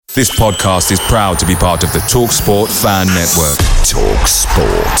This podcast is proud to be part of the TalkSport Fan Network.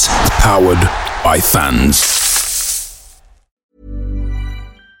 TalkSport. Powered by fans.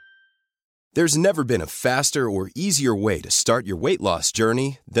 There's never been a faster or easier way to start your weight loss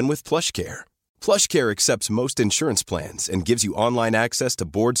journey than with PlushCare. PlushCare accepts most insurance plans and gives you online access to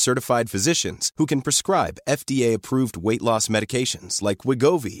board-certified physicians who can prescribe FDA-approved weight loss medications like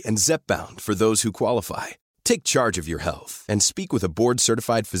Wegovy and Zepbound for those who qualify. Take charge of your health and speak with a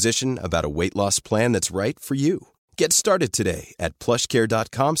board-certified physician about a weight loss plan that's right for you. Get started today at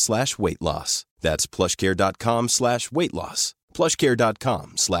plushcare.com/weight loss. That's plushcare.com/weight loss.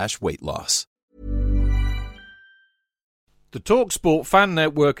 plushcare.com/weight loss. The TalkSport Fan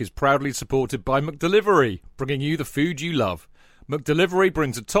Network is proudly supported by McDelivery, bringing you the food you love. McDelivery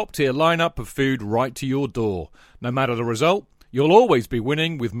brings a top-tier lineup of food right to your door. No matter the result, you'll always be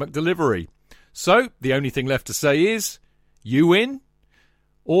winning with McDelivery. So, the only thing left to say is, you win?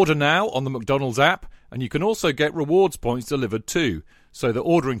 Order now on the McDonald's app, and you can also get rewards points delivered too, so that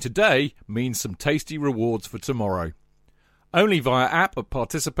ordering today means some tasty rewards for tomorrow. Only via app at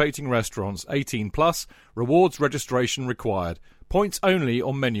participating restaurants. 18+, rewards registration required. Points only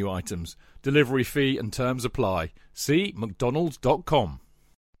on menu items. Delivery fee and terms apply. See mcdonalds.com.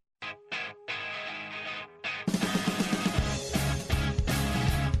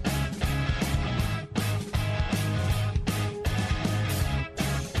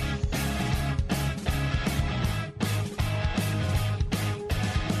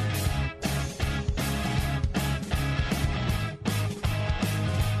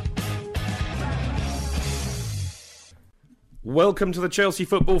 Welcome to the Chelsea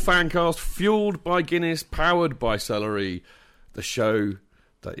Football Fancast, fueled by Guinness, powered by Celery, the show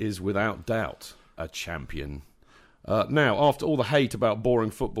that is without doubt a champion. Now, after all the hate about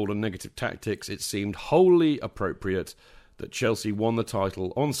boring football and negative tactics, it seemed wholly appropriate that Chelsea won the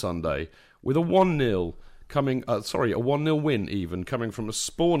title on Sunday with a 1-0 win even, coming from a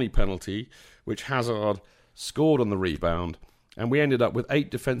spawny penalty, which Hazard scored on the rebound, and we ended up with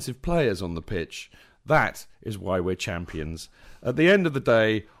 8 defensive players on the pitch. That is why we're champions. At the end of the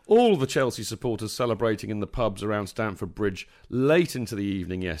day, all the Chelsea supporters celebrating in the pubs around Stamford Bridge late into the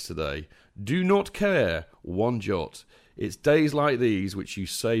evening yesterday do not care one jot. It's days like these which you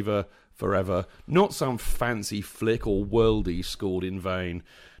savour forever, not some fancy flick or worldie scored in vain.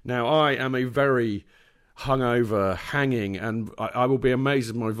 Now, I am a very hungover, hanging, and I will be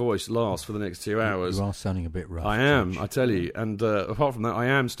amazed if my voice lasts for the next 2 hours. You are sounding a bit rough. I am, I tell you. And apart from that, I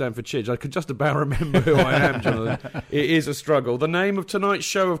am Stamford Chidge. I could just about remember who I am, Jonathan. It is a struggle. The name of tonight's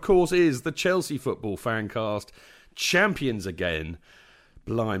show, of course, is the Chelsea Football Fancast. Champions again.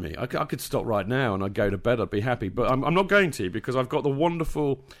 Blimey. I could stop right now and I'd go to bed. I'd be happy. But I'm not going to, because I've got the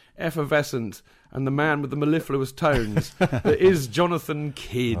wonderful, effervescent, and the man with the mellifluous tones that is Jonathan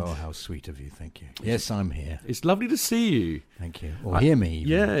Kidd. Oh, how sweet of you, thank you. Yes, I'm here. It's lovely to see you. Thank you. Or hear me. Even.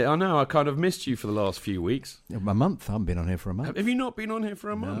 Yeah, I know. I kind of missed you for the last few weeks. A month. I haven't been on here for a month. Have you not been on here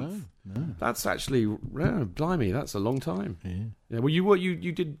for a month? No. That's actually, blimey, that's a long time. Yeah. Well,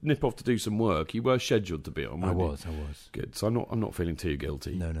 you did nip off to do some work. You were scheduled to be on. I was. Good. So I'm not feeling too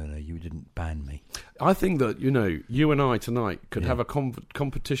guilty. No. You didn't ban me. I think that you and I tonight could have a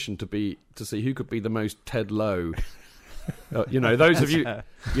competition to see who could be the most Ted Lowe. Those of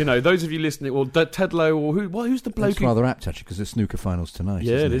you listening, or Ted Lowe, or who's the bloke? That's rather apt actually, because the snooker finals tonight.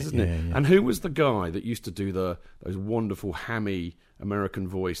 Yeah, it is, isn't isn't it? it? Yeah. And who was the guy that used to do those wonderful hammy American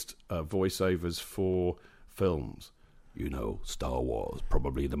voiced voiceovers for films? Star Wars,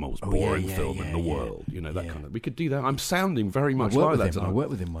 probably the most boring film in the world. That kind of. We could do that. I'm sounding very much like that tonight. I worked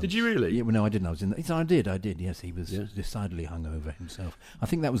with him once. Did you really? Yeah, well, no, I didn't. I did. Yes, he was decidedly hungover himself. I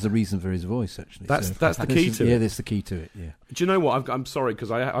think that was the reason for his voice, actually. That's the key to it. Yeah, that's the key to it. Yeah. Do you know what? I'm sorry,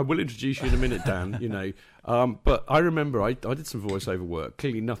 because I will introduce you in a minute, Dan. But I remember I did some voiceover work.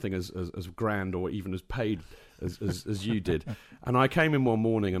 Clearly, nothing as grand or even as paid as you did. And I came in one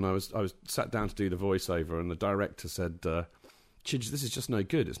morning and I was sat down to do the voiceover, and the director said, "Chidge, this is just no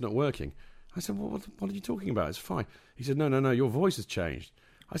good. It's not working." I said, "What are you talking about? It's fine." He said, No, your voice has changed."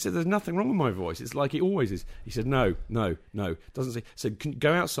 I said, "There's nothing wrong with my voice. It's like it always is." He said, No. Doesn't say. He said,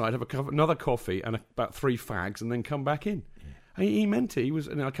 "Go outside, have another coffee and about 3 fags, and then come back in." Yeah. He meant it.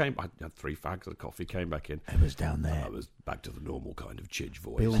 I had 3 fags of coffee, came back in. It was down there. I was Back to the normal kind of Chidge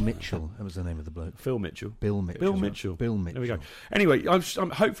voice. Bill Mitchell. That was the name of the bloke. Phil Mitchell. Bill Mitchell. Bill Mitchell. Bill Mitchell. There we go. Anyway,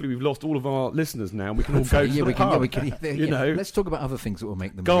 hopefully we've lost all of our listeners now. We can all go to the pub. You know, let's talk about other things that will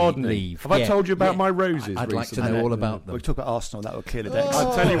make them gardening. leave. Have I told you about my roses? I'd like to recently? know all about them. We'll talk about Arsenal. That will clear the decks.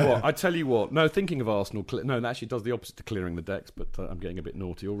 I tell you what. No, thinking of Arsenal. No, that actually does the opposite to clearing the decks. But I'm getting a bit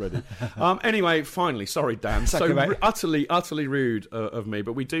naughty already. Anyway, finally, sorry, Dan. Utterly rude of me.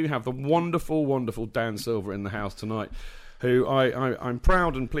 But we do have the wonderful, wonderful Dan Silver in the house tonight, who I'm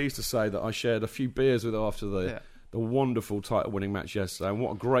proud and pleased to say that I shared a few beers with after the wonderful title-winning match yesterday. And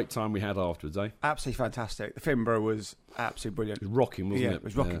what a great time we had afterwards, eh? Absolutely fantastic. The Finborough was absolutely brilliant. It was rocking, wasn't it? It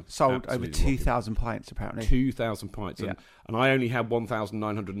was rocking. Yeah, sold over 2,000 pints, apparently. 2,000 pints. And I only had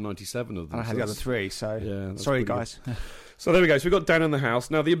 1,997 of them. And I had the other three, so sorry, guys. So there we go. So we've got Dan in the house.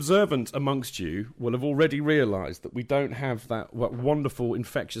 Now, the observant amongst you will have already realised that we don't have that wonderful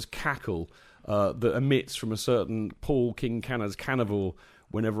infectious cackle that emits from a certain Paul Kincanna's carnivore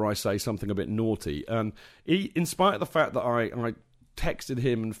whenever I say something a bit naughty. And in spite of the fact that I texted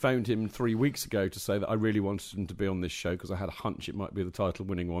him and phoned him 3 weeks ago to say that I really wanted him to be on this show because I had a hunch it might be the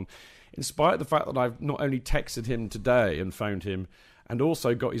title-winning one, in spite of the fact that I've not only texted him today and phoned him and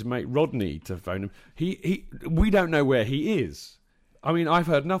also got his mate Rodney to phone him, we don't know where he is. I mean, I've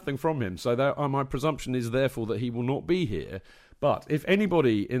heard nothing from him, so my presumption is therefore that he will not be here. But if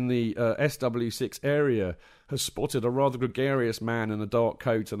anybody in the SW6 area has spotted a rather gregarious man in a dark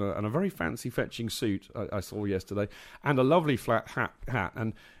coat and a very fancy-fetching suit I saw yesterday, and a lovely flat hat,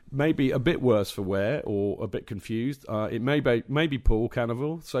 and maybe a bit worse for wear or a bit confused, it may be Paul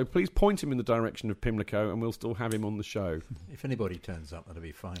Carnival. So please point him in the direction of Pimlico, and we'll still have him on the show. If anybody turns up, that'll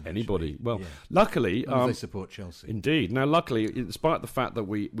be fine. Anybody? Actually. Well, luckily, they support Chelsea. Indeed. Now, luckily, despite the fact that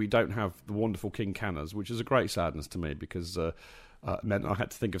we don't have the wonderful King Canners, which is a great sadness to me because it meant I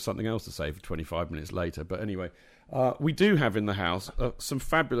had to think of something else to say for 25 minutes later. But anyway, we do have in the house some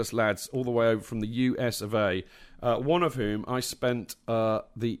fabulous lads all the way over from the US of A, one of whom I spent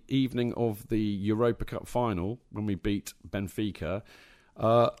the evening of the Europa Cup final when we beat Benfica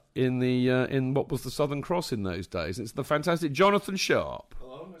in what was the Southern Cross in those days. It's the fantastic Jonathan Sharp.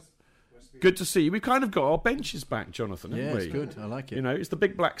 Hello, Good to see you. We've kind of got our benches back, Jonathan, haven't we? Yeah, it's good. I like it. You know, it's the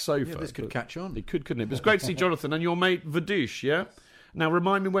big black sofa. Yeah, this could catch on. It could, couldn't it? But it's great to see Jonathan and your mate Vadush, yeah? Now,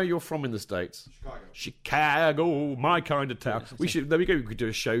 remind me where you're from in the States. Chicago, my kind of town. There we go. We could do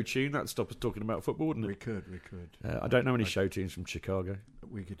a show tune. That'd stop us talking about football, wouldn't it? We could. I don't know any show tunes from Chicago.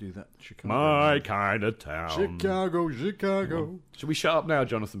 We could do that. Chicago. My kind of town. Chicago. Should we shut up now,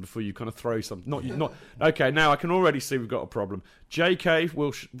 Jonathan, before you kind of throw something? Not. Okay, now I can already see we've got a problem. JK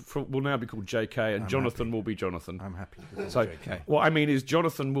will now be called JK, and Jonathan will be Jonathan. I'm happy with So JK. what I mean is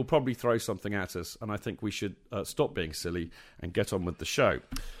Jonathan will probably throw something at us, and I think we should stop being silly and get on with the show.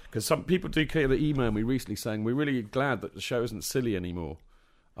 Because some people do email me recently saying we're really glad that the show isn't silly anymore.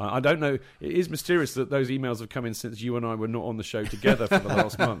 I don't know. It is mysterious that those emails have come in since you and I were not on the show together for the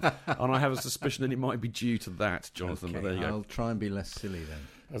last month. And I have a suspicion that it might be due to that, Jonathan. Okay, but there you go. I'll try and be less silly then.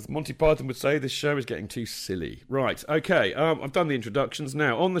 As Monty Python would say, this show is getting too silly. Right, okay, I've done the introductions.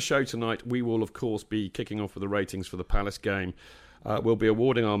 Now, on the show tonight, we will, of course, be kicking off with the ratings for the Palace game. We'll be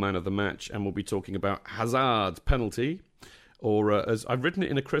awarding our man of the match, and we'll be talking about Hazard's penalty, or as I've written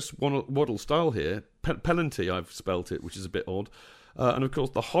it in a Chris Waddle style here, penalty, I've spelt it, which is a bit odd. And, of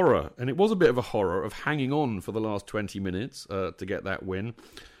course, the horror, and it was a bit of a horror, of hanging on for the last 20 minutes to get that win.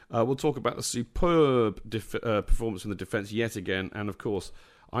 We'll talk about the superb performance from the defence yet again, and, of course,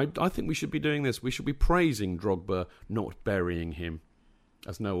 I think we should be doing this. We should be praising Drogba, not burying him,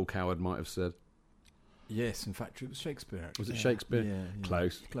 as Noel Coward might have said. Yes, in fact, it was Shakespeare. Actually. Was it Shakespeare? Yeah.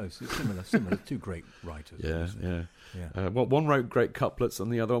 Close. It's similar. Two great writers. Yeah. One wrote great couplets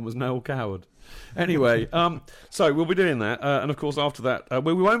and the other one was Noel Coward. Anyway, so we'll be doing that. And, of course, after that,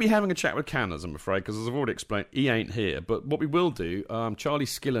 we won't be having a chat with Canners, I'm afraid, because as I've already explained, he ain't here. But what we will do, Charlie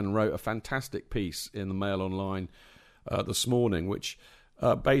Skillen wrote a fantastic piece in the Mail Online this morning, which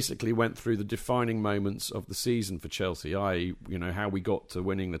basically went through the defining moments of the season for Chelsea, i.e., how we got to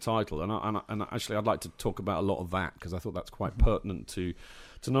winning the title. And actually, I'd like to talk about a lot of that because I thought that's quite pertinent to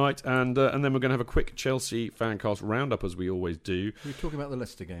tonight. And then we're going to have a quick Chelsea fancast roundup, as we always do. We're talking about the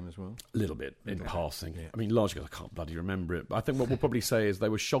Leicester game as well. A little bit in passing. Yeah. I mean, largely, I can't bloody remember it. But I think what we'll probably say is they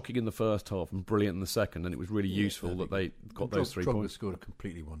were shocking in the first half and brilliant in the second, and it was really useful that they got those 3 points. Drogba scored a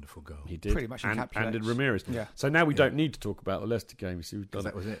completely wonderful goal. He did. Pretty much and encapsulates. did Ramirez. Yeah. So now we don't need to talk about the Leicester game. You see, we've done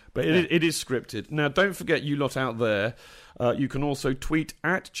That was it. But it is scripted. Now, don't forget, you lot out there, you can also tweet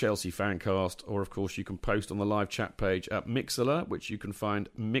at Chelsea Fancast, or, of course, you can post on the live chat page at Mixlr, which you can find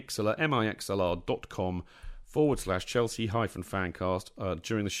Mixlr, mixlr.com /Chelsea-fancast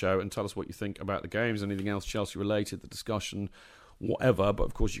during the show and tell us what you think about the games, anything else Chelsea related, the discussion, whatever. But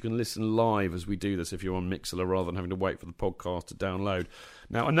of course you can listen live as we do this if you're on Mixlr rather than having to wait for the podcast to download.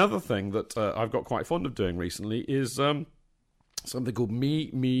 Now another thing that I've got quite fond of doing recently is something called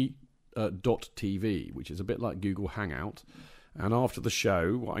me.tv, which is a bit like Google Hangout. And after the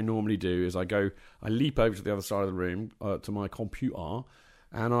show, what I normally do is I leap over to the other side of the room to my computer,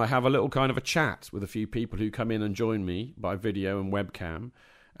 and I have a little kind of a chat with a few people who come in and join me by video and webcam,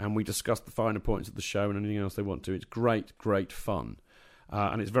 and we discuss the finer points of the show and anything else they want to. It's great, great fun.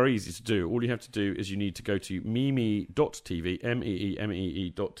 And it's very easy to do. All you have to do is you need to go to meemee.tv,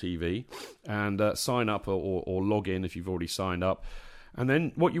 meemee.tv, and sign up or log in if you've already signed up. And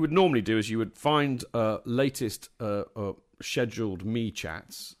then what you would normally do is you would find latest scheduled me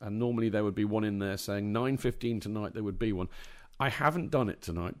chats, and normally there would be one in there saying 9:15 tonight there would be one. I haven't done it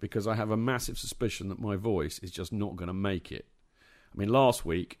tonight because I have a massive suspicion that my voice is just not going to make it. I mean, last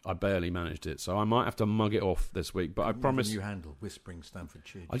week I barely managed it, so I might have to mug it off this week. But I promise. New handle, Whispering Stamford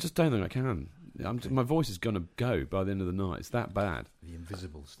Chidge. I just don't think I can. My voice is going to go by the end of the night. It's that bad. The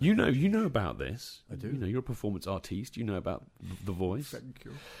invisible stuff. You know about this. I do. You know, you're a performance artiste. You know about the voice. Thank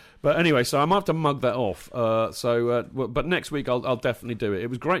you. But anyway, so I might have to mug that off. But next week I'll definitely do it. It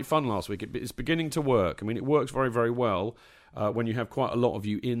was great fun last week. It's beginning to work. I mean, it works very, very well when you have quite a lot of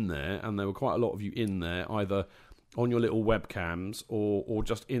you in there, and there were quite a lot of you in there, either on your little webcams or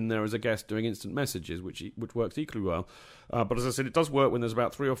just in there as a guest doing instant messages, which works equally well. But as I said, it does work when there's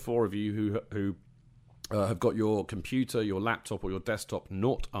about 3 or 4 of you who have got your computer, your laptop, or your desktop,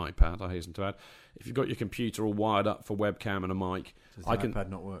 not iPad, I hasten to add. If you've got your computer all wired up for webcam and a mic... Does the iPad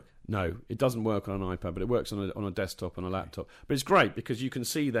not work? No, it doesn't work on an iPad, but it works on a desktop and a laptop. But it's great because you can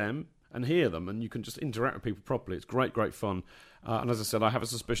see them and hear them, and you can just interact with people properly. It's great, great fun. And as I said, I have a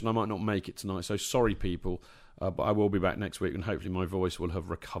suspicion I might not make it tonight, so sorry, people. But I will be back next week, and hopefully my voice will have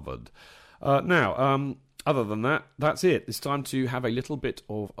recovered. Now, other than that, that's it. It's time to have a little bit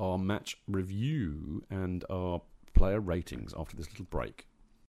of our match review and our player ratings after this little break.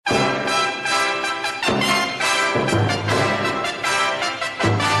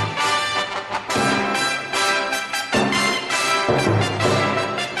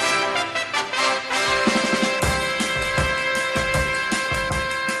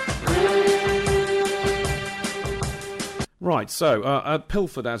 Right, so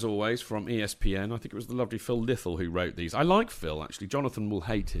pilfered as always from ESPN. I think it was the lovely Phil Little who wrote these. I like Phil, actually. Jonathan will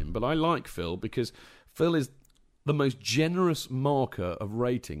hate him, but I like Phil because Phil is the most generous marker of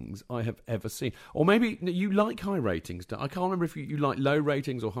ratings I have ever seen. Or maybe you like high ratings. I can't remember if you like low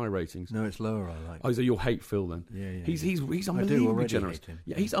ratings or high ratings. No, it's lower I like. Oh, so you'll hate Phil then? Yeah. He's unbelievably generous. Hate him.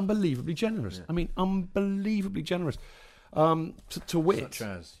 Yeah, he's unbelievably generous. Yeah. I mean, unbelievably generous. To wit. Such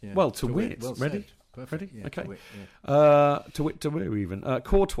as, yeah. Well, to wit. Well Ready? Said. Perfect. Ready? Okay. To wit, yeah. To wit even.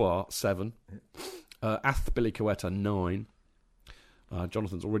 Courtois 7. Azpilicueta 9.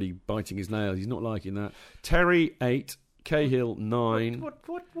 Jonathan's already biting his nails. He's not liking that. Terry 8. Cahill 9. What?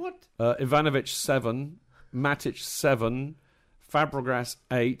 Ivanovic 7. Matic 7. Fabregas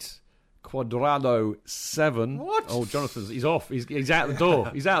 8. Cuadrado 7. What? Oh, he's off. He's out the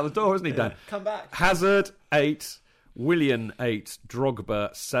door. He's out the door, isn't he, Dan? Come back. Hazard 8. Willian 8,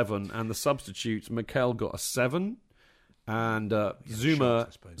 Drogba 7, and the substitutes, Mikel got a 7, and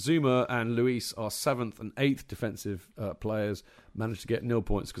Zuma and Luis are 7th and 8th defensive players, managed to get 0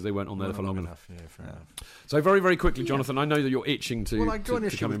 points because they weren't on there for long enough. Yeah, fair enough. So very, very quickly, Jonathan, I know that you're itching to I got an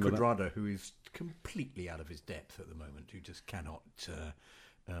issue come with in with Cuadrado, who is completely out of his depth at the moment, who just cannot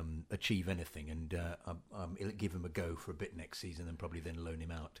achieve anything, and I'll give him a go for a bit next season and probably then loan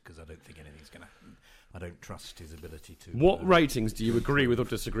him out because I don't think anything's going to happen. I don't trust his ability to... What ratings do you agree with or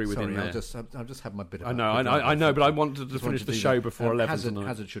disagree with sorry, in there? I'll just have my bit of... I know, but I wanted to finish the show before 11 tonight.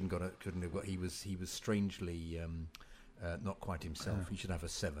 Hazard couldn't have got... He was strangely not quite himself. He should have a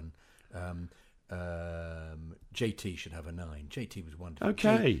 7. JT should have a 9. JT was wonderful.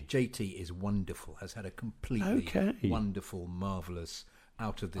 Okay. JT is wonderful. Has had a completely wonderful, marvellous...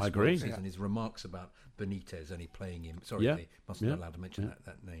 out of this world season. His remarks about Benitez only playing him. Sorry, they mustn't be allowed to mention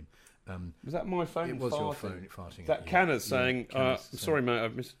that name. Was that my phone? It was farting? your phone farting. That Canna's saying, sorry, mate,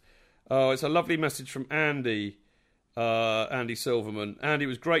 I've missed. Oh, it's a lovely message from Andy Silverman. Andy, it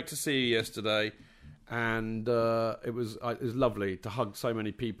was great to see you yesterday, and it was lovely to hug so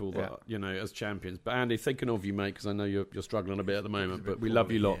many people that as champions. But Andy, thinking of you, mate, because I know you're struggling a bit at the moment, but we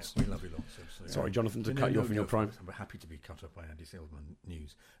love you lots. We love you lots. Absolutely. Sorry, Jonathan, to cut you off in your prime. I'm happy to be cut off by Andy Silverman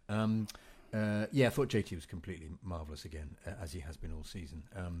news. I thought JT was completely marvellous again, as he has been all season.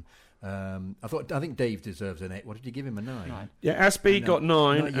 I think Dave deserves an 8. What did you give him, a 9? Yeah, Aspie got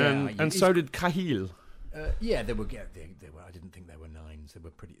 9, and so did Cahill. Yeah, they were. They were. I didn't think they were 9s. They were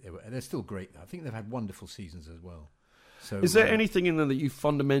pretty. They're still great. I think they've had wonderful seasons as well. So, is there anything in them that you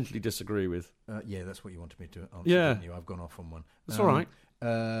fundamentally disagree with? Yeah, that's what you wanted me to answer. Yeah, didn't you? I've gone off on one. That's all right.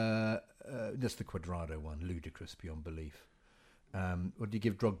 Just the Cuadrado one, ludicrous beyond belief. Or do you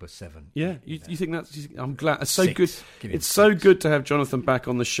give Drogba 7? Yeah, you think that's? I'm glad. It's so 6. good. It's so good to have Jonathan back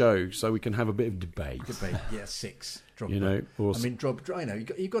on the show, so we can have a bit of debate. Yeah, 6. Drogba. You know, I mean, Drogba. I know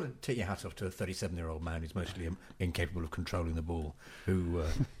you've got to take your hat off to a 37-year-old man who's mostly incapable of controlling the ball. Who,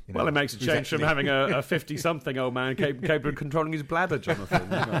 well, it makes a change from having a 50-something old man capable of controlling his bladder,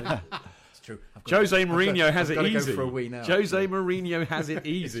 Jonathan. It's true. Jose Mourinho has it easy. easy. Go for a wee now. Jose Mourinho has it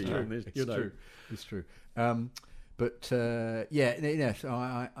easy. It's true. It's true. But so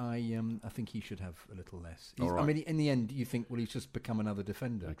I think he should have a little less. Right. I mean, in the end, you think, well, he's just become another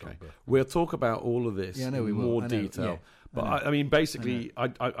defender. Okay, we'll talk about all of this in more detail. Yeah, but I mean, basically,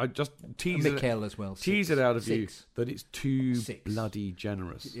 I just tease Mikel as well. Tease it out of you that it's too bloody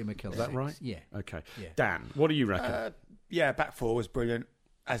generous. Yeah, Mikel, is that right? Yeah. Okay. Yeah. Dan, what do you reckon? Back four was brilliant,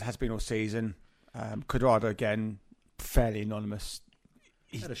 as has been all season. Cuadrado again, fairly anonymous.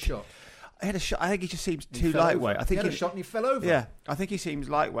 He had a shot. I think he just seems too lightweight. I think he had a shot and he fell over. Yeah, I think he seems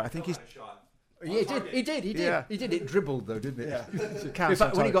lightweight. I think he's. Yeah, he did. Yeah. He did. It dribbled though, didn't it? Yeah. In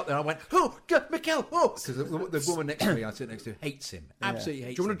fact, when he got there, I went, "Oh, Mikel!" Oh, because the woman next to me, I sit next to, hates him. Absolutely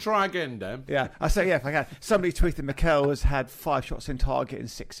hates him. Do you want to try again, Dan? Yeah, I say if I can. Somebody tweeted Mikel has had 5 shots in target in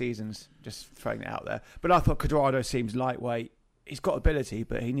 6 seasons. Just throwing it out there. But I thought Cuadrado seems lightweight. He's got ability,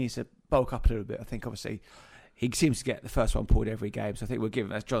 but he needs to bulk up a little bit. I think obviously. He seems to get the first one pulled every game, so I think we'll give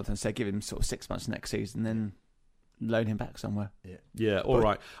him, as Jonathan said, give him sort of 6 months next season, then loan him back somewhere. Yeah, all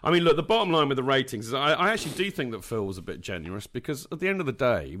right. I mean, look, the bottom line with the ratings is I actually do think that Phil was a bit generous because at the end of the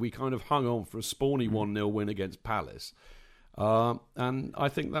day, we kind of hung on for a spawny 1-0 win against Palace. And I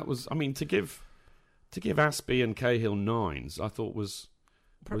think that was, I mean, to give Aspie and Cahill 9s, I thought was...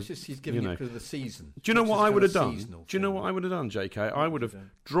 Perhaps he's giving it because of the season. Do you know what I would have done? Do you know what I would have done, JK? I would have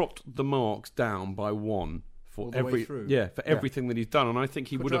dropped the marks down by 1 for everything that he's done, and I think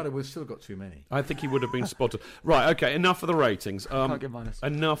he would have. We've still got too many. I think he would have been spotted. Right, okay. Enough of the ratings. Can't give minus.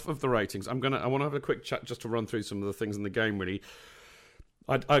 Enough of the ratings. I want to have a quick chat just to run through some of the things in the game. Really,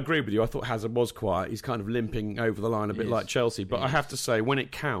 I agree with you. I thought Hazard was quiet. He's kind of limping over the line a bit like Chelsea, but I have to say, when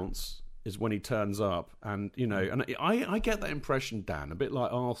it counts, is when he turns up, and and I get that impression, Dan, a bit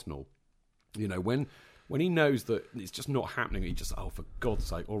like Arsenal. When he knows that it's just not happening, he just, for God's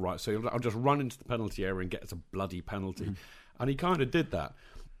sake, all right, so I'll just run into the penalty area and get us a bloody penalty. And he kind of did that.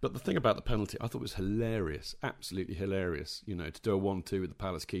 But the thing about the penalty, I thought was hilarious, absolutely hilarious, to do a 1-2 with the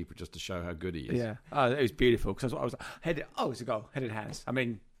Palace keeper just to show how good he is. Yeah, it was beautiful, because I was headed, it's a goal, headed hands. I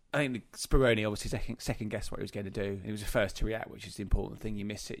mean, I think Speroni obviously second guessed what he was going to do. He was the first to react, which is the important thing. You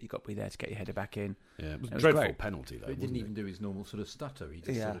miss it, you've got to be there to get your header back in. Yeah, it was a dreadful great penalty, though. But he didn't even do his normal sort of stutter. He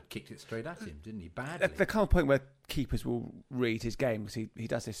just sort of kicked it straight at him, didn't he? Badly. The kind of point where keepers will read his game, because he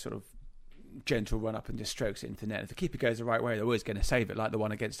does this sort of gentle run up and just strokes it into the net. If the keeper goes the right way, they're always going to save it, like the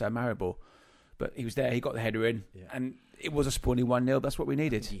one against Maribor. But he was there, he got the header in, and it was a spawny 1-0. That's what we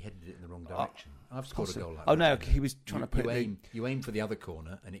needed. He headed it in the wrong direction. I've scored a goal like that. Oh no, he he was trying to put you aim for the other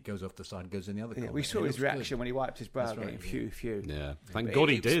corner, and it goes off the side, goes in the other corner. We saw his reaction when he wiped his brow, getting phew. Yeah, thank God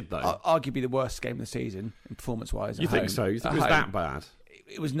he did, though. Arguably the worst game of the season, performance-wise. You think so? You think it was that bad?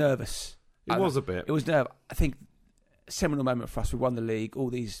 It was nervous. It was a bit. It was nervous. I think seminal moment for us. We won the league. All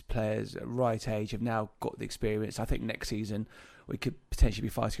these players at right age have now got the experience. I think next season we could potentially be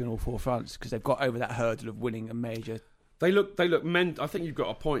fighting on all 4 fronts because they've got over that hurdle of winning a major. They look. I think you've got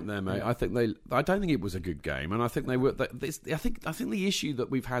a point there, mate. I don't think it was a good game, and I think they were. I think the issue that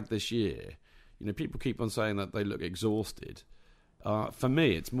we've had this year, people keep on saying that they look exhausted. For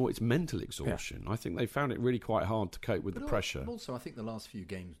me, it's mental exhaustion. I think they found it really quite hard to cope with the pressure. Also, I think the last few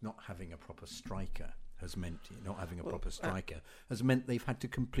games, not having a proper striker has meant has meant they've had to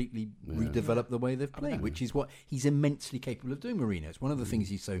completely redevelop the way they've played, which is what he's immensely capable of doing. Mourinho. It's one of the things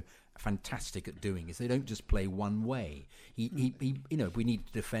he's so fantastic at doing is they don't just play one way. He if we need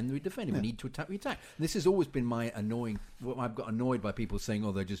to defend, we defend. If we need to attack, we attack. And this has always been my annoying. I've got annoyed by people saying,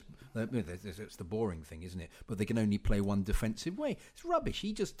 it's the boring thing, isn't it? But they can only play one defensive way. It's rubbish.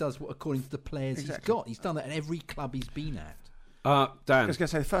 He just does what according to the players he's got. He's done that at every club he's been at. I Dan. was going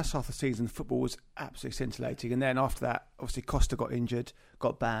to say, the first half of the season, football was absolutely scintillating. And then after that, obviously, Costa got injured,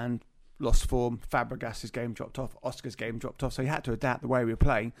 got banned, lost form. Fabregas's game dropped off. Oscar's game dropped off. So he had to adapt the way we were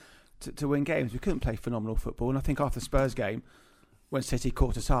playing to win games. We couldn't play phenomenal football. And I think after the Spurs game, when City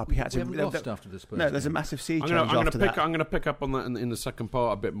caught us up, he had to... We haven't lost after the Spurs No, there's a massive sea change after that. I'm going to pick up on that in the second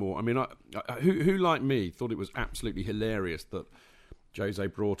part a bit more. I mean, who like me thought it was absolutely hilarious that Jose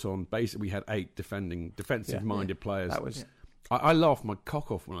brought on. Basically, we had 8 defensive-minded players. That was I laughed my cock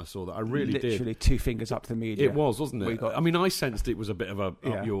off when I saw that. I really did. Literally 2 fingers up to the media. It was, wasn't it? I mean, I sensed it was a bit of a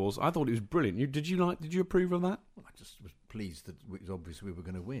up yours. I thought it was brilliant. Did you approve of that? I just was pleased that it was obvious we were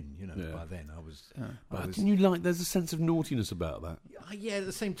going to win. By then I was. Didn't you like? There's a sense of naughtiness about that. Yeah. At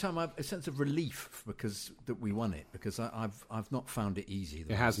the same time, I've a sense of relief because that we won it. Because I've not found it easy.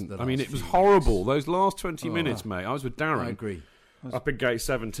 It hasn't. I mean, it was horrible. Those last 20 minutes, mate. I was with Darren. I agree. Up in gate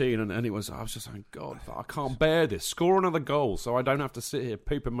 17, and I was just saying, God, I can't bear this. Score another goal so I don't have to sit here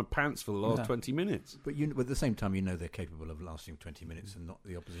pooping my pants for the last 20 minutes. But at the same time, they're capable of lasting 20 minutes and not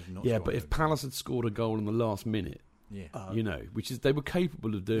the opposition. Yeah, but if Palace had scored a goal in the last minute, which is they were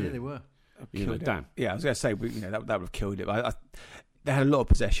capable of doing. Yeah, they were. Dan. Yeah, I was going to say, that would have killed it. They had a lot of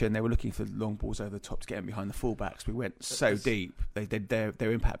possession. They were looking for long balls over the top to get them behind the fullbacks. We went so deep. Their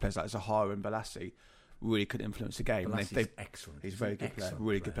impact players like Zaha and Balassi really could influence the game. He's excellent. He's a very good player,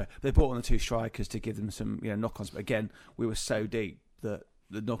 really good player. They brought on the 2 strikers to give them some knock-ons. But again, we were so deep that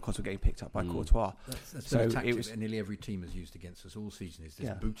the knock-ons were getting picked up by Courtois. That's been a tactic that nearly every team has used against us all season. Is this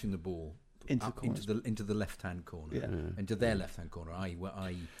booting the ball into the left-hand corner, into their left-hand corner, i.e.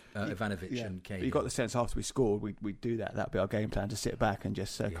 Ivanovic and Kane. You got the sense after we scored, we'd do that. That'd be our game plan, to sit back and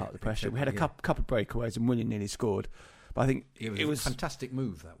just soak up the pressure. We had a couple of breakaways and Willian nearly scored. But I think it was a fantastic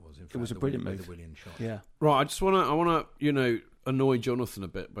move. That was. It was a brilliant move. The Willian shot. Yeah. Right. I want to annoy Jonathan a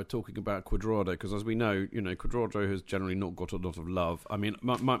bit by talking about Cuadrado, because as we know, Cuadrado has generally not got a lot of love. I mean,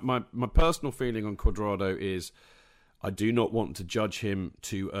 my personal feeling on Cuadrado is I do not want to judge him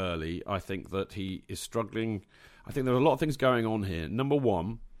too early. I think that he is struggling. I think there are a lot of things going on here. Number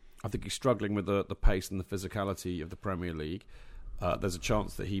one, I think he's struggling with the pace and the physicality of the Premier League. There's a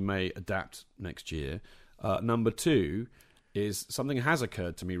chance that he may adapt next year. Number 2 is something has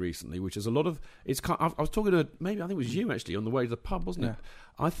occurred to me recently, which is a lot of I was talking to I think it was you actually on the way to the pub, wasn't it?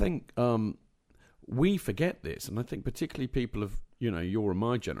 I think we forget this, and I think particularly people of your and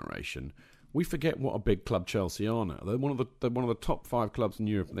my generation, we forget what a big club Chelsea are now. They're one of the top 5 clubs in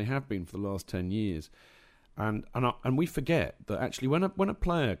Europe, and they have been for the last 10 years. And we forget that actually when a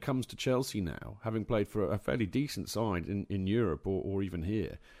player comes to Chelsea now, having played for a fairly decent side in Europe or even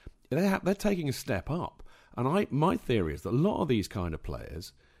here, they're taking a step up. And my theory is that a lot of these kind of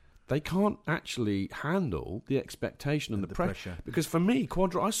players, they can't actually handle the expectation and the pressure. Because for me,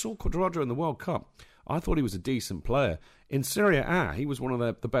 I saw Cuadrado in the World Cup. I thought he was a decent player. In Serie A, he was one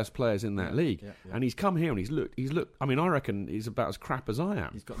of the best players in that league. Yeah. And he's come here and he's looked. I mean, I reckon he's about as crap as I am.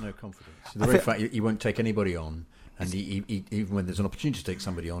 He's got no confidence. The very fact he won't take anybody on, and he even when there's an opportunity to take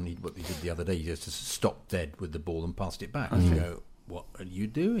somebody on, what he did the other day, he just stopped dead with the ball and passed it back. And you go, what are you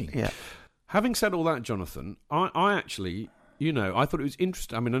doing? Yeah. Having said all that, Jonathan, I actually, I thought it was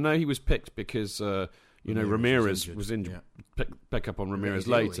interesting. I mean, I know he was picked because, Ramirez was injured. Pick up on Ramirez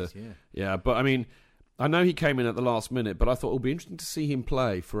later. Yeah, but I mean, I know he came in at the last minute, but I thought it would be interesting to see him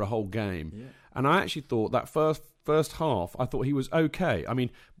play for a whole game. Yeah. And I actually thought that first half, I thought he was okay. I mean,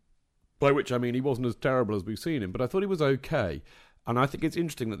 by which I mean he wasn't as terrible as we've seen him, but I thought he was okay. And I think it's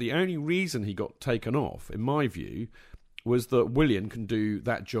interesting that the only reason he got taken off, in my view, was that Willian can do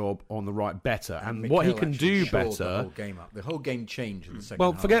that job on the right better. And what he can do better... The whole game changed in the second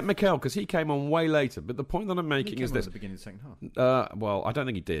half. Well, forget Mikel, because he came on way later. But the point that I'm making is this... He came on at the beginning of the second half. Well, I don't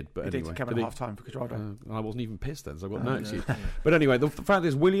think he did, but anyway. He did come at half-time for Cuadrado. I wasn't even pissed then, so I've got no excuse. But anyway, the fact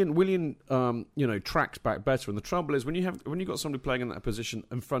is, Willian tracks back better. And the trouble is, when you've got somebody playing in that position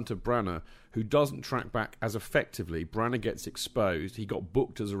in front of Branner, who doesn't track back as effectively, Branner gets exposed. He got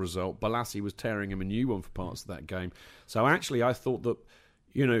booked as a result. Balassi was tearing him a new one for parts of that game. So actually, I thought that,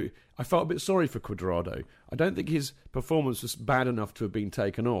 I felt a bit sorry for Cuadrado. I don't think his performance was bad enough to have been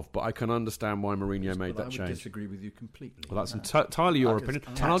taken off, but I can understand why Mourinho made that change. I would disagree with you completely. Well, that's entirely your opinion.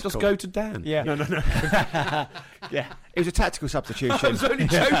 And I'll just go to Dan. Yeah. No. Yeah. It was a tactical substitution. I was only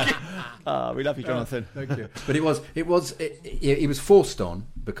joking. We love you, Jonathan. Thank you. But he was forced on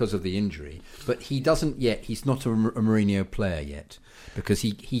because of the injury, but he's not a Mourinho player yet, because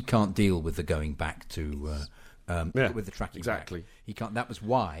he can't deal with the going back to... with the tracking exactly back. He can't. That was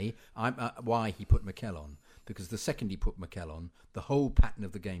why he put Mikel on, because the second he put Mikel on, the whole pattern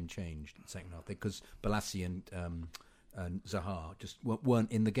of the game changed in the second half, because Balassi and Zaha just weren't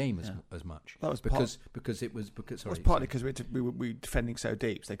in the game as much. That was partly because we were defending so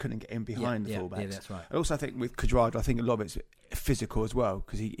deep, so they couldn't get in behind the fullbacks. Yeah, that's right. And also, I think with Cuadrado, I think a lot of it's physical as well,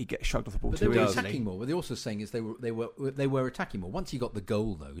 because he gets shrugged off the ball too easily. They were attacking more. What they're also saying is they were attacking more. Once he got the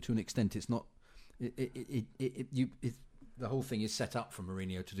goal, though, to an extent, it's not. The whole thing is set up for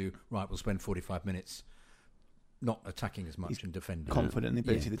Mourinho to do. Right, we'll spend 45 minutes not attacking as much and defending. Confident in the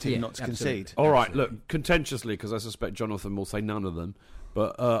ability of the team not to concede. All right, look, contentiously, because I suspect Jonathan will say none of them,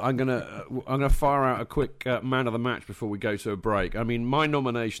 but I'm gonna fire out a quick man of the match before we go to a break. I mean, my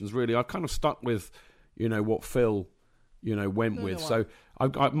nominations really, I've kind of stuck with, what Phil, went with. So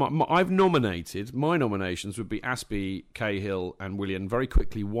I've nominated. My nominations would be Aspie, Cahill, and Willian. Very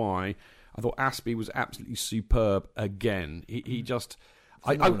quickly, why? I thought Aspie was absolutely superb again. He just.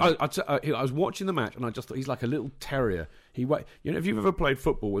 I was watching the match and I just thought he's like a little terrier. If you've ever played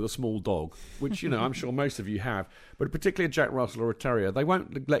football with a small dog, which I'm sure most of you have, but particularly a Jack Russell or a terrier, they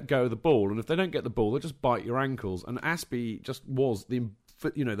won't let go of the ball, and if they don't get the ball, they'll just bite your ankles. And Aspie just was the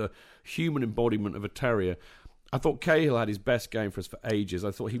human embodiment of a terrier. I thought Cahill had his best game for us for ages.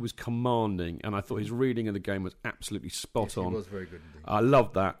 I thought he was commanding, and I thought his reading of the game was absolutely spot on. He was very good indeed. I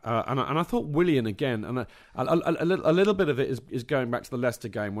loved that, and I thought Willian again, and a little bit of it is going back to the Leicester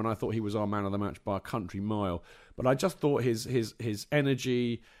game when I thought he was our man of the match by a country mile. But I just thought his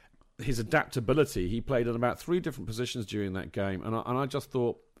energy, his adaptability. He played in about 3 different positions during that game, and I just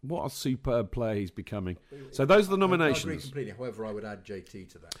thought, what a superb player he's becoming. So those are the nominations. I agree completely. However, I would add JT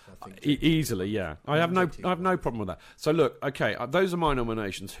to that. I think easily, yeah. I have no problem with that. So look, okay, those are my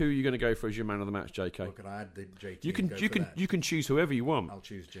nominations. Who are you going to go for as your man of the match, JK? Well, can I add the JT? You can choose whoever you want. I'll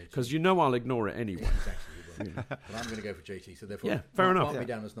choose JT because I'll ignore it anyway. Exactly. But I'm going to go for JT. So therefore, fair enough. Mark me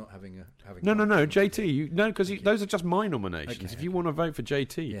down as not having a. No, JT. Because those are just my nominations. Okay, if you want to vote for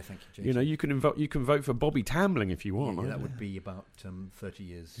JT, yeah, thank you, JT. you can vote for Bobby Tambling if you want. Yeah, that would be about 30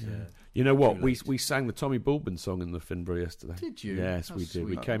 years. You know what? We sang the Tommy Bulbin song in the Finborough yesterday. Did you? Yes, How we did. sweet.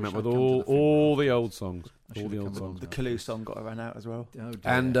 We came out with I'd all the old songs. All the old songs. The Kalu song got to run out as well. Oh,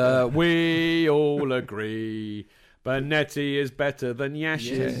 and we all agree Bonetti is better than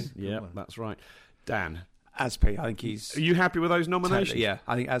Yashin. Yeah, that's right. Dan. Aspie, I think he's... Are you happy with those nominations? Totally, yeah,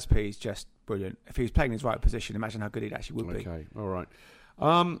 I think Aspie is just brilliant. If he was playing in his right position, imagine how good he actually would be. Okay, all right.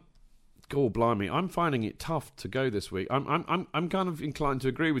 God blimey, I'm finding it tough to go this week. I'm kind of inclined to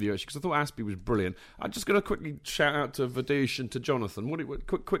agree with you actually because I thought Aspie was brilliant. I'm just going to quickly shout out to Vidush and to Jonathan.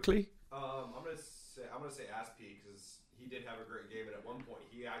 Quickly? I'm going to say Aspie because he did have a great game, and at one point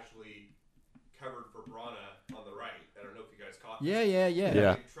he actually covered for Brana on the right. I don't know if you guys caught that.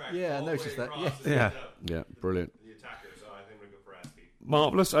 Yeah, I noticed that. Yeah, brilliant. The attacker, so I think we go for Aspie.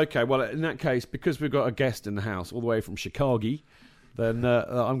 Marvellous. Okay, well, in that case, because we've got a guest in the house all the way from Chicago, then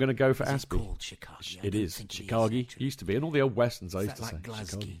I'm going to go for Aspie. It's called Chicago. It is. Chicago. Used to be. And all the old westerns I used to say.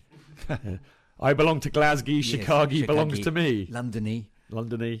 Glasgow? Yeah. I belong to Glasgow. Yes, Chicago belongs to me. Londony,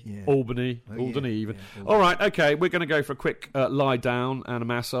 yeah. Albany even. Yeah, all right, okay, we're going to go for a quick lie down and a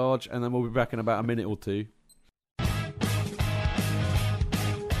massage, and then we'll be back in about a minute or two.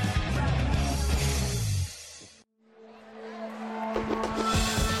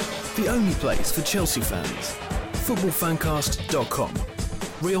 The only place for Chelsea fans. Footballfancast.com.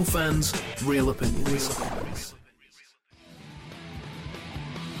 Real fans, real opinions.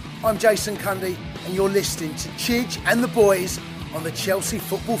 I'm Jason Cundy, and you're listening to Chidge and the boys on the Chelsea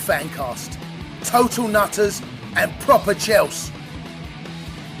Football Fancast. Total nutters and proper Chelsea.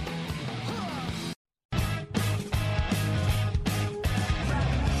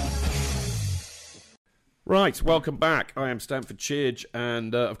 Right, welcome back. I am Stamford Chidge,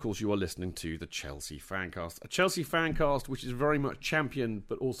 and of course you are listening to the Chelsea Fancast. A Chelsea Fancast which is very much championed,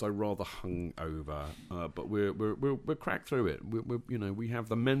 but also rather hungover. But we're cracked through it. We have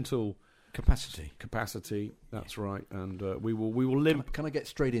the mental capacity. That's right, and we will limp. Can I get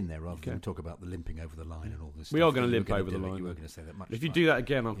straight in there rather than talk about the limping over the line and all this? We stuff? are going to limp over the line. You were going to say that much. If you do that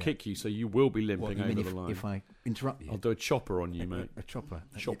again, I'll kick you. So you will be limping over the line. If I interrupt you, I'll do a chopper on you, mate. A chopper.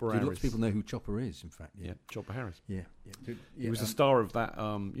 Chopper Harris. Harris. Lots of people know who Chopper is. In fact, yeah, Chopper Harris. Yeah. He was the star of that,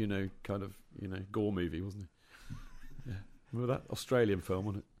 gore movie, wasn't he? Yeah, remember that Australian film,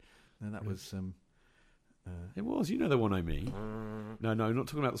 wasn't it? No, that was. It was, the one I mean. No, not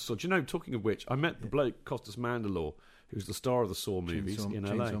talking about the Saw. Do you know, talking of which, I met the bloke, Costas Mandylor, who's the star of the Saw movies in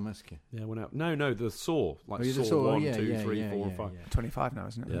LA. Chainsaw Massacre. Yeah, went out. No, the Saw. Like the Saw 1, 2, 3, 4, and 5. 25 now,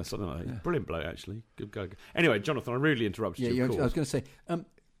 isn't it? Yeah, something like that. Yeah. Brilliant bloke, actually. Good guy. Anyway, Jonathan, I really interrupted you, of course. I was going to say,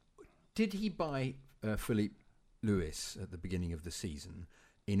 did he buy Philippe Lewis at the beginning of the season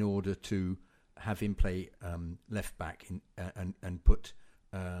in order to have him play left back and put...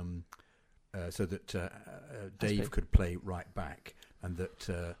 so that Dave could play right back, and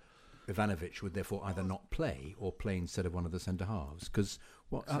that Ivanovic would therefore either not play or play instead of one of the centre halves. Because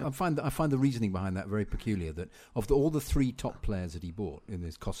I find the reasoning behind that very peculiar. That of all the 3 top players that he bought in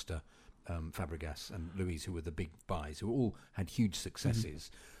this Costa, Fabregas, and Luiz, who were the big buys, who all had huge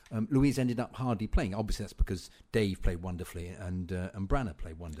successes. Luiz ended up hardly playing. Obviously, that's because Dave played wonderfully and Branner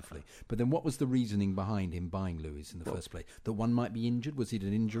played wonderfully. But then what was the reasoning behind him buying Luiz in the first place? That one might be injured? Was it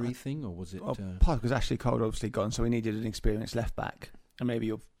an injury thing, or was it... Part because Ashley Cole obviously gone, so he needed an experienced left-back. And maybe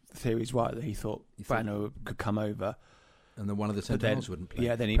your theory's right that he thought Branner could come over. And then one of the centre-halves wouldn't play.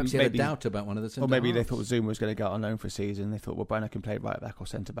 Yeah, then he perhaps he had a doubt about one of the centre-halves. Or maybe they thought Zuma was going to go on loan for a season. They thought, well, Branner can play right-back or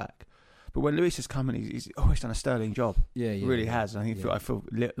centre-back. But when Luiz has come in, he's always done a sterling job. Yeah, he really has. And I feel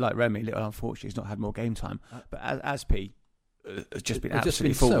like Remy, little unfortunately, he's not had more game time. But Aspi has just been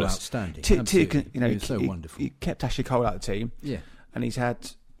absolutely flawless. So outstanding. So wonderful. He kept Ashley Cole out of the team. Yeah, and he's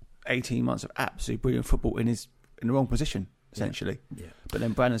had 18 months of absolutely brilliant football in the wrong position, essentially. Yeah. But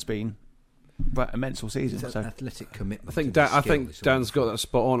then Branner's been immense all season. It's an athletic commitment. I think Dan's got that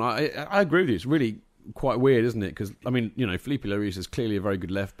spot on. I agree with you. It's really quite weird, isn't it? Because Felipe Luiz is clearly a very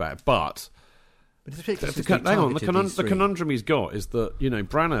good left back, but the conundrum he's got is that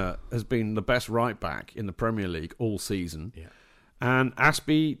Branner has been the best right back in the Premier League all season, and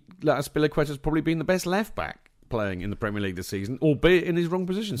Azpilicueta has probably been the best left back playing in the Premier League this season, albeit in his wrong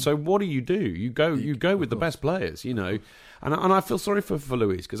position. So what do? You go with the best players, And I feel sorry for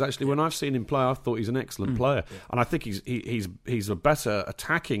Luiz, because actually when I've seen him play, I thought he's an excellent player, and I think he's a better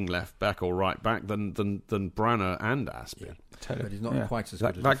attacking left back or right back than Branner and Aspi. Yeah. But he's not quite as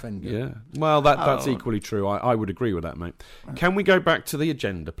good a defender. Yeah, well, that's equally true. I would agree with that, mate. Can we go back to the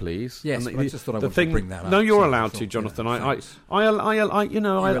agenda, please? Yes, I just thought I wanted to bring that up. No, you're allowed to, Jonathan. I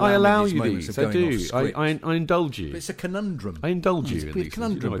allow you these. I do. I indulge you. But it's a conundrum. I indulge you. It's a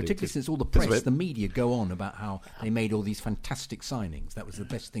conundrum, particularly since all the press, the media go on about how they made all these fantastic signings. That was the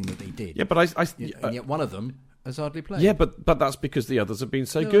best thing that they did. Yeah, but and yet one of them has hardly played. Yeah, but that's because the others have been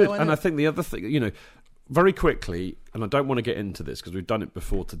so good. And I think the other thing, very quickly, and I don't want to get into this because we've done it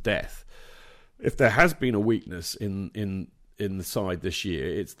before to death. If there has been a weakness in the side this year,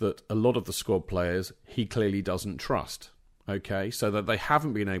 it's that a lot of the squad players he clearly doesn't trust. Okay, so that they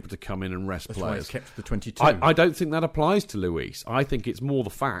haven't been able to come in and rest That's players. Why he's kept the 22. I don't think that applies to Luiz. I think it's more the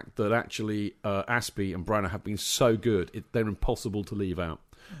fact that actually Aspi and Branner have been so good, they're impossible to leave out.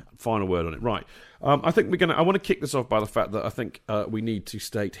 Final word on it. Right. I think I want to kick this off by the fact that I think we need to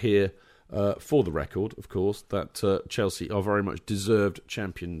state here, for the record, of course, that Chelsea are very much deserved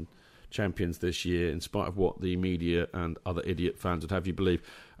champions this year, in spite of what the media and other idiot fans would have you believe.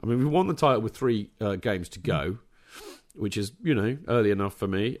 I mean, we won the title with 3 games to go, which is, early enough for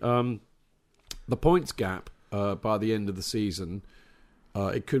me. The points gap by the end of the season,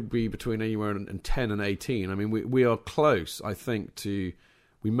 it could be between anywhere in 10 and 18. I mean, we are close, I think, to...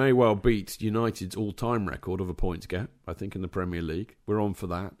 We may well beat United's all-time record of a points gap, I think, in the Premier League. We're on for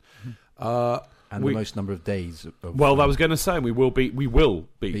that. And the most number of days. I was going to say we will beat United.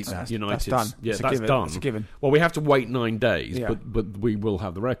 That's done. Yeah, that's done. It's a given. Well, we have to wait 9 days, but we will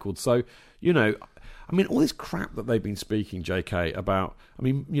have the record. So, I mean, all this crap that they've been speaking, JK, about,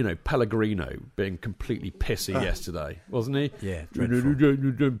 Pellegrino being completely pissy yesterday, wasn't he? Yeah, dreadful.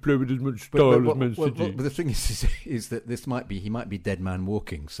 You don't play with as much style as Man City. But the thing is that he might be dead man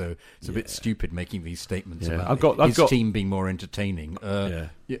walking, so it's a bit stupid making these statements about his team being more entertaining.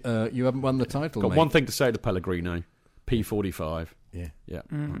 You haven't won the title, Got one thing to say to Pellegrino, P45. Yeah,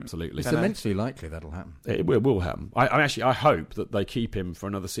 absolutely. It's immensely likely that'll happen. It will happen. I hope that they keep him for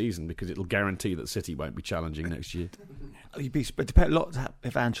another season, because it'll guarantee that City won't be challenging next year. It depends a lot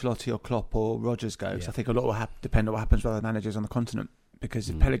if Ancelotti or Klopp or Rodgers goes. I think a lot will depend on what happens with other managers on the continent. Because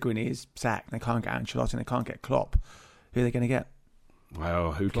if Pellegrini is sacked, they can't get Ancelotti and they can't get Klopp. Who are they going to get?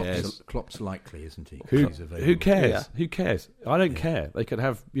 Well, who cares? Klopp's likely, isn't he? Who cares? Yeah. Who cares? I don't care. They could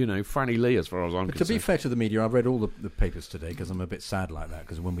have, Franny Lee as far as I'm concerned. To be fair to the media, I've read all the papers today, because I'm a bit sad like that,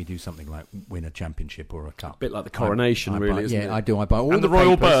 because when we do something like win a championship or a cup... A bit like the coronation, really, isn't it? Yeah, I do. I buy all and the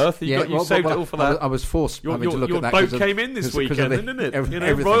royal papers. birth. You saved it all for that. I was forced to look at that. Your boat came in this weekend, didn't it?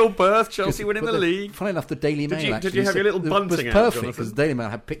 Royal birth, Chelsea winning the league. Funny enough, the Daily Mail Did you have your little bunting out, perfect, because the Daily Mail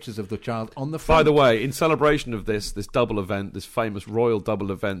had pictures of the child on the front. By the way, in celebration of this double event, this famous royal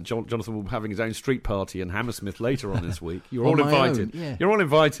double event, Jonathan will be having his own street party in Hammersmith later on this week. You're all invited. You're all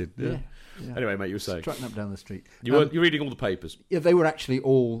invited. Yeah. Anyway, mate, you were saying. Strutting up down the street. You're reading all the papers. Yeah, they were actually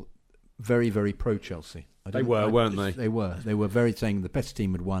all very, very pro-Chelsea. They weren't they? They were. They were very saying the best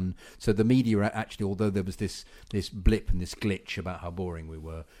team had won. So the media actually, although there was this blip and this glitch about how boring we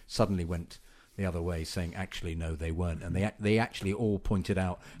were, suddenly went the other way, saying actually no, they weren't, and they actually all pointed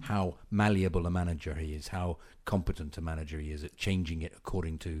out how malleable a manager he is, how competent a manager he is at changing it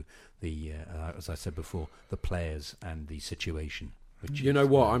according to the, as I said before, the players and the situation. You know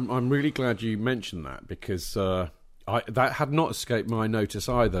what? I'm really glad you mentioned that, because That had not escaped my notice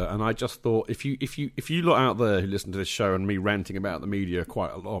either, and I just thought if you lot out there who listen to this show and me ranting about the media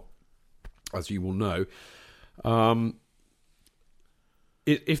quite a lot, as you will know, I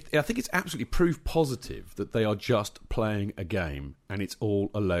think it's absolutely proof positive that they are just playing a game and it's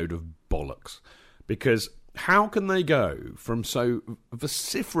all a load of bollocks. Because how can they go from so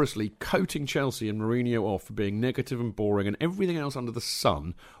vociferously coating Chelsea and Mourinho off for being negative and boring and everything else under the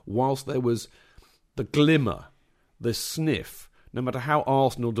sun, whilst there was the glimmer, the sniff, no matter how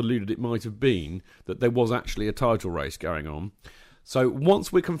Arsenal deluded it might have been, that there was actually a title race going on. So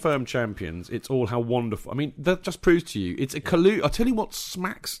once we're confirmed champions, it's all how wonderful. I mean, that just proves to you, it's a collusion. I'll tell you what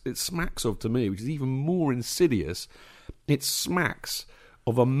it smacks of to me, which is even more insidious. It smacks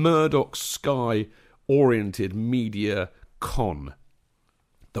of a Murdoch Sky-oriented media con.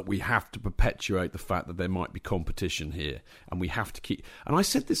 That we have to perpetuate the fact that there might be competition here, and we have to keep. And I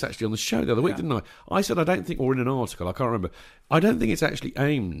said this actually on the show the other week, didn't I? I said I don't think, or in an article, I can't remember. I don't think it's actually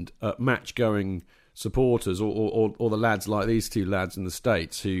aimed at match-going supporters or the lads like these two lads in the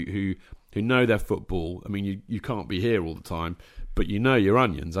States who know their football. I mean, you can't be here all the time, but you know your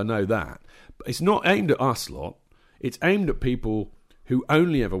onions. I know that. But it's not aimed at us lot. It's aimed at people who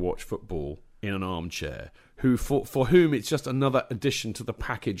only ever watch football in an armchair. For whom it's just another addition to the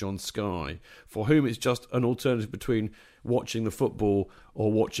package on Sky, for whom it's just an alternative between watching the football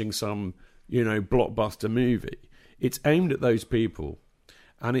or watching some, blockbuster movie. It's aimed at those people,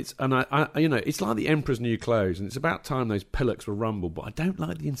 and it's like the Emperor's New Clothes, and it's about time those pillocks were rumbled. But I don't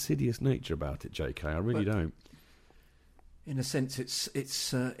like the insidious nature about it, JK. I really don't. In a sense,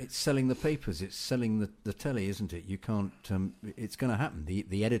 it's selling the papers, it's selling the telly, isn't it? You can't. It's going to happen.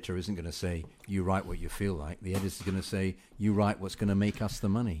 The editor isn't going to say you write what you feel like. The editor's going to say you write what's going to make us the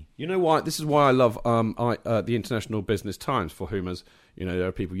money. You know why? This is why I love the International Business Times, for whom, as you know, there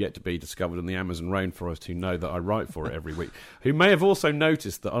are people yet to be discovered in the Amazon rainforest who know that I write for it every week, who may have also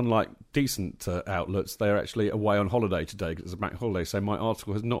noticed that, unlike decent outlets, they are actually away on holiday today because it's a bank holiday. So my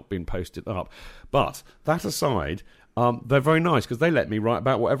article has not been posted up. But that aside. They're very nice because they let me write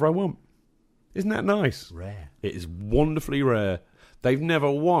about whatever I want. Isn't that nice? Rare. It is wonderfully rare. They've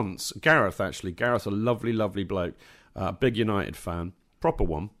never once... Gareth, a lovely, lovely bloke, big United fan, proper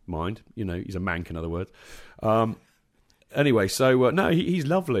one, mind. He's a mank, in other words. Anyway, so, no, he's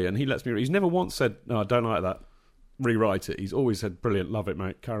lovely and he lets me... He's never once said, no, I don't like that, rewrite it. He's always said, brilliant, love it,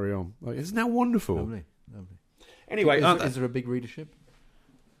 mate, carry on. Like, isn't that wonderful? Lovely. Anyway... Is there a big readership?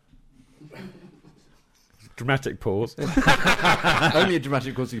 Dramatic pause. Only a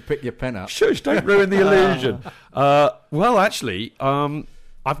dramatic pause. You pick your pen up. Shush! Don't ruin the illusion. Well, actually,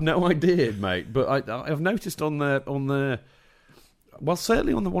 I've no idea, mate. But I've noticed on their, well,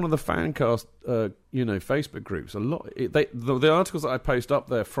 certainly on one of the Fancast, Facebook groups, a lot. The articles that I post up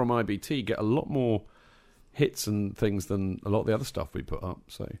there from IBT get a lot more hits and things than a lot of the other stuff we put up.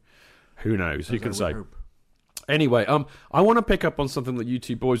 So, who knows? Who can say? Anyway, I want to pick up on something that you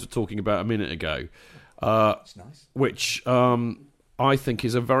two boys were talking about a minute ago. That's nice. Which I think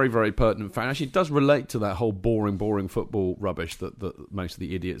is a very, very pertinent fact. Actually, it does relate to that whole boring football rubbish that most of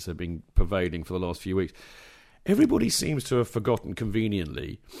the idiots have been pervading for the last few weeks. Everybody seems to have forgotten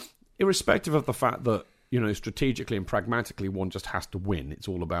conveniently, irrespective of the fact that, strategically and pragmatically one just has to win. It's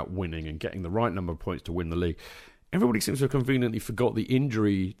all about winning and getting the right number of points to win the league. Everybody seems to have conveniently forgot the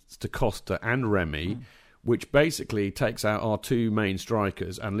injuries to Costa and Remy, which basically takes out our two main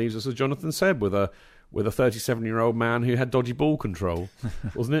strikers and leaves us, as Jonathan said, with a 37-year-old man who had dodgy ball control,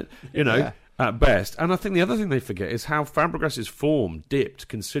 wasn't it? At best. And I think the other thing they forget is how Fabregas's form dipped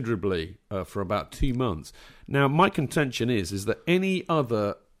considerably for about 2 months. Now, my contention is that any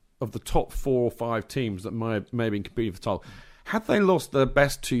other of the top 4 or 5 teams that may have been competing for the title, had they lost their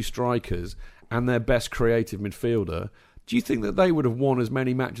best 2 strikers and their best creative midfielder, do you think that they would have won as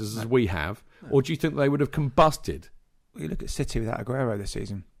many matches as we have? Or do you think they would have combusted? Well, you look at City without Aguero this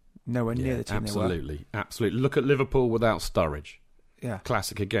season. Nowhere near the team absolutely. Look at Liverpool without Sturridge. Yeah.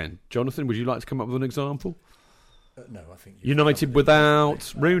 Classic again. Jonathan, would you like to come up with an example? No, I think... United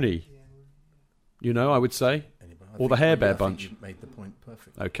without Rooney. I would say. Or the Hair Bear bunch. You made the point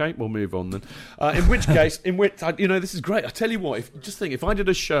perfect. Okay, we'll move on then. In which case, this is great. I tell you what, if I did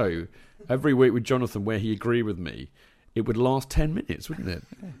a show every week with Jonathan where he agreed with me, it would last 10 minutes, wouldn't it?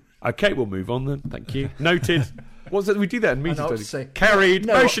 Okay, we'll move on then. Thank you. Noted. What's it? We do that in meetings. And I ought don't to we? say, Carried,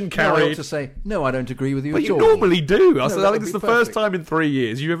 motion No, I ought carried. to say, no, I don't agree with you But at you all. normally do. I No, said, that I would think it's be the first perfect. time in 3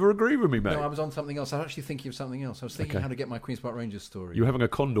 years you ever agree with me, mate. No, I was on something else. I was actually thinking of something else. I was thinking Okay. how to get my Queen's Park Rangers story. You were having a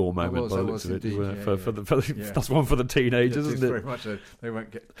condor moment was, by the I looks was of it. indeed, for the, yeah. That's one for the teenagers, It is isn't very it? much so. They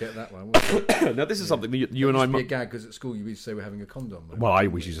won't get that one. Will they? Now, this is something that you and I... It used to be a gag because at school you used to say we're having a condom moment. Well, I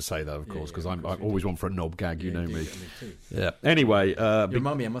always used to say that, of course, because yeah, I'm of course you always did. one for a knob gag, you know indeed, me. Me too. Yeah. Anyway... You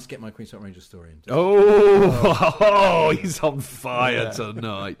remind me, I must get my Queen's Park Rangers story in. Oh, he's on fire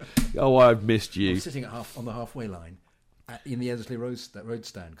tonight. Oh, I've missed I you. was sitting on the halfway line in the Elderslie road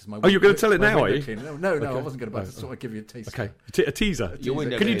stand. Cause Oh, you're going to tell it my now, window are you? cleaner- No, Okay. I wasn't going to sort of give you a taste. Okay, a teaser. Your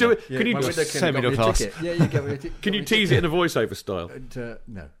window Can you do it? Yeah, Can you my window cleaner semi-middle got me a class. ticket. Yeah, you get me a ticket. Can you tease it in a voiceover style?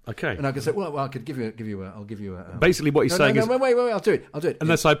 No. Okay. And I could say, well, I could I'll give you a. Basically, what he's saying is, wait, I'll do it.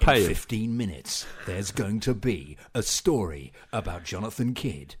 unless I pay in you. 15 minutes, there's going to be a story about Jonathan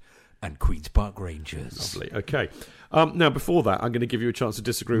Kidd and Queen's Park Rangers. Lovely. Okay. Now, before that, I'm going to give you a chance to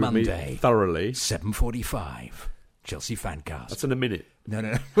disagree with Monday. me thoroughly. 7:45. Chelsea Fancast. That's in a minute.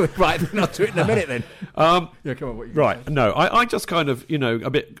 No. Right, then I'll do it in a minute then. Yeah, come on. What you gonna Right. say? No, I just kind of, a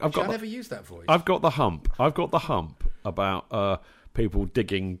bit. I never use that voice. I've got the hump. About people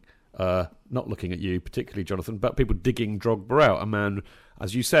digging, not looking at you particularly, Jonathan, but people digging Drogba out. A man,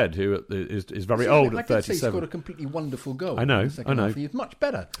 as you said, who is very old I at did say he 37. scored a completely wonderful goal. I know, in the second I know. half. He's much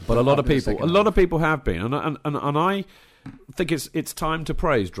better. But a lot of in the people, second half. have been, and I think it's time to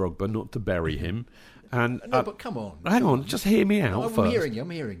praise Drogba, not to bury him. And No, but come on. hang on, just hear me out No, I'm first. hearing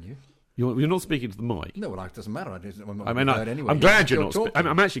you. You're not speaking to the mic. No, well, it doesn't matter. I'm not I mean, heard anyway. I'm glad you're Still not. talking.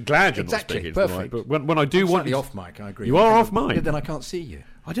 I'm actually glad you're Exactly, not speaking to the mic. perfect. But when I do I'm want slightly you, off mic, I agree. You are off mic. Yeah, then I can't see you.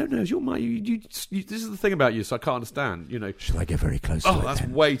 I don't know. Is your mic? You, this is the thing about you, so I can't understand. Shall I get very close to Oh, it that's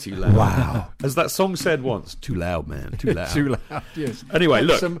then? way too loud. Wow. As that song said once, too loud, man. Too loud. Too loud, yes. Anyway,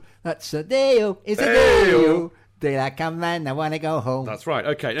 That's look. That's a Deo. It's a Deo. Deo. Daylight come and I want to go home. That's right.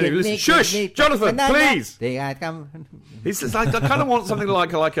 Okay. Give Anyway, listen. me- Shush, give me Jonathan, banana. please. Daylight come. He says, I kind of want something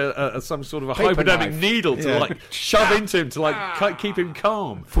like a some sort of a Paper hypodermic knife. needle to shove into him to keep him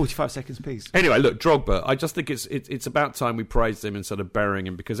calm. 45 seconds, please. Anyway, look, Drogba. I just think it's about time we praised him instead of burying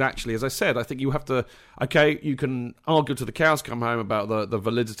him, because actually, as I said, I think you have to. Okay, you can argue till the cows come home about the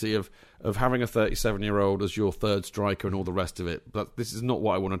validity of having a 37-year-old as your third striker and all the rest of it, but this is not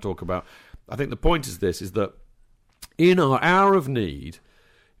what I want to talk about. I think the point is this: is that in our hour of need,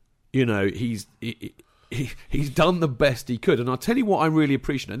 he's done the best he could. And I'll tell you what I really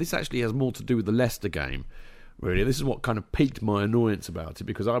appreciate, and this actually has more to do with the Leicester game, really. This is what kind of piqued my annoyance about it,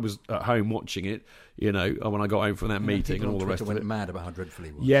 because I was at home watching it, when I got home from that meeting People and all the on rest Twitter of it. went mad about how dreadful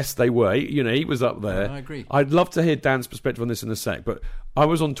he was. Yes, they were. He was up there. I agree. I'd love to hear Dan's perspective on this in a sec, but I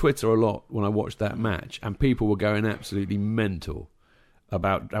was on Twitter a lot when I watched that match, and people were going absolutely mental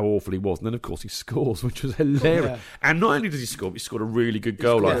about how awful he was. And then, of course, he scores, which was hilarious. Yeah. And not only does he score, but he scored a really good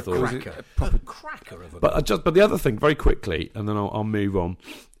goal, I thought. A proper cracker of a But but the other thing, very quickly, and then I'll move on,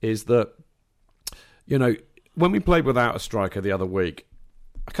 is that when we played without a striker the other week,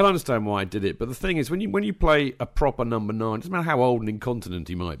 I can understand why I did it. But the thing is, when you play a proper number 9, it doesn't matter how old and incontinent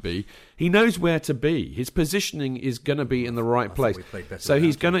he might be, he knows where to be. His positioning is going to be in the right place. we played better So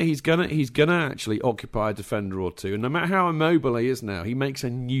he's without gonna actually occupy a defender or two. And no matter how immobile he is now, he makes a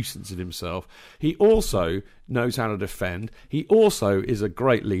nuisance of himself. He also knows how to defend. He also is a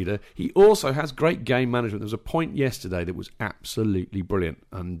great leader. He also has great game management. There was a point yesterday that was absolutely brilliant,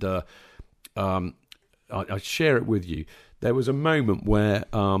 and I share it with you. There was a moment where,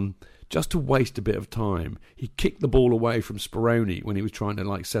 just to waste a bit of time, he kicked the ball away from Speroni when he was trying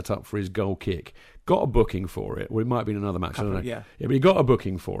to set up for his goal kick. Got a booking for it. Well, it might have been another match. I don't know. Yeah, but he got a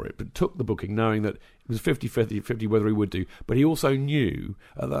booking for it, but took the booking knowing that it was 50-50 whether he would do. But he also knew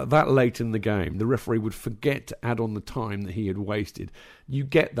that late in the game, the referee would forget to add on the time that he had wasted. You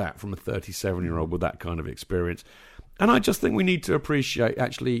get that from a 37-year-old with that kind of experience. And I just think we need to appreciate,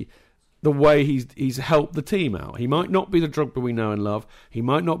 actually, the way he's helped the team out. He might not be the Drogba we know and love. He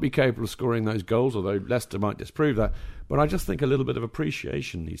might not be capable of scoring those goals, although Leicester might disprove that. But I just think a little bit of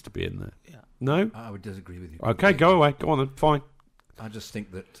appreciation needs to be in there. Yeah. No? I would disagree with you. Okay, go away. Go on then. Fine. I just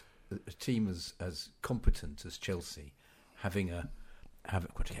think that a team as competent as Chelsea, I've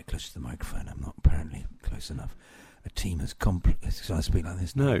got to get close to the microphone. I'm not apparently close enough. A team as competent. Should I speak like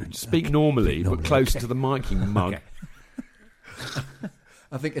this? No, speak normally, but closer to the mic, you mug.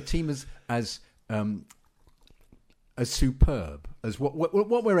 I think a team as superb as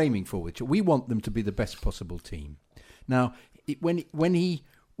what we're aiming for. We want them to be the best possible team. Now, when he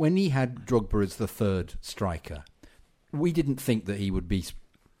had Drogba as the third striker, we didn't think that he would be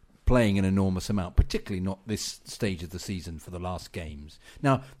playing an enormous amount, particularly not this stage of the season for the last games.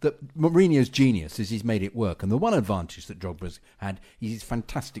 Now, Mourinho's genius is he's made it work, and the one advantage that Drogba's had is he's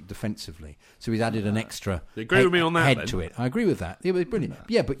fantastic defensively, so he's added an extra You agree with me on that, head then? to it. I agree with that. It was brilliant.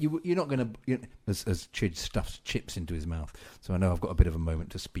 Yeah, but you're not going to... as Chidge stuffs chips into his mouth, so I know I've got a bit of a moment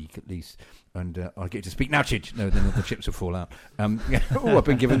to speak at least, and I'll get to speak now, Chidge. No, then all the chips will fall out. Oh, I've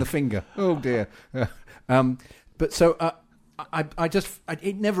been given the finger. Oh, dear. But so...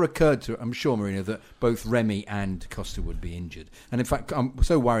 it never occurred to, I'm sure, Mourinho, that both Remy and Costa would be injured. And in fact, I'm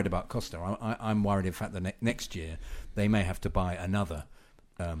so worried about Costa. I'm worried, in fact, that next year they may have to buy another.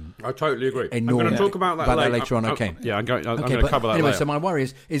 I totally agree. I'm going to talk about that later on. Okay. I'm going to cover that anyway, later. so my worry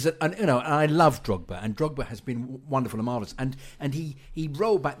is that, and, I love Drogba, and Drogba has been wonderful and marvellous. And he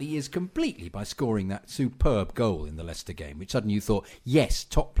rolled back the years completely by scoring that superb goal in the Leicester game, which suddenly you thought, yes,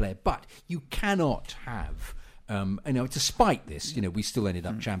 top player, but you cannot have... despite this, we still ended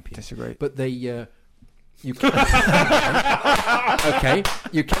up champions. Disagree. But they, you can. Okay,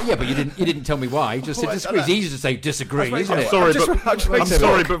 you can. Yeah, but you didn't tell me why. You just said disagree. It's easy to say disagree, isn't it? I'm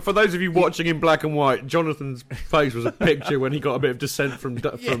sorry, but for those of you watching in black and white, Jonathan's face was a picture when he got a bit of dissent from.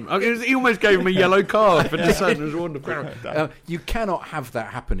 He almost gave him a yellow card for dissent. It was wonderful. You cannot have that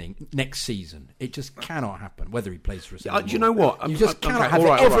happening next season. It just cannot happen. Whether he plays for us, do you know what? You just cannot have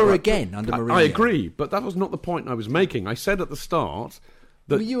it ever again under Mourinho. I agree, but that was not the point I was making. I said at the start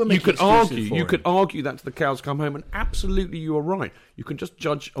that Well, you could argue that to the cows come home, and absolutely you are right. You can just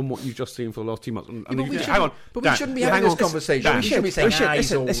judge on what you've just seen for the last 2 months. And but we Dan, shouldn't be having this conversation. Dan, we shouldn't be saying,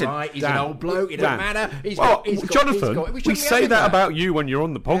 he's all listen, right, he's Dan, an old bloke, it doesn't matter. Jonathan, we say that about you when you're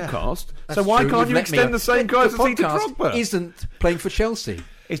on the podcast, so why can't you extend the same courtesy to Drogba? Isn't playing for Chelsea.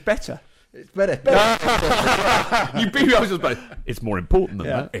 It's better. It's better. It's more important than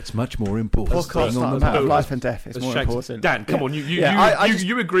that. It's much more important. Podcast not a matter of life and death. It's more important. Dan, come on.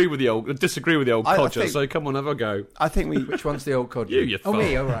 You agree with the old, disagree with the old codger. So come on, have a go. I think we. Which one's the old codger? You Oh,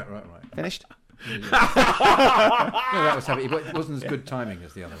 me. Oh, right. Finished. No, that was happy. It wasn't as good timing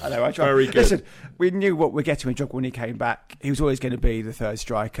as the other one. I know. I tried. Very good. Listen, we knew what we're getting with Drogba when he came back. He was always going to be the third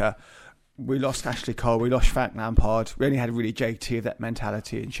striker. We lost Ashley Cole. We lost Frank Lampard. We only had really JT of that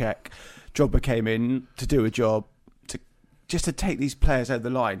mentality in check. Drogba came in to do a job, to take these players over the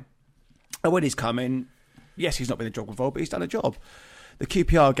line. And when he's come in, yes, he's not been a Drogba role, but he's done a job. The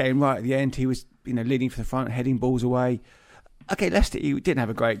QPR game right at the end, he was leading for the front, heading balls away. Okay, Leicester, he didn't have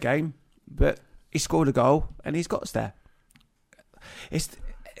a great game, but he scored a goal and he's got us there. It's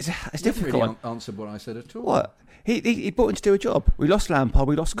difficult. Really answered what I said at all. What? He brought in to do a job. We lost Lampard,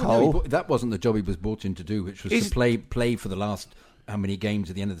 we lost Cole. No, that wasn't the job he was brought in to do, which was to play for the last how many games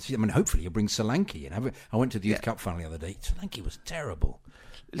at the end of the season. I mean, hopefully he'll bring Solanke in. I went to the Youth Cup final the other day. Solanke was terrible.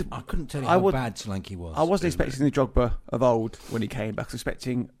 I couldn't tell you how bad Solanke was. I wasn't expecting the Drogba of old when he came back. I was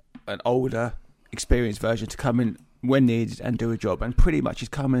expecting an older, experienced version to come in when needed and do a job. And pretty much he's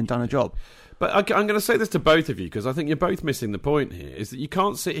come in and done a job. But I'm going to say this to both of you because I think you're both missing the point here, is that you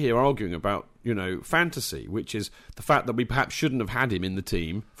can't sit here arguing about, fantasy, which is the fact that we perhaps shouldn't have had him in the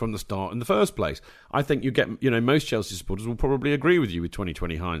team from the start in the first place. I think you get, most Chelsea supporters will probably agree with you with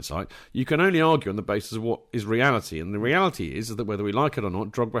 2020 hindsight. You can only argue on the basis of what is reality, and the reality is that whether we like it or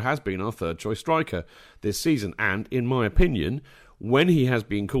not, Drogba has been our third choice striker this season, and in my opinion, when he has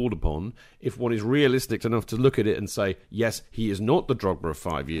been called upon, if one is realistic enough to look at it and say, yes, he is not the Drogba of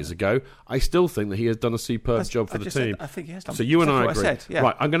 5 years ago, I still think that he has done a superb job for the team. I think he has done. So you and I agree. Said, yeah.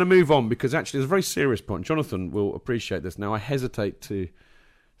 Right, I'm going to move on because actually there's a very serious point. Jonathan will appreciate this. Now, I hesitate to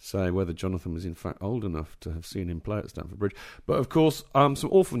say whether Jonathan was in fact old enough to have seen him play at Stamford Bridge. But of course, some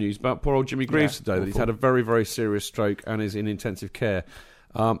awful news about poor old Jimmy Greaves today, that he's had a very, very serious stroke and is in intensive care.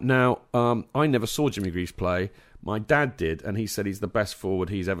 Now, I never saw Jimmy Greaves play. My dad did, and he said he's the best forward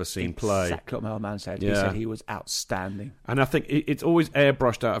he's ever seen play. Exactly what my old man said. Yeah. He said he was outstanding. And I think it's always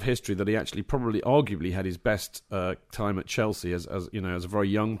airbrushed out of history that he actually probably arguably had his best time at Chelsea as a very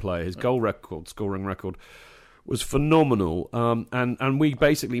young player. His scoring record was phenomenal, and we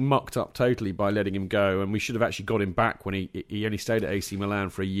basically mucked up totally by letting him go, and we should have actually got him back when he only stayed at AC Milan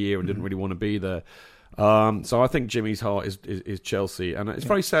for a year and didn't really want to be there. So I think Jimmy's heart is Chelsea, and it's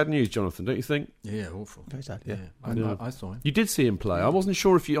very sad news, Jonathan, don't you think? Yeah, awful. Very sad. Yeah. I saw him. You did see him play. I wasn't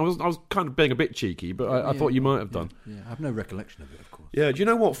sure if you. I was kind of being a bit cheeky, but I thought you might have done. Yeah, I have no recollection of it, of course. Yeah. Do you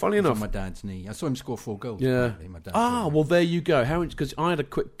know what? Funnily enough, on my dad's knee. I saw him score 4 goals. Yeah. Well, there you go. How? Because I had a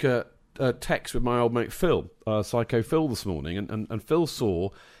quick text with my old mate Phil, Psycho Phil, this morning, and Phil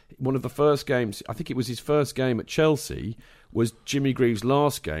saw one of the first games. I think it was his first game at Chelsea. Was Jimmy Greaves'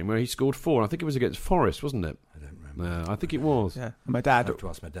 last game where he scored 4. I think it was against Forest, wasn't it? I don't remember. I think it was. Yeah. And my dad. I have to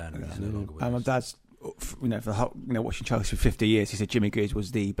ask my dad. He's no longer with my us. dad's for the whole, watching Chelsea for 50 years, he said Jimmy Greaves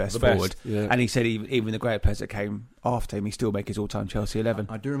was the best The best, forward, yeah. and he said even the great players that came after him, he still make his all-time Chelsea 11.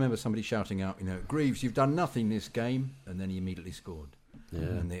 I do remember somebody shouting out, Greaves, you've done nothing this game, and then he immediately scored. Yeah.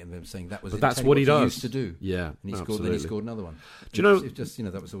 And they were saying that was But that's what he does. used to do. Yeah, and he absolutely. scored. Then he scored another one. Do you know? It's just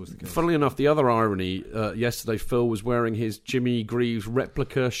that was always the case. Funnily enough, the other irony yesterday, Phil was wearing his Jimmy Greaves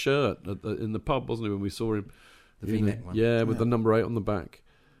replica shirt in the pub, wasn't he? When we saw him, the V-neck one. Yeah, with the number 8 on the back.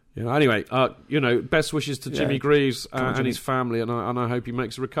 Anyway, best wishes to Jimmy Greaves and his family, and I hope he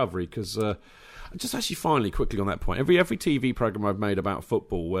makes a recovery. Because just actually, finally, quickly on that point, every TV program I've made about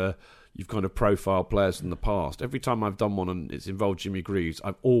football where you've kind of profiled players from the past, every time I've done one and it's involved Jimmy Greaves,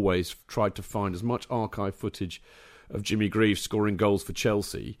 I've always tried to find as much archive footage of Jimmy Greaves scoring goals for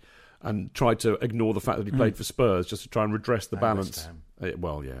Chelsea and tried to ignore the fact that he played for Spurs just to try and redress the balance. That's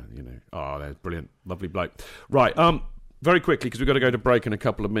brilliant. Lovely bloke. Right, very quickly, because we've got to go to break in a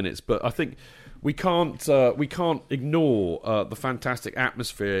couple of minutes, but I think we can't ignore the fantastic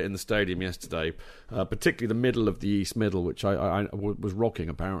atmosphere in the stadium yesterday, particularly the middle of the East Middle, which I was rocking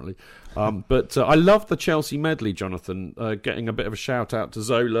apparently. But I loved the Chelsea medley, Jonathan, getting a bit of a shout out to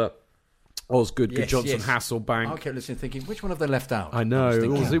Zola, Osgood, Yes, Johnson, yes. Hasselbank. I kept listening, thinking, which one have they left out? I know,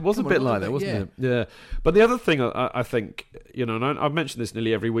 it was a bit like that, wasn't it? Yeah. But the other thing I think, and I've mentioned this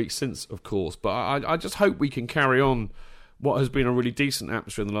nearly every week since, of course, but I just hope we can carry on what has been a really decent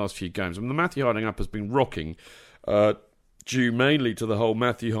atmosphere in the last few games. I mean, the Matthew Harding up has been rocking, due mainly to the whole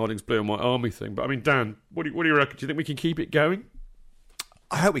Matthew Harding's Blue and White Army thing. But I mean, Dan, what do you reckon? Do you think we can keep it going?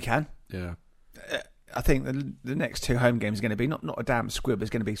 I hope we can. Yeah. I think the next 2 home games are going to be not a damn squib.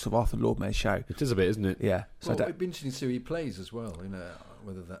 It's going to be sort of Arthur Lordmair's show. It is a bit, isn't it? Yeah. So it'd be interesting to see who he plays as well.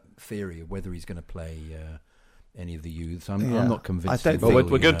 Whether that theory of whether he's going to play any of the youths. I'm not convinced. We're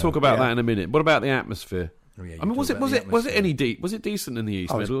going to talk about that in a minute. What about the atmosphere? Oh, yeah, I mean, was it decent in the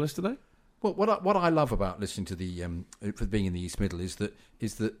East Middle yesterday? Well, what I love about listening to the for being in the East Middle is that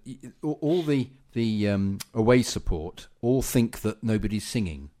all the away support all think that nobody's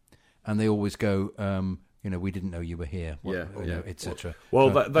singing, and they always go, we didn't know you were here, etc.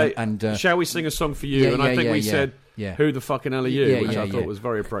 Well, shall we sing a song for you? I think we said, who the fucking hell are you? Which I thought was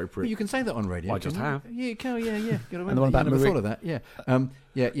very appropriate. Well, you can say that on radio. I just have. Yeah, you can, yeah. And the one about Marie. Thought of that, yeah.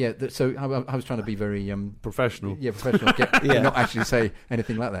 So I was trying to be very professional. Yeah, professional. Not actually say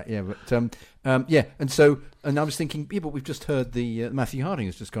anything like that. Yeah, but and I was thinking, but we've just heard the Matthew Harding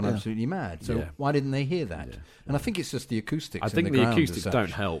has just gone absolutely mad. So why didn't they hear that? Yeah. And I think it's just the acoustics. I think the acoustics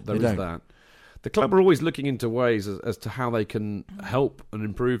don't help. There is that. The club are always looking into ways as to how they can help and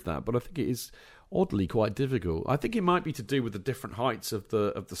improve that, but I think it is oddly quite difficult. I think it might be to do with the different heights of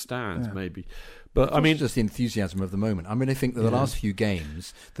the stands, maybe. But I mean, just the enthusiasm of the moment. I mean, I think that the last few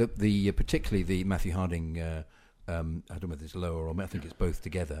games, that particularly the Matthew Harding, I don't know whether it's lower or I think it's both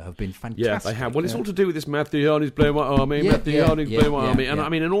together, have been fantastic. Yeah, they have. Well, it's all to do with this Matthew Harding's Blue and White Army, Matthew Harding's Blue and White Army. And I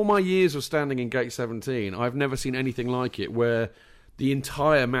mean, in all my years of standing in Gate 17, I've never seen anything like it where the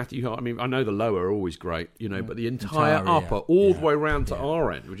entire Matthew Harding, I mean, I know the lower are always great, but the entire upper, all the way round to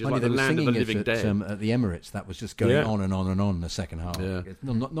our end, which is like the land of the living dead. At the Emirates, that was just going on and on and on in the second half. Yeah. It's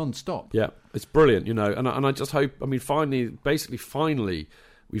non-stop. Yeah, it's brilliant, and I just hope, I mean, finally,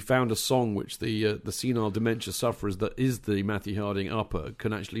 we found a song which the senile dementia sufferers that is the Matthew Harding upper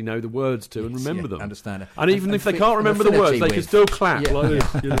can actually know the words to and remember them. Understand it. And even if they can't remember the words, they can still clap like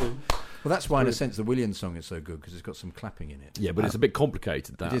this. Well, that's why, in a sense, the Williams song is so good, because it's got some clapping in it. Yeah, but it's a bit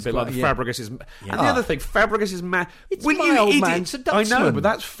complicated, that. It is a bit like the Fabregas' And the other thing, Fabregas is mad. It's my old man, Sir Dutchman. I know, but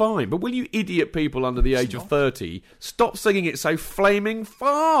that's fine. But will you idiot people under the age of 30 stop singing it so flaming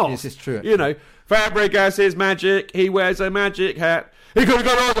fast? Yes, it's true. Fabregas is magic. He wears a magic hat. He could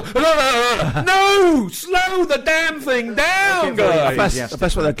have gone. No, slow the damn thing down, guys.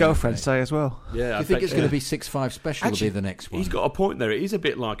 That's what their girlfriends say as well. Yeah, I think it's going to be 6-5 special. Actually, will be the next one. He's got a point there. It is a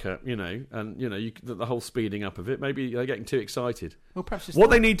bit like the whole speeding up of it. Maybe they're getting too excited. Well, perhaps what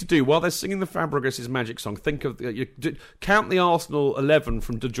they need to do while they're singing the Fabregas' magic song, think of count the Arsenal 11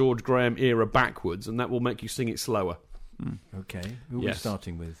 from the George Graham era backwards, and that will make you sing it slower. Okay, who are we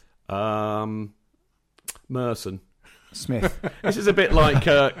starting with? Merson. Smith. This is a bit like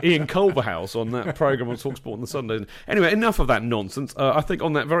Ian Culverhouse on that programme on TalkSport on the Sunday. Anyway, enough of that nonsense. I think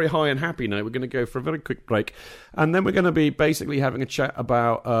on that very high and happy note, we're going to go for a very quick break. And then we're going to be basically having a chat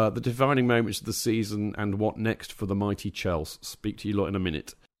about the defining moments of the season and what next for the mighty Chelsea. Speak to you lot in a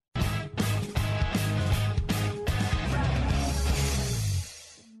minute.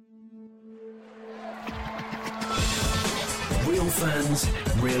 Real fans,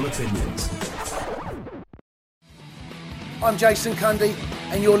 real opinions. I'm Jason Cundy,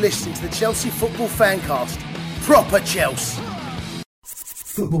 and you're listening to the Chelsea Football Fancast. Proper Chelsea.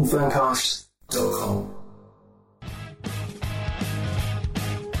 Footballfancast.com chelsea-fancast.com.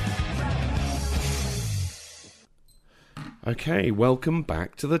 Okay, welcome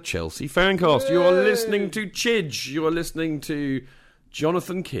back to the Chelsea Fancast. You are listening to Chidge. You are listening to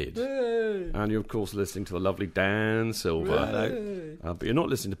Jonathan Kidd. And you're, of course, listening to the lovely Dan Silver. But you're not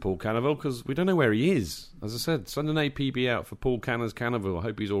listening to Paul Canaville because we don't know where he is. As I said, send an APB out for Paul Canaville. I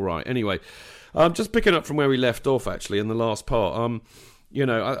hope he's all right. Anyway, just picking up from where we left off, actually, in the last part.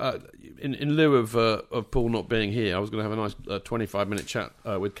 In lieu of Paul not being here, I was going to have a nice 25-minute chat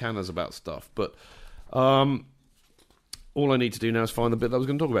with Canners about stuff. But all I need to do now is find the bit that I was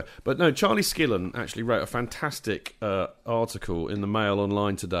going to talk about. But no, Charlie Skillen actually wrote a fantastic article in the Mail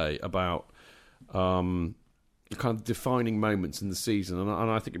Online today about kind of defining moments in the season. And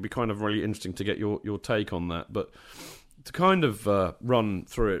I think it'd be kind of really interesting to get your take on that. But to kind of run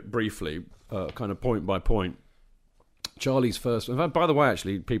through it briefly, kind of point by point, Charlie's first... In fact, by the way,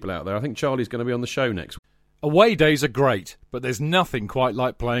 actually, people out there, I think Charlie's going to be on the show next week. Away days are great, but there's nothing quite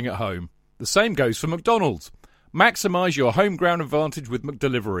like playing at home. The same goes for McDonald's. Maximise your home ground advantage with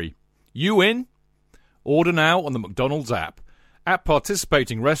McDelivery. You in? Order now on the McDonald's app. At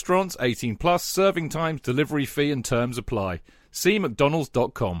participating restaurants, 18 plus, serving times, delivery fee and terms apply. See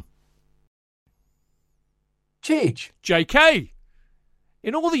mcdonalds.com. Chidge. JK!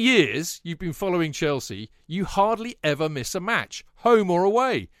 In all the years you've been following Chelsea, you hardly ever miss a match, home or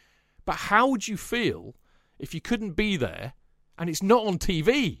away. But how would you feel if you couldn't be there and it's not on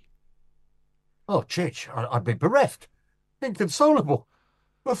TV? Oh, Chidge, I'd be bereft, inconsolable.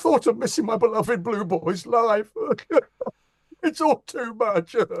 The thought of missing my beloved Blue Boys live. It's all too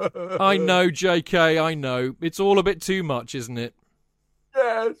much. I know, JK, I know. It's all a bit too much, isn't it?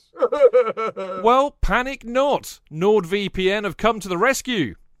 Yes. Well, panic not. NordVPN have come to the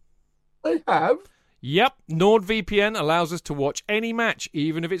rescue. They have? Yep, NordVPN allows us to watch any match,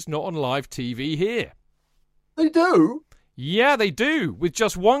 even if it's not on live TV here. They do? Yeah, they do. With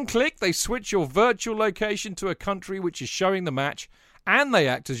just one click, they switch your virtual location to a country which is showing the match, and they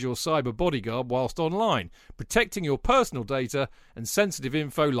act as your cyber bodyguard whilst online, protecting your personal data and sensitive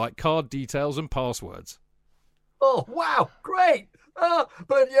info like card details and passwords. Oh, wow, great.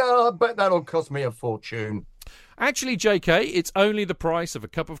 But yeah, I bet that'll cost me a fortune. Actually, JK, it's only the price of a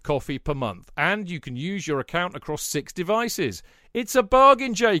cup of coffee per month, and you can use your account across 6 devices. It's a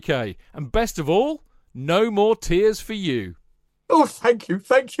bargain, JK, and best of all, no more tears for you. Oh, thank you,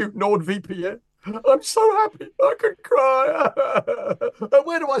 NordVPN. I'm so happy I could cry.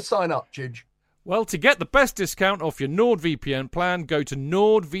 Where do I sign up, Chidge? Well, to get the best discount off your NordVPN plan, go to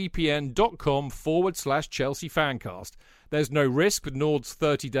nordvpn.com/Chelsea Fancast. There's no risk with Nord's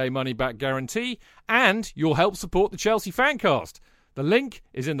 30-day money-back guarantee, and you'll help support the Chelsea Fancast. The link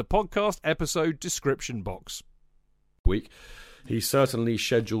is in the podcast episode description box. Week. He's certainly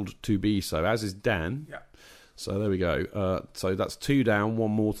scheduled to be so, as is Dan. Yeah. So there we go. So that's 2 down,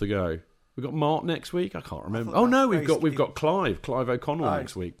 1 more to go. We've got Mark next week. I can't remember. Oh no, we've got Clive O'Connell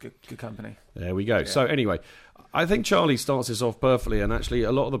next week. Good company. There we go. Yeah. So anyway, I think Charlie starts this off perfectly, and actually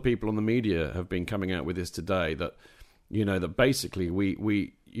a lot of the people on the media have been coming out with this today that that basically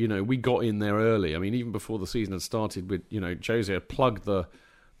we got in there early. I mean, even before the season had started, with Jose had plugged the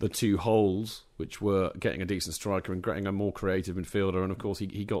 2 holes, which were getting a decent striker and getting a more creative midfielder, and of course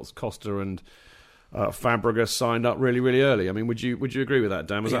he got Costa and Fabregas signed up really, really early. I mean, would you agree with that,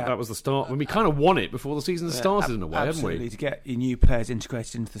 Dan? That was the start when we kind of won it before the season started in a way, haven't we? Absolutely. To get your new players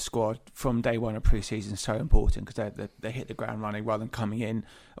integrated into the squad from day one of pre-season is so important because they hit the ground running rather than coming in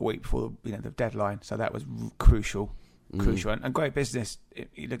a week before the deadline. So that was crucial, and great business.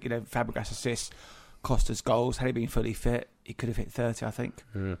 You look, Fabregas assists, Costa's goals. Had he been fully fit, he could have hit 30, I think.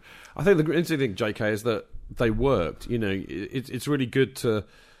 Yeah. I think the interesting thing, JK, is that they worked. It's really good to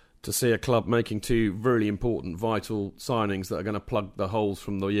see a club making 2 really important, vital signings that are going to plug the holes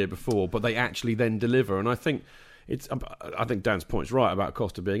from the year before, but they actually then deliver. And I think Dan's point's right about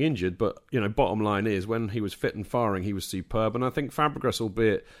Costa being injured, but bottom line is when he was fit and firing, he was superb. And I think Fabregas,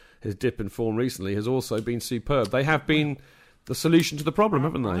 albeit his dip in form recently, has also been superb. They have been the solution to the problem,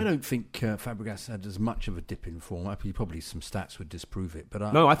 haven't they? I don't think Fabregas had as much of a dip in form. Probably some stats would disprove it, but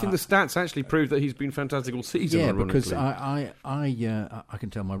I think the stats actually prove that he's been fantastic all season. Yeah, ironically. because I can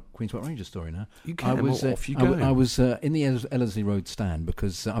tell my Queen's Park Rangers story now. You can. Off you go. I was in the Ellerslie Road stand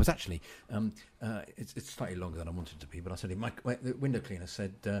because I was actually. It's slightly longer than I wanted to be, but I said the window cleaner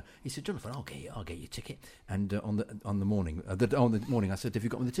said he said, Jonathan, I'll get you a ticket. And on the morning I said, have you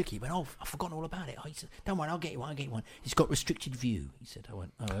got me the ticket? He went, I've forgotten all about it. He said, don't worry, I'll get you one. It's got restricted restricted view. He said. I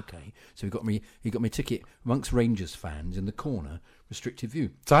went, oh, okay. So he got me a ticket amongst Rangers fans in the corner, restricted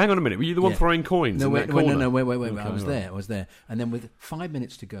view. So hang on a minute. Were you the one throwing coins? No, in wait, that corner? no, wait. Okay, I was there. And then with 5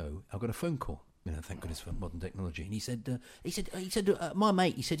 minutes to go, I got a phone call. Thank goodness for modern technology. And he said, my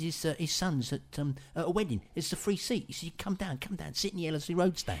mate, he said his son's at a wedding. It's a free seat. He said, come down, sit in the Ellerslie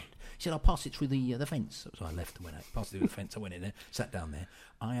Road stand. He said, I'll pass it through the fence. So I left and went out, passed it through the fence. I went in there, sat down there.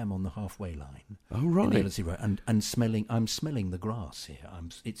 I am on the halfway line. Oh, right. In the Ellerslie Road, and I'm smelling the grass here.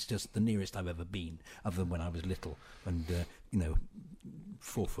 It's just the nearest I've ever been, other than when I was little and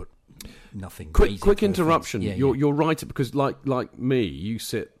 4 foot. Nothing. Quick interruption. You're right, because like me, you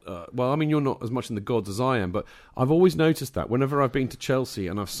sit. You're not as much in the gods as I am, but I've always noticed that whenever I've been to Chelsea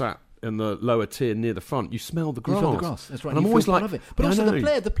and I've sat in the lower tier near the front, you smell the grass. You smell the grass. That's right. And I'm always like, of it. But also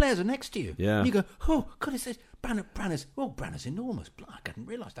the players are next to you. Yeah. And you go, oh God, it says Branner's enormous. I hadn't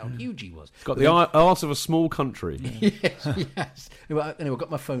realised how huge he was. It's got the arse of a small country. yes. Anyway, I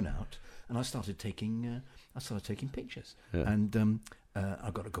got my phone out and I started taking pictures. Yeah. And I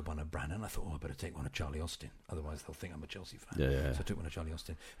got a good one of Branner, and I thought, I better take one of Charlie Austin, otherwise they'll think I'm a Chelsea fan. Yeah. So I took one of Charlie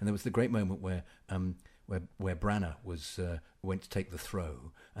Austin, and there was the great moment where Branner went to take the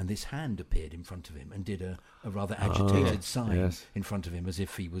throw, and this hand appeared in front of him and did a rather agitated sign in front of him, as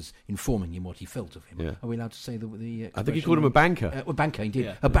if he was informing him what he felt of him. Yeah. Are we allowed to say the I think he called him a banker. A banker, indeed.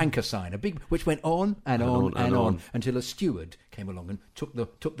 Yeah. A banker sign, which went on and on until a steward came along and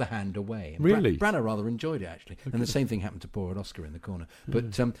took the hand away. And really? Branner rather enjoyed it, actually. Okay. And the same thing happened to poor Oscar in the corner.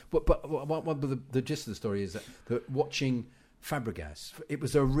 But the gist of the story is that watching Fabregas, it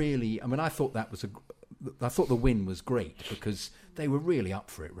was a really. I thought I thought the win was great because they were really up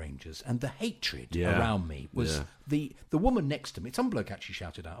for it, Rangers, and the hatred around me was the woman next to me. Some bloke actually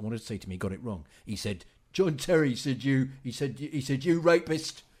shouted out. I wanted to say to me, he got it wrong. He said, "John Terry said you." He said, "You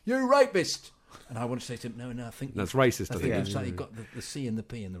rapist, you rapist." And I want to say to him, no, I think that's racist. I think you've got the C and the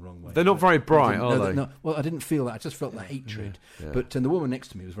P in the wrong way. They're not very bright, are they? No, well, I didn't feel that. I just felt the hatred. Yeah. But the woman next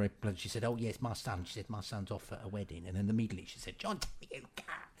to me was very pleasant. She said, "Oh yes, my son." She said, "My son's off at a wedding," and then immediately she said, "John, you can't."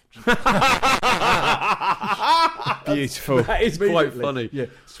 Beautiful. That is quite funny. Yeah,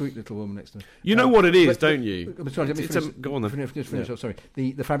 sweet little woman next to me. You know what it is, don't you? Sorry, let me finish. Go on then. Finish. Oh, sorry.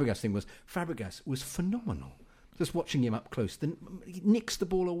 The Fabregas thing was phenomenal. Just watching him up close, then he nicks the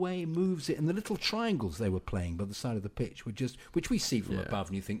ball away, moves it, and the little triangles they were playing by the side of the pitch were which we see from above,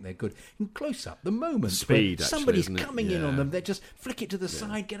 and you think they're good. In close up, the moment speed, somebody's coming in on them, they just flick it to the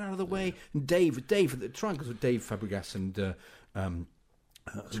side, get out of the way. And Dave, the triangles with Dave Fabregas and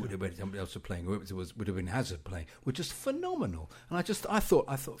somebody else was playing, would have been Hazard playing, were just phenomenal. And I thought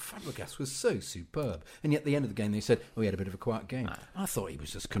Fabregas was so superb. And yet at the end of the game they said, he had a bit of a quiet game. I thought he was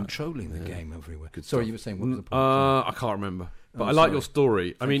just controlling the game everywhere. Sorry, you were saying, what was the point? I can't remember. But I like your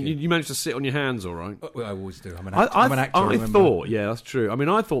story. I mean, you managed to sit on your hands all right. Well, I always do. I'm an actor. I thought, that's true. I mean,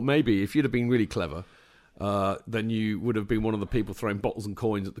 I thought maybe if you'd have been really clever, then you would have been one of the people throwing bottles and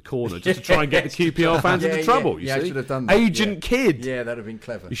coins at the corner just to try and get the QPR fans into trouble. You see, I should have done that. Agent Kid. Yeah, that'd have been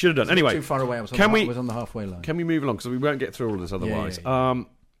clever. You should have done. Anyway, too far away. I was on the halfway line. Can we move along because we won't get through all of this otherwise?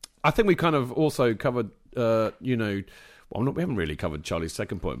 I think we kind of also covered, we haven't really covered Charlie's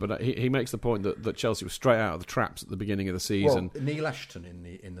second point, but he makes the point that Chelsea was straight out of the traps at the beginning of the season. Well, Neil Ashton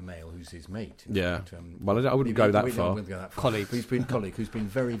in the Mail, who's his mate. Fact, I wouldn't go that far. Colleague who's been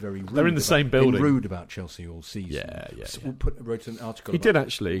very, very rude. They're in the same building. Been rude about Chelsea all season. Yeah. So wrote an article. He did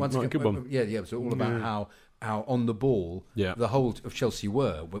actually. Good one. Yeah. So all about how on the ball the whole of Chelsea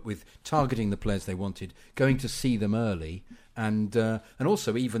were with targeting the players they wanted, going to see them early, and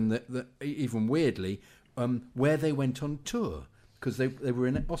also even weirdly. Where they went on tour, because they were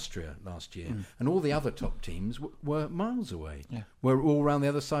in Austria last year, and all the other top teams were miles away, were all around the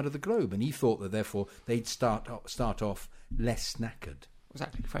other side of the globe, and he thought that therefore they'd start off less knackered.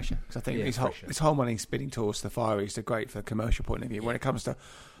 Exactly, fresher. Because I think this whole money spinning tours to the Far East are great for a commercial point of view. When it comes to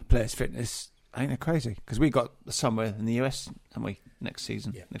players' fitness, I think they're crazy. Because we got somewhere in the US, haven't we, next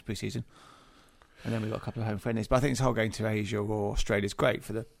season, next pre-season. And then we've got a couple of home friendlies. But I think this whole going to Asia or Australia is great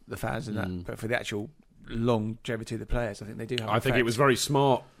for the fans and that, but for the actual longevity of the players, I think they do have an I think it was very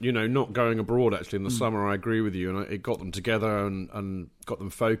smart, not going abroad actually in the summer. I agree with you, and it got them together and got them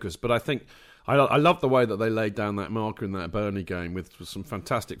focused. But I think I love the way that they laid down that marker in that Burnley game with some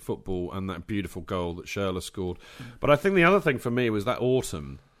fantastic football and that beautiful goal that Schürrle scored. But I think the other thing for me was that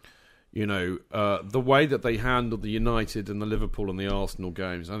autumn, the way that they handled the United and the Liverpool and the Arsenal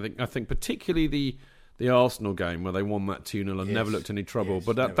games. I think particularly the Arsenal game where they won that 2-0 and never looked any trouble.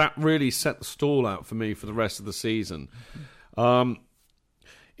 But that really set the stall out for me for the rest of the season.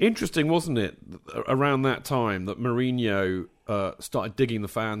 Interesting, wasn't it, around that time that Mourinho started digging the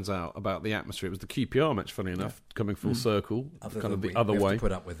fans out about the atmosphere. It was the QPR match, funny enough, coming full circle, kind of the other we way. have to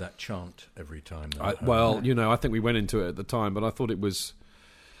put up with that chant every time. I think we went into it at the time, but I thought it was...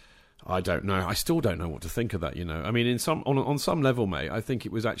 I don't know. I still don't know what to think of that, I mean, on some level, mate, I think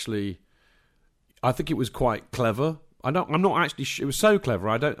it was actually... I think it was quite clever. I'm not actually... It was so clever.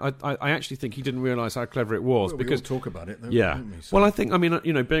 I actually think he didn't realise how clever it was. Well, because we all talk about it, though, yeah. don't we? So. Well, I think,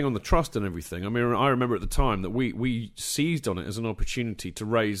 being on the trust and everything, I mean, I remember at the time that we seized on it as an opportunity to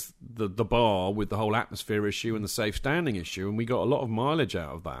raise the bar with the whole atmosphere issue and the safe standing issue, and we got a lot of mileage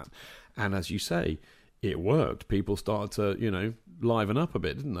out of that. And as you say, it worked. People started to, liven up a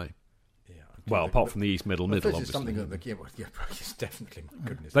bit, didn't they? Well, apart from the East Middle, obviously. Something it's definitely, my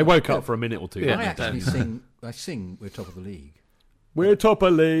goodness. They woke up for a minute or two. I actually sing We're Top of the League. We're top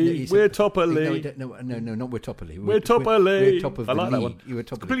of league. We're top of league. No, not We're Top of league. We're top of league. We're top of the league. That one. You were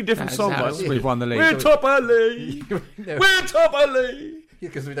top of completely different song. We've won the league. We're top of league. We're top of league.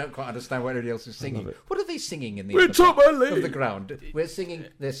 Because we don't quite understand what everybody else is singing. What are they singing in the We're top of league of the ground? They're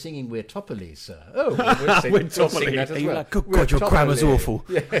singing We're Topperly, sir. Oh, we're singing that as well. Like, good God, your grammar's awful.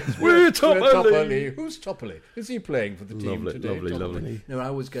 Yes, we're Topperly. Who's Topperly? Is he playing for the team today? Lovely. No, I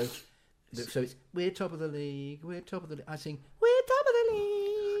always go. So it's We're top of the league. We're top of the league. I sing We're top of the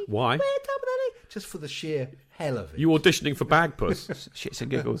league. Why? We're top of the league. Just for the sheer hell of it. You auditioning for Bagpuss? Shits and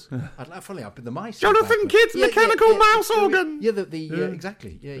giggles. Funny, I've been the mice. Jonathan Kidd's mechanical mouse organ. Yeah,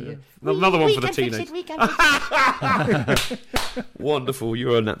 exactly. Yeah. Another one for the teenage. Wonderful.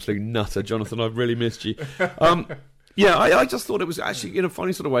 You're an absolute nutter, Jonathan. I've really missed you. I just thought it was actually, in a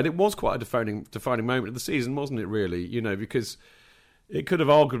funny sort of way, and it was quite a defining moment of the season, wasn't it, really? Because it could have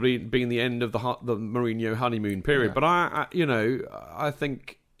arguably been the end of the Mourinho honeymoon period. Yeah. But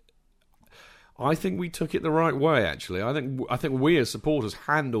I think we took it the right way, actually. I think we as supporters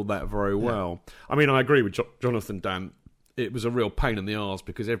handled that very well. I mean, I agree with Jonathan, Dan. It was a real pain in the arse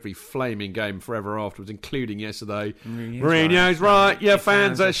because every flaming game forever afterwards, including yesterday, Mourinho's right, your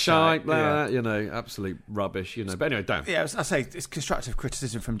fans are shite, absolute rubbish, But anyway, Dan. Yeah, I say it's constructive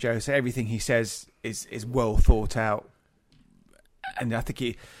criticism from Joe. So everything he says is well thought out. And I think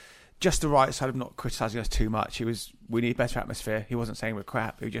he... just the right side of not criticising us too much. We need better atmosphere. He wasn't saying we're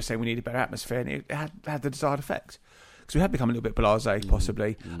crap. He was just saying we need a better atmosphere, and it had the desired effect. Because we had become a little bit blasé,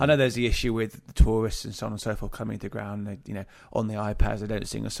 possibly. I know there's the issue with the tourists and so on and so forth coming to the ground. They, on the iPads, they don't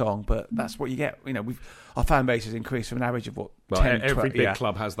sing a song, but that's what you get. Our fan base has increased from an average of 10. Every big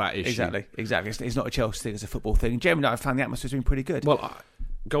club has that issue. Exactly. It's not a Chelsea thing; it's a football thing. Generally, I found the atmosphere's been pretty good. Well.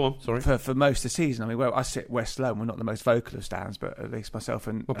 Go on, sorry. For most of the season. I mean, I sit West Lone. We're not the most vocal of stands, but at least myself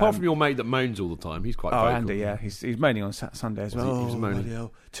and... Well, apart from your mate that moans all the time, he's quite vocal. Andy, yeah. He's moaning on Sunday as well. He's moaning.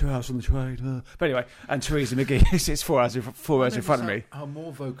 Hell, 2 hours on the train. But anyway, and Theresa McGee sits 4 hours in front of me. How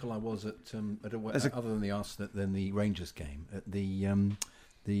more vocal I was at other than the Rangers game, at the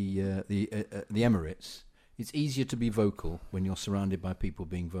Emirates. It's easier to be vocal when you're surrounded by people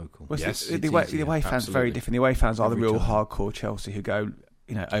being vocal. Well, yes, the away fans are very different. The away fans are the real hardcore Chelsea who go...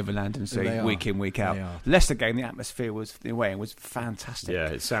 overland and see week in, week out. Leicester game, the atmosphere was fantastic. Yeah,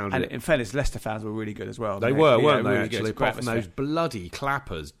 it sounded... And in fairness, Leicester fans were really good as well. They weren't they, actually? Apart from those bloody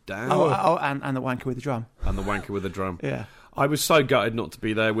clappers down. And the wanker with the drum. And the wanker with the drum. Yeah. I was so gutted not to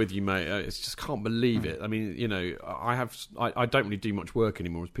be there with you, mate. I just can't believe it. I mean, I don't really do much work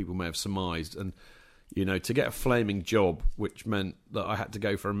anymore, as people may have surmised, and... to get a flaming job, which meant that I had to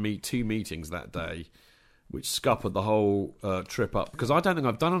go for 2 meetings that day, which scuppered the whole trip up. Because I don't think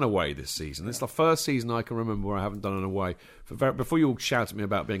I've done an away this season. It's the first season I can remember where I haven't done an away. Before you all shout at me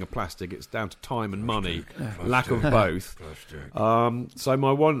about being a plastic, it's down to time and money, lack of both. So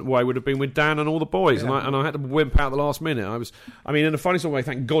my one way would have been with Dan and all the boys, and I had to wimp out the last minute. In a funny sort of way,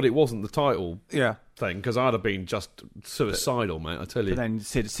 thank God it wasn't the title thing, because I'd have been just suicidal, mate, I tell you. But then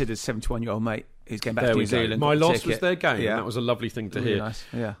Sid's 71-year-old mate, who's getting back to New Zealand. My loss was their game, and that was a lovely thing to hear. Nice.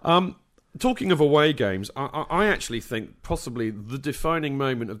 Yeah. Talking of away games, I actually think possibly the defining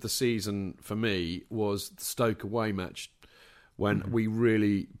moment of the season for me was the Stoke away match, when we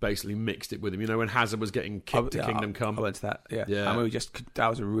really basically mixed it with him. When Hazard was getting kicked to Kingdom Come. I went to that, yeah. And that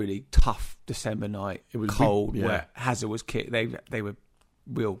was a really tough December night. It was cold, where Hazard was kicked. They were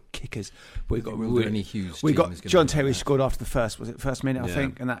real kickers. We got John Terry scored after the first minute, I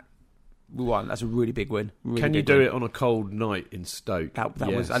think, and that we won. That's a really big win. Can you do it on a cold night in Stoke? That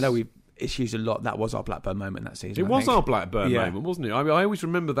was. I know we issues a lot. That was our Blackburn moment that season. It was our Blackburn moment, wasn't it? I always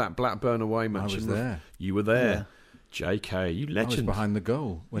remember that Blackburn away match. I was there. You were there. Yeah. JK, you legend. I was behind the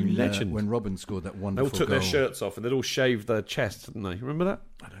goal when Robin scored that wonderful goal. They all took their shirts off and they'd all shaved their chests, didn't they? Remember that?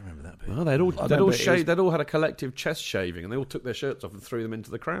 I don't remember that. bit. Well, they'd all remember shaved. They'd all had a collective chest shaving, and they all took their shirts off and threw them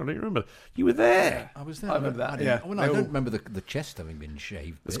into the crowd. Don't you remember? You were there. I was there. I remember that, I yeah. I don't remember the chest having been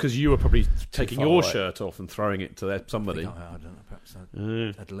shaved. It's because you were probably taking far your away. shirt off and throwing it to somebody. I don't know. Perhaps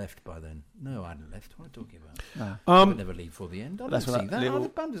I'd left by then. No, I hadn't left. What am I talking about? I would never leave before the end. I That's don't see what that that.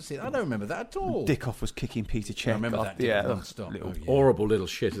 little- I don't remember that at all. Dickoff was kicking Peter Cech. I remember off. that. Yeah, Non-stop. little- Oh, yeah. Horrible little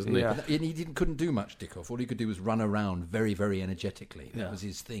shit, isn't Yeah. And he couldn't do much, Dickoff. All he could do was run around very, very energetically. That was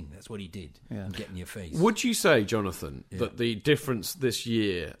his thing. That's what he did. Yeah. And get in your face. Would you say, Jonathan, that the difference this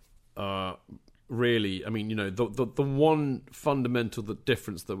year, really, I mean, the one fundamental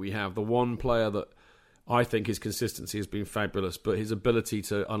difference that we have, the one player that I think his consistency has been fabulous, but his ability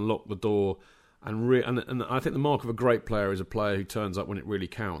to unlock the door and I think the mark of a great player is a player who turns up when it really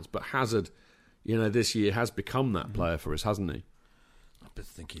counts. But Hazard, this year has become that player for us, hasn't he? I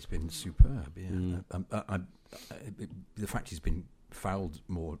think he's been superb. Yeah, the fact he's been fouled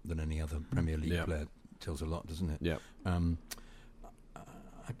more than any other Premier League player tells a lot, doesn't it? Yeah.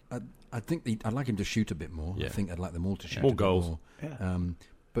 I think I'd like him to shoot a bit more. Yeah. I think I'd like them all to shoot More a goals. bit more.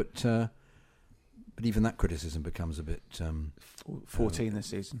 But even that criticism becomes a bit 14 this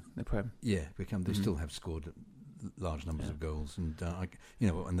season, the Prem. they still have scored large numbers of goals, and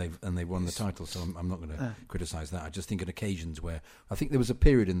and they've won the title. So I'm not going to criticise that. I just think at occasions where I think there was a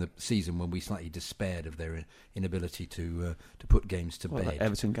period in the season when we slightly despaired of their inability to put games to bed. Like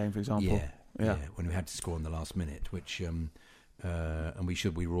Everton game, for example. Yeah, when we had to score in the last minute, which and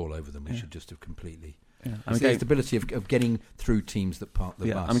we were all over them. We should just have completely. Yeah. It's the stability of getting through teams that part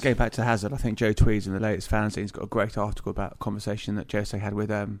the bus. I'm going back to Hazard. I think Joe Tweeds in the latest fanzine's got a great article about a conversation that Jose had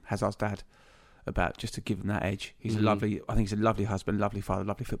with Hazard's dad about just to give him that edge. He's a lovely husband, lovely father,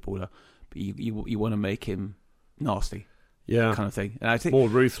 lovely footballer, but you want to make him nasty, kind of thing. And I think more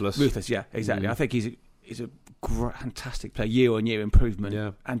ruthless. Yeah, exactly. I think he's a fantastic player, year-on-year improvement.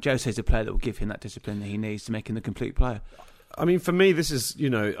 Yeah. And Jose's a player that will give him that discipline that he needs to make him the complete player. I mean, for me, this is,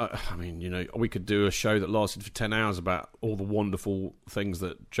 we could do a show that lasted for 10 hours about all the wonderful things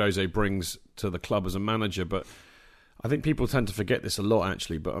that Jose brings to the club as a manager, but I think people tend to forget this a lot,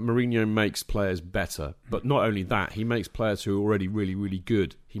 actually. But Mourinho makes players better. But not only that, he makes players who are already really, really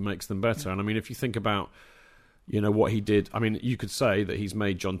good. He makes them better. And I mean, if you think about, what he did, I mean, you could say that he's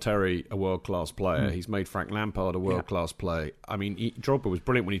made John Terry a world-class player. He's made Frank Lampard a world-class player. I mean, Drogba was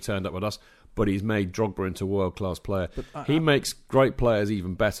brilliant when he turned up with us, but he's made Drogba into a world-class player. He makes great players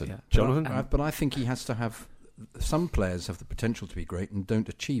even better. Jonathan? But I think he has to have... Some players have the potential to be great and don't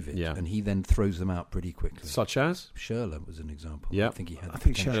achieve it, Yeah. and he then throws them out pretty quickly. Such as? Schürrle was an example. Yeah. I think he had. I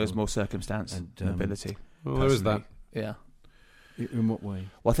think Schürrle was more circumstance and ability. Well, there was that. Yeah. In what way?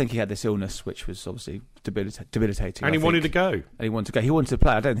 Well, I think he had this illness, which was obviously debilitating. And he wanted to go. And he wanted to go. He wanted to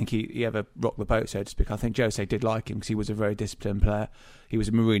play. I don't think he ever rocked the boat, so to speak. I think Jose did like him because he was a very disciplined player. He was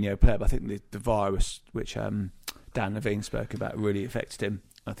a Mourinho player, but I think the virus, which Dan Levine spoke about, really affected him.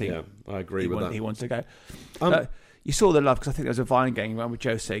 I think. Yeah, I agree with that. He wanted to go. You saw the love because I think there was a Vine going around with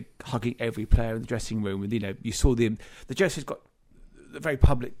Jose hugging every player in the dressing room, and you saw the Jose's got the very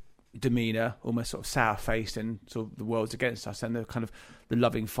public demeanour, almost sort of sour-faced, and sort of the world's against us, and the kind of the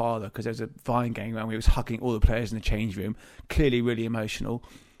loving father, because there was a Vine going around where he was hugging all the players in the change room, clearly really emotional.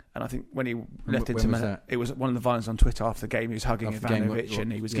 And I think when he left Inter Milan, it was one of the Vines on Twitter after the game. He was hugging Ivanovic,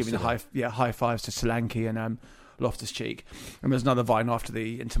 and he was giving the high fives to Solanke and Loftus-Cheek. And there's another Vine after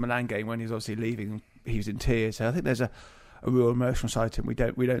the Inter Milan game when he was obviously leaving. He was in tears. So I think there's a real emotional side to him. We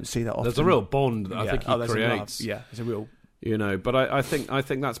don't see that often. There's a real bond that I think he creates. It's a real. But I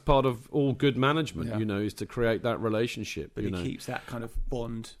think that's part of all good management. Is to create that relationship. But he keeps that kind of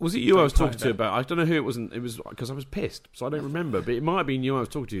bond. Was it you I was talking to about? I don't know who it was. It was because I was pissed, so I don't remember. But it might have been you I was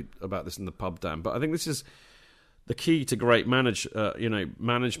talking to about this in the pub, Dan. But I think this is the key to great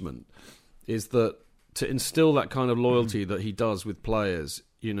management is that to instill that kind of loyalty that he does with players.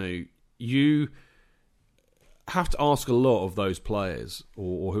 You have to ask a lot of those players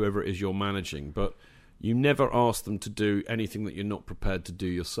or whoever it is you're managing, but you never ask them to do anything that you're not prepared to do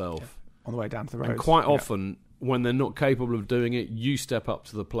yourself. On the way down to the road. And quite often, when they're not capable of doing it, you step up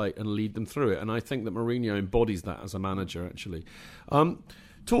to the plate and lead them through it. And I think that Mourinho embodies that as a manager, actually.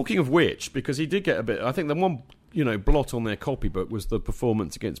 Talking of which, because he did get a bit... I think the one blot on their copybook was the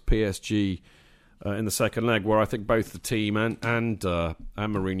performance against PSG in the second leg, where I think both the team and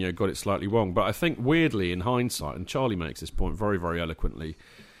Mourinho got it slightly wrong. But I think, weirdly, in hindsight, and Charlie makes this point very, very eloquently,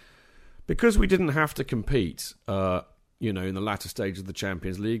 because we didn't have to compete, in the latter stage of the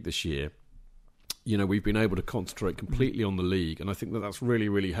Champions League this year, we've been able to concentrate completely on the league, and I think that's really,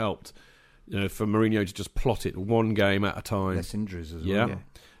 really helped. For Mourinho to just plot it one game at a time. Less injuries as well. Yeah.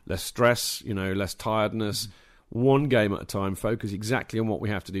 Less stress, less tiredness. one game at a time, focus exactly on what we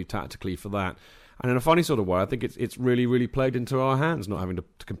have to do tactically for that. And in a funny sort of way, I think it's really, really played into our hands not having to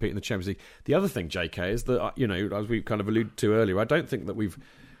compete in the Champions League. The other thing, JK, is that, as we kind of alluded to earlier, I don't think that we've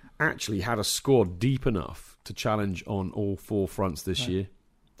actually had a squad deep enough to challenge on all four fronts this year.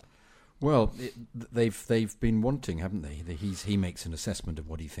 Well, they've been wanting, haven't they? He makes an assessment of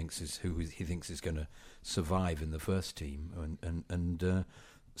what he thinks is who he thinks is going to survive in the first team, and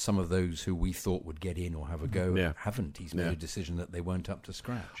some of those who we thought would get in or have a go haven't. He's made a decision that they weren't up to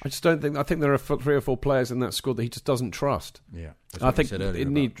scratch. I just don't think. I think there are 3 or 4 players in that squad that he just doesn't trust. Yeah, I think it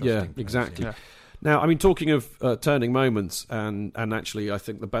need. Yeah, exactly. Yeah. Now, I mean, talking of turning moments, and actually, I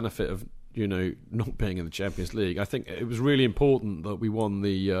think the benefit of not being in the Champions League, I think it was really important that we won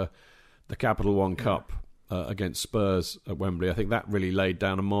the Capital One Cup against Spurs at Wembley. I think that really laid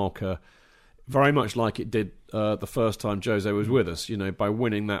down a marker, very much like it did the first time Jose was with us. By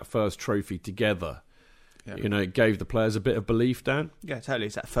winning that first trophy together, it gave the players a bit of belief, Dan. Yeah, totally.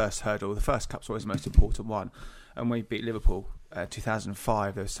 It's that first hurdle. The first cup's always the most important one. And when we beat Liverpool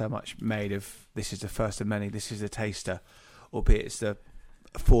 2005, there was so much made of this is the first of many, this is a taster, albeit it's the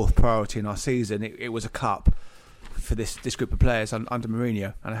 4th priority in our season. It was a cup for this group of players under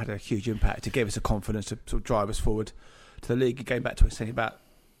Mourinho, and it had a huge impact. It gave us the confidence to sort of drive us forward to the league. Going back to what I was saying about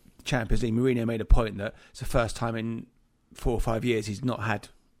Champions League, Mourinho made a point that it's the first time in 4 or 5 years he's not had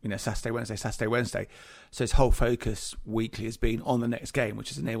Saturday, Wednesday. So his whole focus weekly has been on the next game, which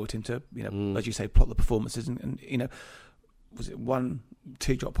has enabled him to, as you say, plot the performances and was it 1-2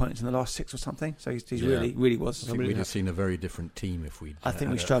 drop points in the last 6 or something? So he's really was. I think we'd have seen a very different team if we'd. I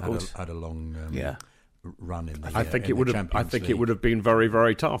think we struggled. Had a long run in the. I think it would have. I think it would have been very,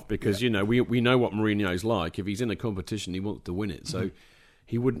 very tough because we know what Mourinho's like. If he's in a competition, he wants to win it. So.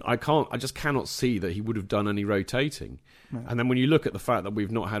 He wouldn't. I just cannot see that he would have done any rotating. No. And then when you look at the fact that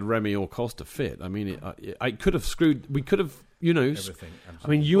we've not had Remy or Costa fit, I mean, I could have screwed. We could have, Everything, I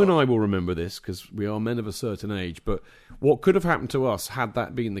mean, you and I will remember this because we are men of a certain age. But what could have happened to us had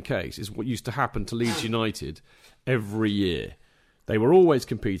that been the case is what used to happen to Leeds United every year. They were always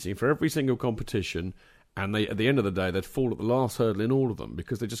competing for every single competition. And at the end of the day, they'd fall at the last hurdle in all of them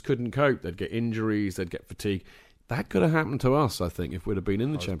because they just couldn't cope. They'd get injuries, they'd get fatigue. That could have happened to us, I think, if we'd have been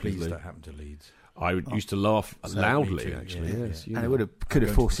in the Champions League. That happened to Leeds. I used to laugh loudly, actually. Yes, and it could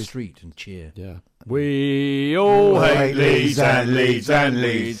have forced the street and cheer. Yeah, we all hate Leeds and Leeds and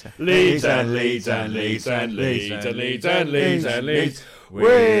Leeds, Leeds and Leeds and Leeds and Leeds and Leeds and Leeds and Leeds.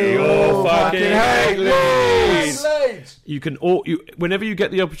 We all fucking hate Leeds. You can whenever you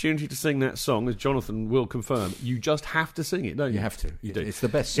get the opportunity to sing that song, as Jonathan will confirm, you just have to sing it, don't you? You have to. You do. It's the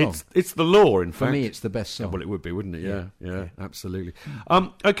best song. It's the law, in fact. For me, it's the best song. Well, it would be, wouldn't it? Yeah, absolutely.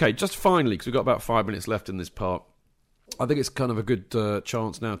 Okay, just finally, because we've got about 5 minutes left in this part, I think it's kind of a good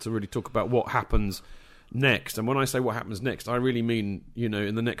chance now to really talk about what happens next. And when I say what happens next, I really mean,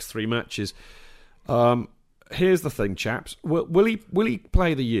 in the next 3 matches. Here's the thing, chaps. Will he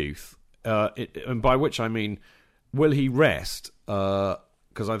play the youth? And by which I mean, will he rest?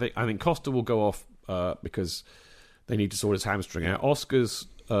 Because I think Costa will go off because they need to sort his hamstring out. Oscar's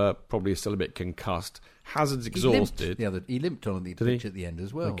probably still a bit concussed. Hazard's exhausted. He limped on the pitch at the end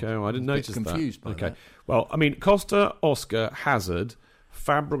as well. Okay, well, I didn't notice that. Confused by that. Well, I mean, Costa, Oscar, Hazard,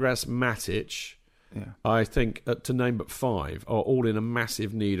 Fabregas, Matic. Yeah. I think to name but 5 are all in a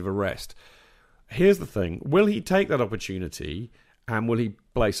massive need of a rest. Here's the thing. Will he take that opportunity and will he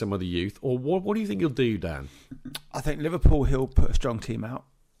play some of the youth? Or what do you think he'll do, Dan? I think Liverpool, he'll put a strong team out.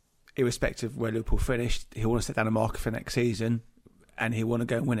 Irrespective of where Liverpool finished, he'll want to set down a marker for next season and he'll want to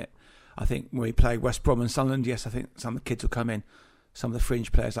go and win it. I think when we play West Brom and Sunderland, yes, I think some of the kids will come in. Some of the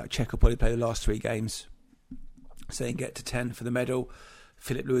fringe players like Cech will probably play the last 3 games. So they can get to 10 for the medal.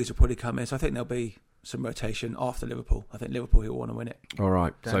 Philip Luis will probably come in. So I think there'll be some rotation after Liverpool. I think Liverpool, he'll want to win it. All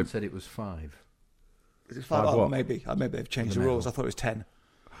right. Dan said it was 5. Is it 5? Oh, maybe they've changed the rules. I thought it was 10.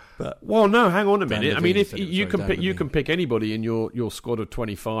 But no, hang on a minute. I mean, if you can pick anybody in your squad of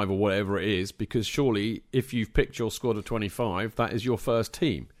 25 or whatever it is, because surely if you've picked your squad of 25, that is your first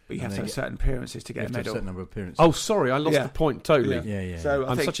team. But you have to have certain appearances to get a medal. A certain number of appearances. Oh, sorry, I lost the point totally. Yeah. So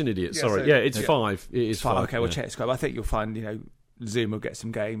I'm such an idiot. Sorry. It's 5. It is 5. Okay, we'll check the squad. I think you'll find Zoom will get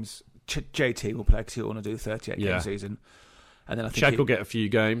some games. JT will play because he'll want to do the 38-game season. And then I think Cech will get a few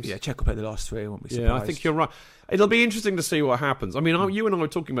games. Yeah, Cech will play the last 3. I won't be surprised. Yeah, I think you're right. It'll be interesting to see what happens. I mean, you and I were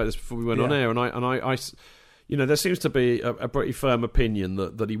talking about this before we went on air, and I there seems to be a pretty firm opinion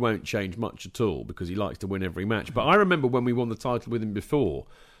that he won't change much at all because he likes to win every match. But I remember when we won the title with him before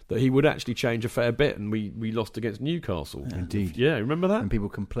that he would actually change a fair bit, and we lost against Newcastle. Yeah. Indeed. Yeah, remember that? And people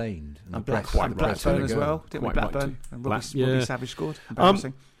complained. And Blackburn as well. Didn't we, Blackburn? And Robbie Savage scored.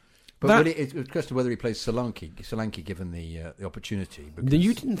 But it's a question of whether he plays Solanke given the opportunity.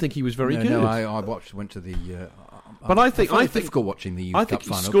 You didn't think he was very good. No, I went to the. But I think it's difficult watching the Youth Cup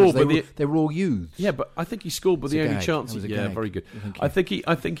final. Scored, they were all youths. Yeah, but I think he scored, but the only chance. Very good. I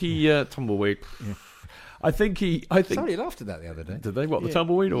think he tumbleweed. Yeah. I think. Somebody laughed at that the other day. Did they? What, the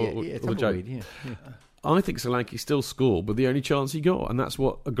tumbleweed or the joke? Yeah. I think Solanke still scored, but the only chance he got, and that's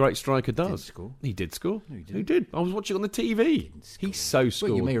what a great striker does. He did score. No, he did. I was watching on the TV. He so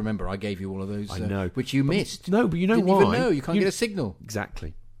scored. Well, you may remember I gave you all of those. I know, which you missed. No, but you know Didn't why? Even know. You can't get a signal.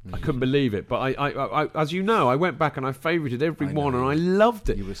 Exactly. I couldn't believe it, but I as you know, I went back and I favourited every one, and I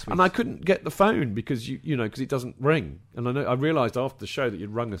loved it. And I couldn't get the phone because because it doesn't ring. And I realised after the show that you'd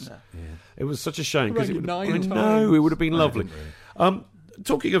rung us. Yeah. It was such a shame because it would have been lovely.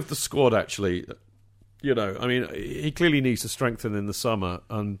 Talking of the squad, actually, he clearly needs to strengthen in the summer.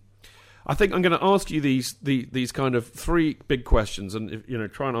 And I think I'm going to ask you these kind of three big questions, and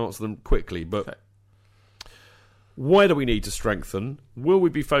try and answer them quickly. But. Okay. Why do we need to strengthen? Will we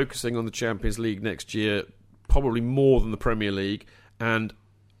be focusing on the Champions League next year, probably more than the Premier League? And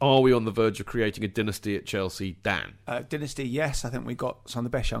are we on the verge of creating a dynasty at Chelsea? Dan? Dynasty, yes. I think we've got some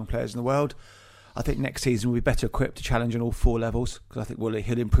of the best young players in the world. I think next season we'll be better equipped to challenge on all four levels, because I think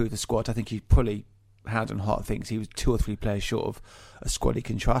he'll improve the squad. I think he probably, hand on heart, thinks he was 2 or 3 players short of a squad he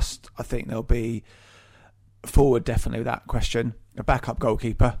can trust. I think there'll be forward, definitely, without question. A backup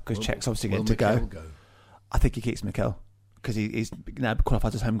goalkeeper, because Czech's obviously getting to go. I think he keeps Mikel because he's now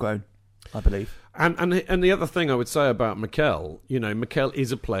qualified as homegrown, I believe. And the other thing I would say about Mikel, Mikel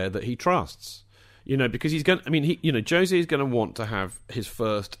is a player that he trusts, because he's going. Jose is going to want to have his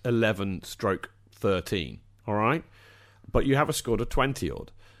first 11/13. All right, but you have a squad of 20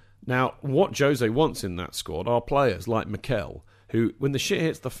 odd. Now, what Jose wants in that squad are players like Mikel, who, when the shit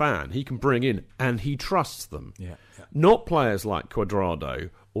hits the fan, he can bring in and he trusts them. Yeah. Not players like Cuadrado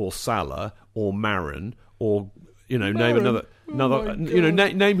or Salah or Marin. Or name another.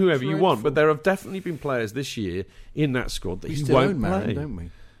 Name whoever you want. But there have definitely been players this year in that squad that he won't play. Marin, don't we?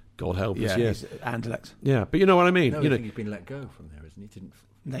 God help us. Yes, Anderlecht. Yeah, but you know what I mean. No, I think he's been let go from there, isn't he?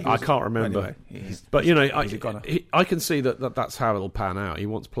 I can't remember. Anyway, but I can see that's how it'll pan out. He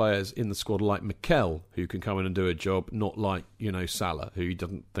wants players in the squad like Mikel who can come in and do a job, not like Salah, who he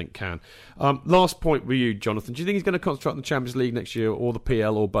doesn't think can. Last point with you, Jonathan. Do you think he's going to concentrate on the Champions League next year, or the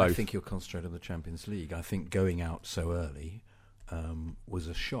PL, or both? I think he'll concentrate on the Champions League. I think going out so early was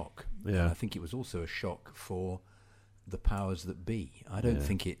a shock. Yeah. And I think it was also a shock for the powers that be. I don't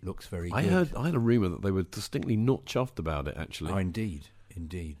think it looks very good. I had a rumour that they were distinctly not chuffed about it, actually. Oh, indeed.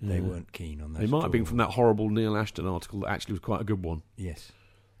 They weren't keen on that. They might have been from that horrible Neil Ashton article that actually was quite a good one. Yes.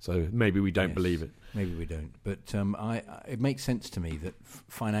 So maybe we don't believe it. Maybe we don't. But it makes sense to me that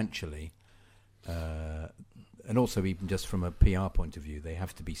financially, and also even just from a PR point of view, they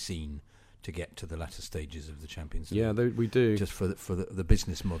have to be seen to get to the latter stages of the Champions League. Yeah, we do. Just for the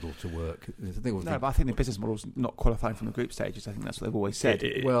business model to work. But I think the business model's not qualifying from the group stages. I think that's what they've always said.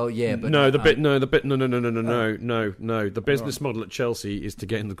 The business model at Chelsea is to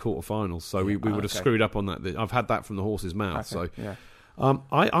get in the quarterfinals. So we would have screwed up on that. I've had that from the horse's mouth. Okay. So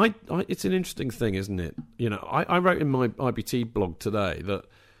I it's an interesting thing, isn't it? I wrote in my IBT blog today that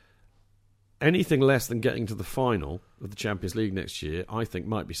anything less than getting to the final of the Champions League next year, I think,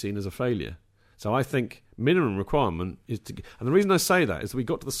 might be seen as a failure. So I think minimum requirement is to... And the reason I say that is that we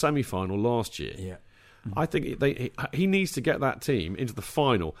got to the semi-final last year. Yeah. I think he needs to get that team into the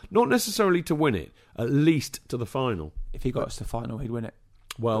final. Not necessarily to win it, at least to the final. If he got us to the final, he'd win it.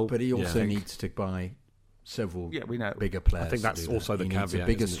 Well, but he also needs to buy several bigger players. I think that's also the caveat. He needs a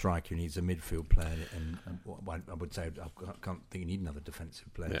bigger striker, he needs a midfield player, and I would say I can't think you need another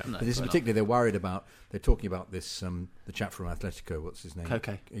defensive player. Yeah. But this is particularly, they're talking about this, the chap from Atletico, what's his name?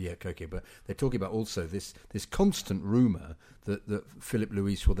 Koke. Yeah, Koke. But they're talking about also this constant rumour that Philip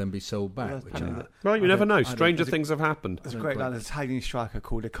Luis will then be sold back. Well, you never know. Stranger things have happened. There's a great line, there's a Italian striker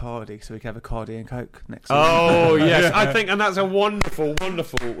called Icardi, so we can have Icardi and Coke next season. Oh, yes. I think, and that's a wonderful,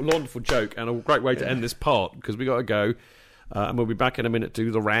 wonderful, wonderful joke, and a great way to end this part, because we got to go, and we'll be back in a minute to do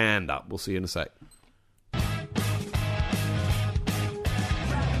the roundup. We'll see you in a sec.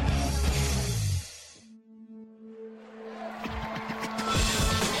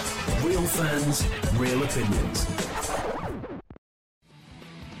 Real fans, real opinions.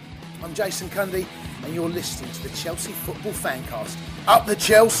 I'm Jason Cundy, and you're listening to the Chelsea Football Fancast. Up the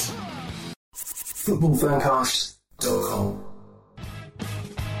Chelsea! Footballfancast.com.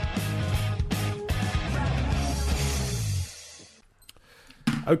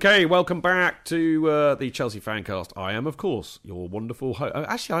 Okay, welcome back to the Chelsea Fancast. I am, of course, your wonderful host.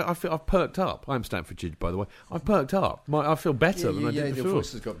 Actually, I feel I've perked up. I'm Stanford Chidge, by the way. I've perked up. I feel better than I did before. Your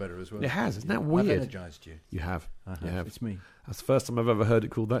voice has got better as well. It has. Isn't that weird? I've energised you. You have. You have. It's me. That's the first time I've ever heard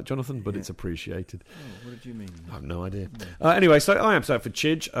it called that, Jonathan, but it's appreciated. Oh, what did you mean? I have no idea. Anyway, so I am Stanford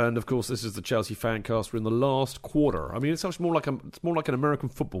Chidge, and of course, this is the Chelsea Fancast. We're in the last quarter. I mean, it's more like an American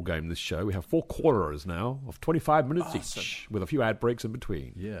football game. This show. We have 4 quarters now of 25 minutes each, with a few ad breaks in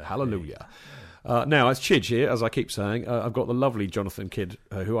between. Yeah. Hallelujah. Now, as Chidge here, as I keep saying, I've got the lovely Jonathan Kidd,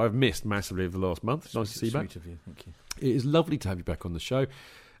 who I've missed massively over the last month. It's nice to see you back. Sweet of you, thank you. It is lovely to have you back on the show.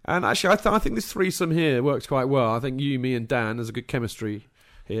 And actually, I think this threesome here works quite well. I think you, me, and Dan, there's a good chemistry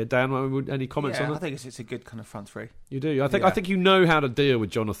here. Dan, any comments on that? I think it's a good kind of front three. You do? I think you know how to deal with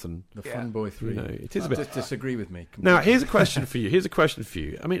Jonathan. The fun boy three. You know, it is a bit. Just disagree with me. Now, here's a question for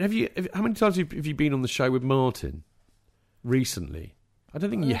you. I mean, how many times have you been on the show with Martin recently? I don't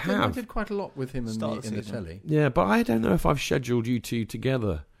think you have. I did quite a lot with him in the telly. Yeah, but I don't know if I've scheduled you two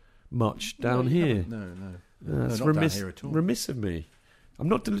together much down here. No. That's not down here at all. Remiss of me. I'm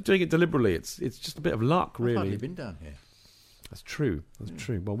not doing it deliberately. It's just a bit of luck, really. I've hardly been down here. That's true.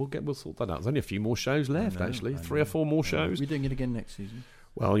 Well, we'll sort that out. There's only a few more shows left, actually. 3 or 4 more shows. We're doing it again next season.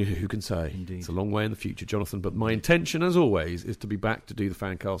 Well, who can say? Indeed. It's a long way in the future, Jonathan. But my intention, as always, is to be back to do the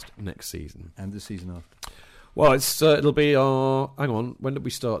Fancast next season. And the season after. Well, it'll be our... Hang on. When did we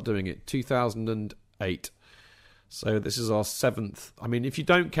start doing it? 2008. So this is our 7th... I mean, if you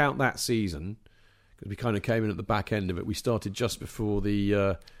don't count that season... because we kind of came in at the back end of it. We started just before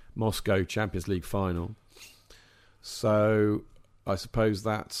the Moscow Champions League final. So I suppose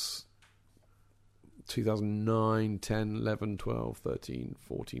that's 2009, 10, 11, 12, 13,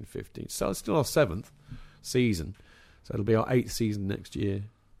 14, 15. So it's still our 7th season. So it'll be our 8th season next year.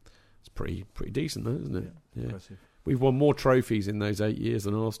 It's pretty decent, though, isn't it? Yeah. Impressive. We've won more trophies in those 8 years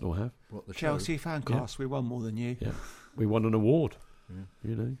than Arsenal have. What, the Chelsea Fancast, we won more than you. Yeah. We won an award,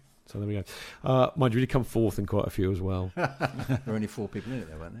 you know. So there we go. Mind you, we did come 4th in quite a few as well. There were only 4 people in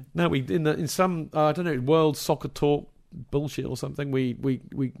it, though, weren't there? No, we in some I don't know, World Soccer Talk bullshit or something. We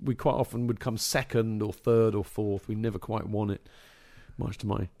quite often would come 2nd or 3rd or 4th. We never quite won it, much to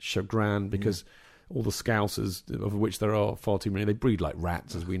my chagrin, because all the Scousers, of which there are far too many, they breed like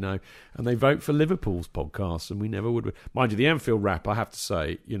rats, as we know, and they vote for Liverpool's podcasts, and we never would. Mind you, the Enfield Wrap, I have to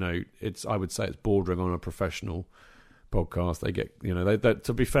say, you know, I would say it's bordering on a professional podcast. They get, you know, they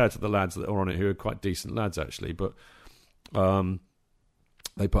to be fair to the lads that are on it, who are quite decent lads actually, but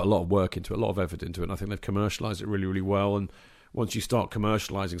they put a lot of work into it, a lot of effort into it, and I think they've commercialised it really, really well. And once you start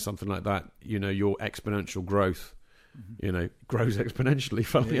commercialising something like that, you know, your exponential growth, you know, grows exponentially,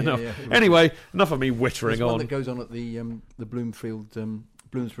 funnily enough. Anyway, enough of me whittering There's on. one that goes on at the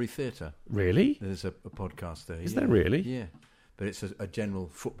Bloomsbury Theatre. Really? There's a podcast there. Is there really? Yeah. But it's a general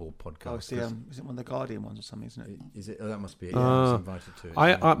football podcast. Oh, is it one of the Guardian ones or something, isn't it? Is it? Oh, that must be it. Yeah, I was invited to it.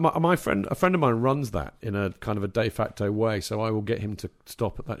 A friend of mine runs that in a kind of a de facto way, so I will get him to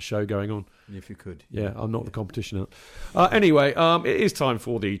stop at that show going on. If you could. Yeah, I'll knock the competition out. Anyway, it is time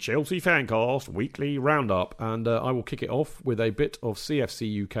for the Chelsea Fancast Weekly Roundup, and I will kick it off with a bit of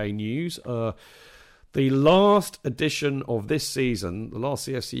CFC UK news. The last edition of this season, the last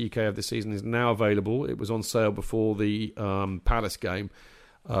CFC UK of this season, is now available. It was on sale before the Palace game,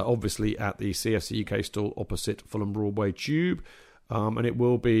 obviously at the CFC UK stall opposite Fulham Broadway Tube. And it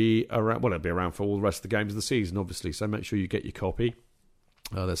will be around, well, it'll be around for all the rest of the games of the season, obviously, so make sure you get your copy.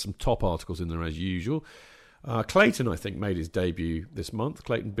 There's some top articles in there as usual. Clayton, I think, made his debut this month.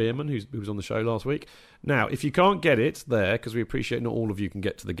 Clayton Bierman, who was on the show last week. Now, if you can't get it there, because we appreciate not all of you can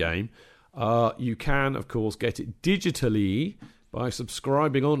get to the game, you can, of course, get it digitally by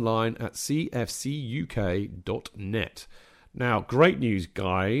subscribing online at cfcuk.net. Now, great news,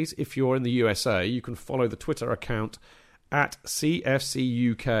 guys. If you're in the USA, you can follow the Twitter account at CFCUKUSA.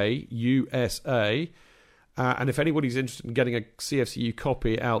 And if anybody's interested in getting a CFCU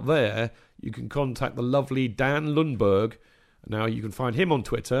copy out there, you can contact the lovely Dan Lundberg. Now, you can find him on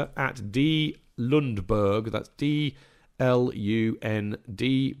Twitter at D Lundberg. That's DLUNDBERG,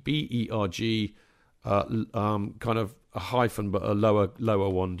 kind of a hyphen, but a lower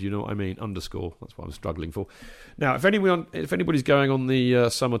one. Do you know what I mean? Underscore. That's what I'm struggling for. Now, if anybody's going on the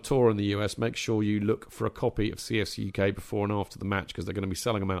summer tour in the US, make sure you look for a copy of CFC UK before and after the match, because they're going to be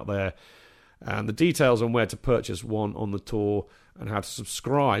selling them out there. And the details on where to purchase one on the tour and how to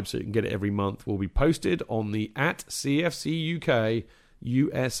subscribe so you can get it every month will be posted on the at CFC UK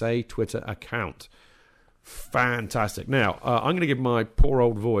USA Twitter account. Fantastic. Now, I'm going to give my poor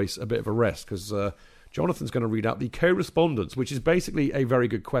old voice a bit of a rest, because Jonathan's going to read out the correspondence, which is basically a very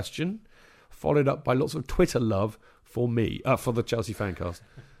good question, followed up by lots of Twitter love for me, for the Chelsea Fancast.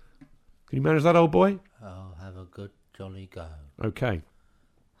 Can you manage that, old boy? I'll have a good jolly go. Okay.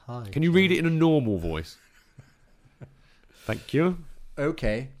 Hi. Can you read it in a normal voice? Thank you.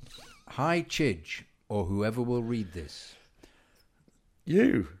 Okay. Hi, Chidge, or whoever will read this.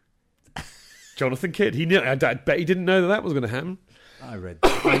 You. Jonathan Kidd. I bet he didn't know that was going to happen. I read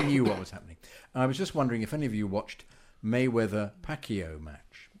that. I knew what was happening. I was just wondering if any of you watched Mayweather-Pacquiao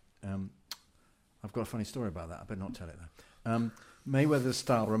match. I've got a funny story about that. I better not tell it though. Mayweather's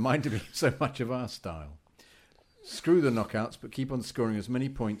style reminded me so much of our style. Screw the knockouts, but keep on scoring as many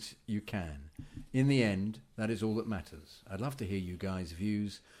points you can. In the end, that is all that matters. I'd love to hear you guys'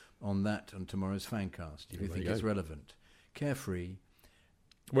 views on that on tomorrow's Fancast, if you think it's relevant. Carefree.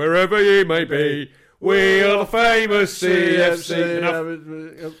 Wherever ye may be, we are the famous CFC.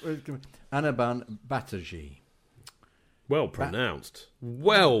 Anaban Bataji. Well pronounced.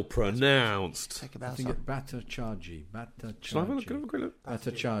 Well pronounced. I think it's Batachaji. Shall I have a look?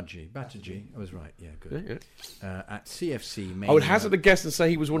 Bataji. I was right. Yeah, good. Yeah. At CFC. I would hazard a guess and say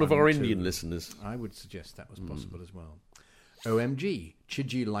he was one of our Indian listeners. I would suggest that was possible as well. OMG.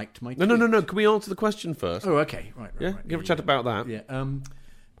 Chidji liked my tweet. No. Can we answer the question first? Oh, okay. Right. Give a chat about that. Yeah.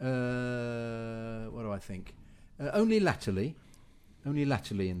 What do I think? Only latterly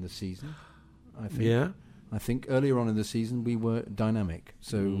in the season, I think. Yeah. I think earlier on in the season we were dynamic.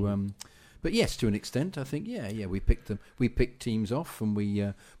 So, but yes, to an extent, I think. Yeah. We picked teams off, and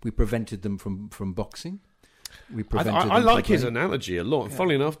we prevented them from boxing. I like his analogy a lot. Yeah.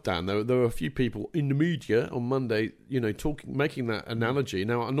 Funnily enough, Dan, there were a few people in the media on Monday, making that analogy.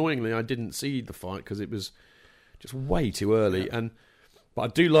 Now, annoyingly, I didn't see the fight because it was just way too early. Yeah. But I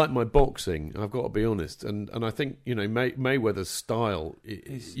do like my boxing, I've got to be honest. And I think, Mayweather's style,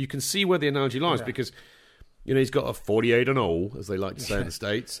 you can see where the analogy lies because, he's got a 48-0, as they like to say in the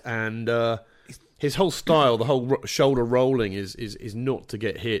States. And his whole style, the whole shoulder rolling is not to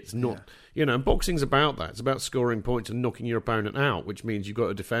get hit. It's not, and boxing's about that. It's about scoring points and knocking your opponent out, which means you've got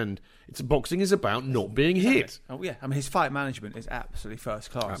to defend. Boxing is about not being hit. Oh, yeah. I mean, his fight management is absolutely first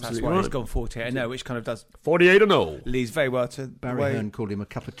class. Absolutely That's why he's gone 48-0, which kind of does 48-0. Leads very well to Barry Hearn called him a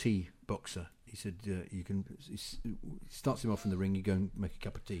cup of tea boxer. He said he starts him off in the ring, you go and make a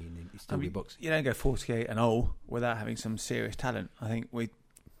cup of tea, and he's still be boxing. You don't go 48-0 without having some serious talent. I think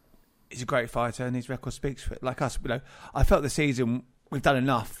he's a great fighter, and his record speaks for it. Like us, I felt the season we've done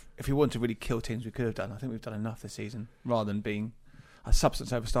enough. If we want to really kill teams, we could have done. I think we've done enough this season, rather than being a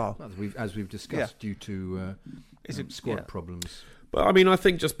substance over style. As we've discussed, due to squad problems. But I mean, I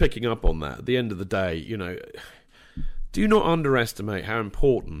think just picking up on that, at the end of the day, do not underestimate how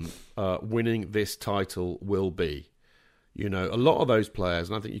important winning this title will be. A lot of those players,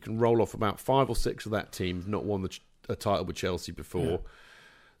 and I think you can roll off about 5 or 6 of that team, have not won a title with Chelsea before. Yeah.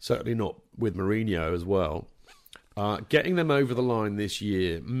 Certainly not with Mourinho as well. Getting them over the line this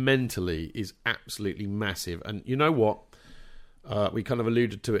year mentally is absolutely massive. And you know what? We kind of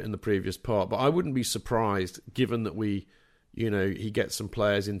alluded to it in the previous part, but I wouldn't be surprised, given that he gets some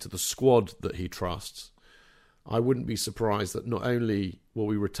players into the squad that he trusts. I wouldn't be surprised that not only will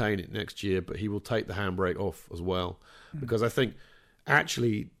we retain it next year, but he will take the handbrake off as well. Because I think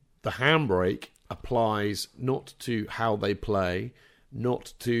actually the handbrake applies not to how they play,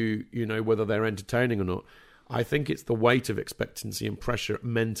 not to, whether they're entertaining or not. I think it's the weight of expectancy and pressure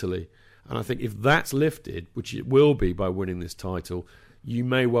mentally. And I think if that's lifted, which it will be by winning this title, you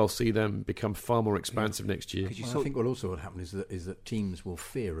may well see them become far more expansive next year. I think what also will happen is that teams will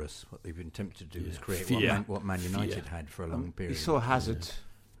fear us. What they've been attempted to do is create what Man United had for a long period. You saw Hazard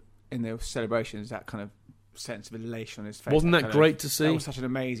in their celebrations, that kind of sense of elation on his face. Wasn't that great to see? That was such an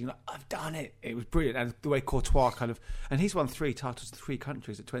amazing, I've done it. It was brilliant. And the way Courtois and he's won 3 titles in 3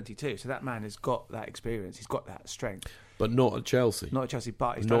 countries at 22. So that man has got that experience. He's got that strength. But not at Chelsea. Not at Chelsea,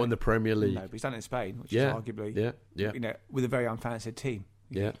 but he's not in the Premier League. No, but he's done it in Spain, which is arguably, with a very unfancied team.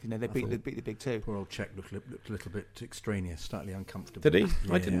 Yeah, they beat the big 2. Poor old Czech looked a little bit extraneous, slightly uncomfortable. Did he?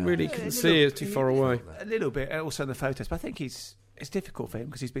 I didn't really see it too far away. A little bit, also in the photos. But I think it's difficult for him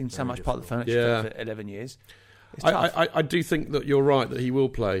because he's been so much part of the furniture for 11 years. I do think that you're right that he will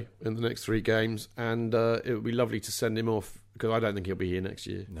play in the next 3 games, and it would be lovely to send him off because I don't think he'll be here next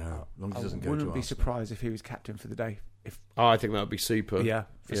year. No, as long as he doesn't go to Arsenal. I wouldn't be surprised if he was captain for the day. I think that would be super. Yeah,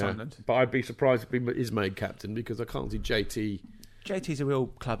 for Sunderland. But I'd be surprised if he is made captain because I can't see JT. JT's a real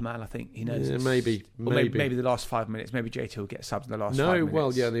club man. I think he knows. Yeah, maybe the last 5 minutes. Maybe JT will get subs in the last 5 minutes.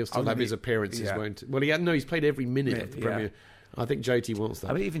 Well, yeah, he'll still have his appearances, won't he? Well, he's played every minute of the Premier. I think JT wants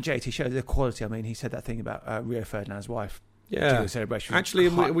that. I mean, even JT showed the quality. I mean, he said that thing about Rio Ferdinand's wife. Yeah, the celebration. Actually,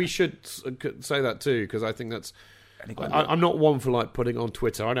 we should say that too because I think that's. I'm not one for putting on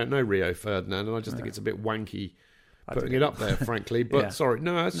Twitter. I don't know Rio Ferdinand, and I just think it's a bit wanky putting it up there, frankly. But Yeah. sorry,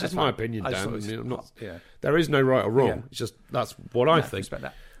 no, that's That's just my fine. opinion, I just Dan. thought it was I'm not, yeah. There is no right or wrong. Yeah. It's just that's what I think. Respect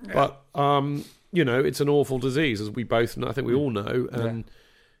that. But it's an awful disease, as we both know. I think we all know, and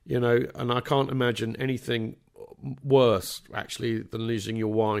and I can't imagine anything worse actually than losing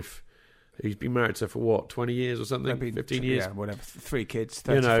your wife. Who's been married to for what, 20 years or something, 15 years? Yeah, whatever. 3 kids,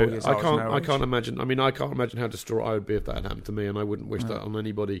 34 years old. I can't imagine. I mean, I can't imagine how distraught I would be if that had happened to me, and I wouldn't wish that on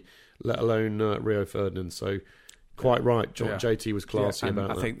anybody, let alone Rio Ferdinand. So, quite right, JT was classy about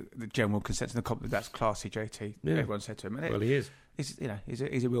that. I think the general consensus in the company, that's classy, JT. Yeah. Everyone said to him. Well, he is. He's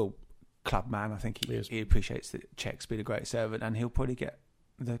a real club man. I think he appreciates that Czech's been a great servant, and he'll probably get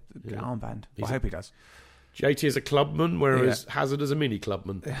the armband. I hope he does. JT is a clubman, whereas Hazard is a mini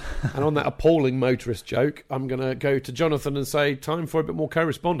clubman. And on that appalling motorist joke, I'm going to go to Jonathan and say, time for a bit more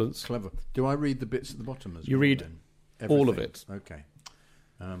correspondence. Clever. Do I read the bits at the bottom as well? You read all of it. Okay.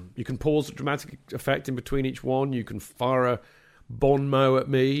 You can pause the dramatic effect in between each one. You can fire a bon mot at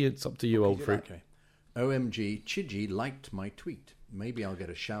me. It's up to you, old freak. Okay. OMG, Chidgey liked my tweet. Maybe I'll get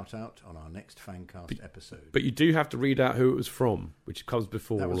a shout out on our next Fancast episode. But you do have to read out who it was from, which comes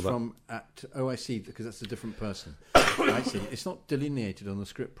before that all was of that. from I see, because that's a different person. I see. It's not delineated on the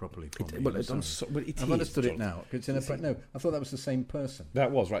script properly. I've understood it now. It's in a, no, I thought that was the same person.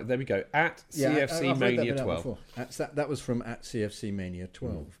 That was right. There we go. At CFC Mania 12. That was from at CFC Mania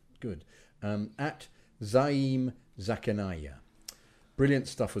 12. Good. At Zaim Zakanaya. Brilliant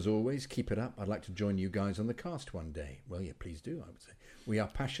stuff as always. Keep it up. I'd like to join you guys on the cast one day. Well, yeah, please do, I would say. We are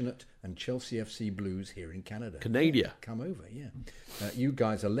passionate and Chelsea FC Blues here in Canada. Canada. Come over, yeah. You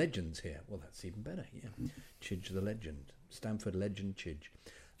guys are legends here. Well, that's even better, yeah. Chidge the legend. Stamford legend Chidge.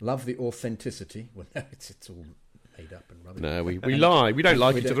 Love the authenticity. Well, no, it's all made up and rubbish. No, we lie. We don't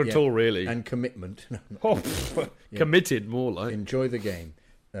like each other at all, really. And commitment. Committed, more like. Enjoy the game.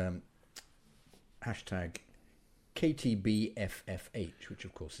 Hashtag KTBFFH, which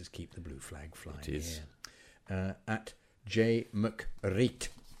of course is keep the blue flag flying. It is. At J McReat.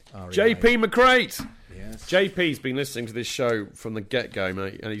 JP McCrate. Yes. JP's been listening to this show from the get-go,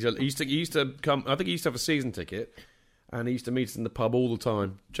 mate. And he used to come, I think he used to have a season ticket, and he used to meet us in the pub all the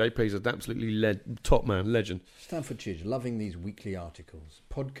time. JP's an absolutely top man, legend. Stanford Chidge, loving these weekly articles.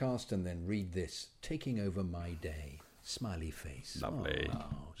 Podcast and then read this. Taking over my day. Smiley face. Lovely.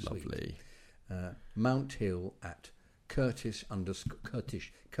 Oh, lovely. Mount Hill at Curtis _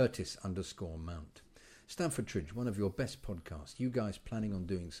 Mount. Stanford Tridge, one of your best podcasts. You guys planning on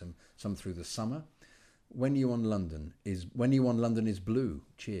doing some through the summer? When you on London is blue.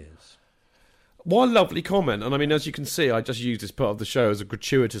 Cheers. What a lovely comment. And I mean, as you can see, I just used this part of the show as a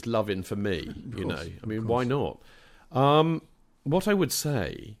gratuitous love-in for me. I mean, why not? What I would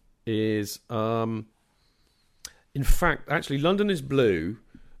say is, in fact, actually, London is Blue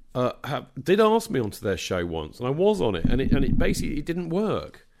did ask me onto their show once, and I was on it, and it basically didn't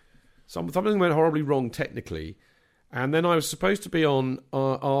work. Something went horribly wrong technically, and then I was supposed to be on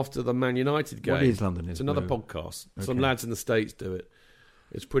after the Man United game. What is London is It's another Blue? podcast. Okay. Some lads in the States do it.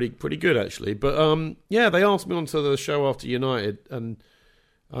 It's pretty good actually. But they asked me onto the show after United, and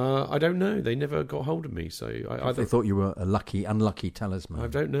I don't know. They never got hold of me, so They thought you were a unlucky talisman. I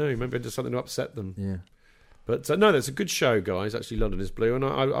don't know. Maybe I did something to upset them. Yeah. But no, that's a good show, guys. Actually, London is Blue, and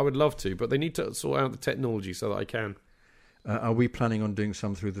I would love to, but they need to sort out the technology so that I can. Are we planning on doing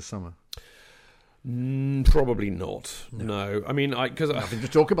some through the summer? Probably not. No. I mean, because nothing to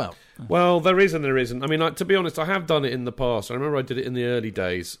talk about. Well, there is and there isn't. I mean, to be honest, I have done it in the past. I remember I did it in the early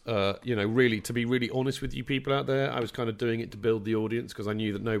days. Really, to be really honest with you people out there, I was kind of doing it to build the audience because I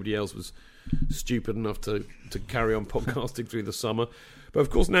knew that nobody else was stupid enough to carry on podcasting through the summer. But of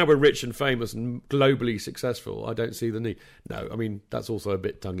course, now we're rich and famous and globally successful. I don't see the need. No, I mean, that's also a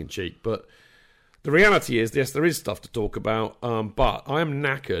bit tongue-in-cheek. But the reality is, yes, there is stuff to talk about, but I am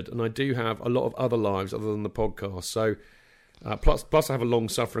knackered and I do have a lot of other lives other than the podcast. So, plus I have a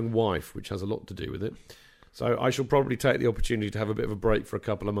long-suffering wife, which has a lot to do with it. So I shall probably take the opportunity to have a bit of a break for a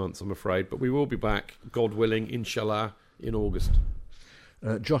couple of months, I'm afraid. But we will be back, God willing, inshallah, in August.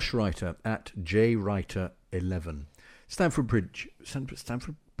 Josh Writer at JWriter11. Stamford Chidge,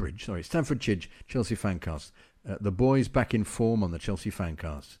 Chelsea Fancast. The boys back in form on the Chelsea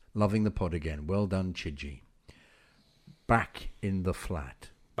Fancast. Loving the pod again. Well done, Chidgey. Back in the flat.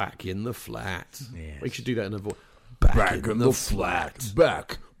 Back in the flat. Yes. We should do that in a voice. Back in the flat.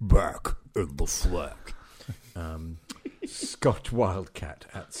 Back in the flat. Scott Wildcat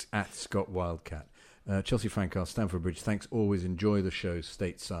at Scott Wildcat. Chelsea Fancast, Stamford Bridge. Thanks. Always enjoy the show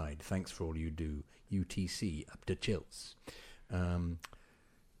stateside. Thanks for all you do. UTC up to Chils.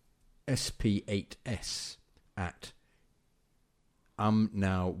 SP8S at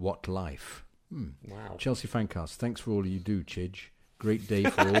Now What Life. Wow. Chelsea Fancast, thanks for all you do, Chidge. Great day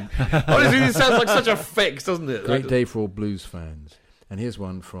for all. Honestly, it sounds like such a fix, doesn't it? Great day for all Blues fans. And here's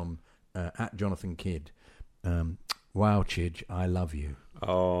one from at Jonathan Kidd. Wow, Chidge, I love you.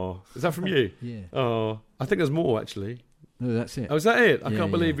 Oh, is that from you? Yeah. Oh, I think there's more actually. No, that's it. Oh, is that it? I Yeah,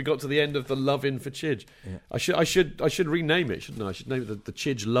 can't believe yeah. we got to the end of the Lovin' for Chidge. Yeah. I should rename it, shouldn't I? I should name it the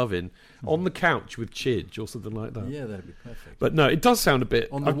Chidge Lovin' on the couch with Chidge or something like that. Yeah, that'd be perfect. But no, it does sound a bit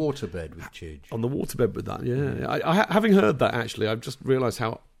On the waterbed with Chidge. on the waterbed with that. Yeah, having heard that actually, I've just realised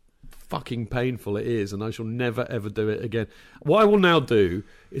how fucking painful it is, and I shall never ever do it again. What I will now do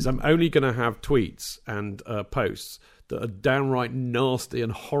is I'm only going to have tweets and posts that are downright nasty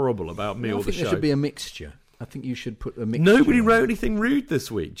and horrible about me I or the think show. there should be a mixture. I think you should put a mixture. Nobody on. wrote anything rude this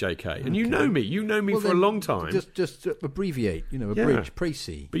week, JK, and you know me. You know me Well, for a then long time. Just abbreviate, Yeah. abridge,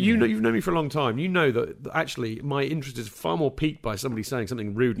 précis. But you've known me for a long time. You know that actually my interest is far more piqued by somebody saying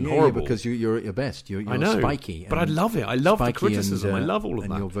something rude and horrible. because you're at your best. You're I know, spiky. but I love it. I love the criticism. I love all of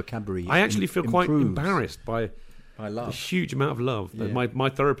and that. your vocabulary. I actually feel quite improves. embarrassed by I the love. huge amount of love. That Yeah. my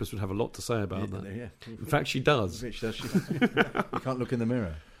therapist would have a lot to say about that. Yeah. In fact, she does. Which does she? You can't look in the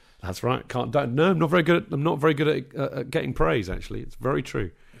mirror. That's right. I'm not very good at getting praise. Actually, it's very true.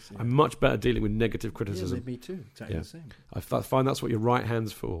 I'm much better dealing with negative criticism. Yeah, me too. Exactly the same. I find that's what your right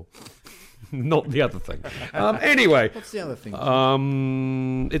hand's for, not the other thing. Anyway, What's the other thing?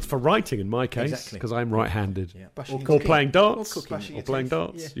 it's for writing in my case Exactly. because I'm right-handed. Yeah. Or playing darts, Or cooking. or playing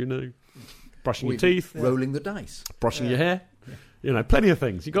darts. Yeah. Brushing your teeth, rolling the dice, brushing your hair. Plenty of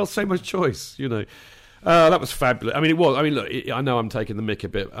things. You've got so much choice. That was fabulous. I mean, it was. I mean, look, I know I'm taking the mick a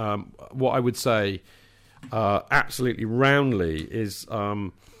bit. What I would say, absolutely roundly, is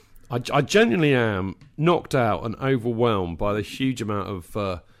I genuinely am knocked out and overwhelmed by the huge amount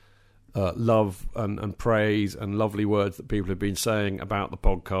of love and praise and lovely words that people have been saying about the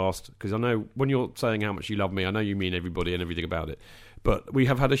podcast. Because I know when you're saying how much you love me, I know you mean everybody and everything about it. But we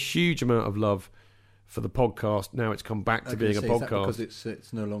have had a huge amount of love for the podcast. Now it's come back to being a podcast. Is that because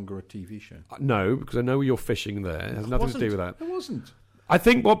it's no longer a TV show? No, because I know you're fishing there. It has nothing to do with that. It wasn't. I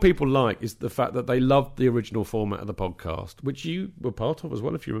think what people like is the fact that they loved the original format of the podcast, which you were part of as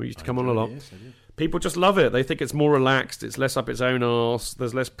well, if you remember. You used to come on a lot. Yes, I did. People just love it. They think it's more relaxed. It's less up its own arse.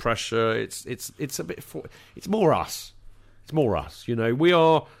 There's less pressure. It's a bit. It's more us. It's more us. We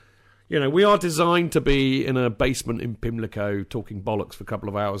are. We are designed to be in a basement in Pimlico talking bollocks for a couple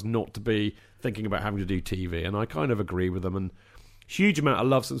of hours, not to be thinking about having to do TV. And I kind of agree with them. And huge amount of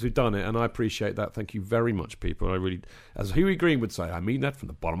love since we've done it, and I appreciate that. Thank you very much, people. I really, as Huey Green would say, I mean that from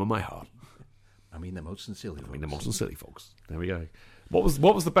the bottom of my heart. I mean the most sincerely. I mean the most sincerely, folks. There we go. What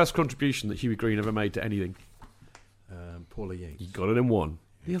was the best contribution that Huey Green ever made to anything? Paula Yates. He got it in one.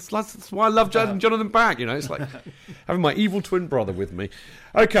 Yes, that's why I love Jonathan back. It's like having my evil twin brother with me.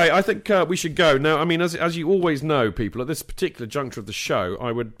 Okay, I think we should go now. I mean, as you always know, people, at this particular juncture of the show,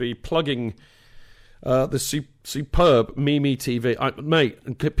 I would be plugging the superb Mimi TV. Mate,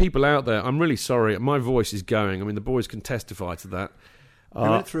 and people out there, I'm really sorry. My voice is going. I mean, the boys can testify to that. We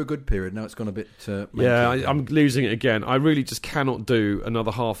went through a good period. Now it's gone a bit. I'm losing it again. I really just cannot do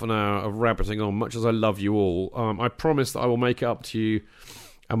another half an hour of rabbiting on. Much as I love you all, I promise that I will make it up to you,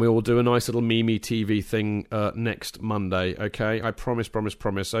 and we will do a nice little Mimi TV thing next Monday. Okay, I promise.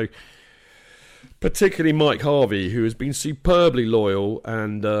 So, particularly Mike Harvey, who has been superbly loyal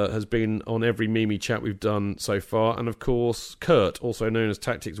and has been on every Mimi chat we've done so far, and of course Kurt, also known as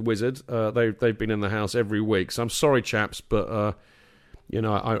Tactics Wizard. They've been in the house every week. So I'm sorry, chaps, but.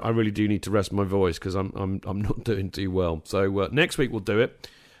 I really do need to rest my voice because I'm not doing too well. So next week we'll do it.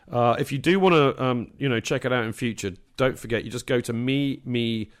 If you do want to check it out in future, don't forget, you just go to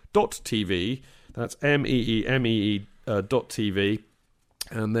me.tv. That's meemee.tv,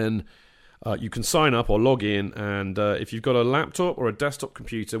 and then you can sign up or log in. And if you've got a laptop or a desktop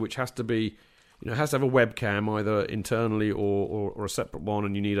computer, which has to be, has to have a webcam either internally or a separate one,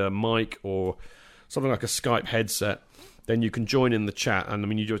 and you need a mic or something like a Skype headset, then you can join in the chat. And I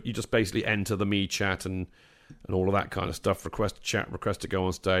mean, you just basically enter the me chat and all of that kind of stuff. Request to chat, request to go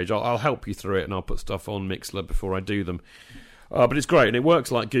on stage. I'll help you through it, and I'll put stuff on Mixler before I do them. But it's great, and it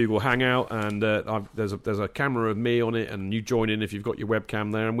works like Google Hangout. And there's a camera of me on it, and you join in if you've got your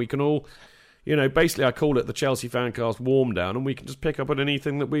webcam there, and we can all, basically I call it the Chelsea Fancast warm down, and we can just pick up on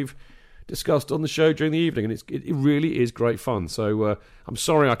anything that we've discussed on the show during the evening, and it really is great fun. So I'm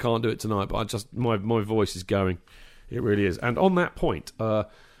sorry I can't do it tonight, but my voice is going. It really is. And on that point,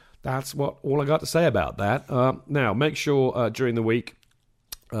 that's all I got to say about that. Now, make sure during the week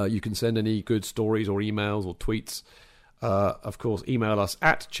you can send any good stories or emails or tweets. Of course, email us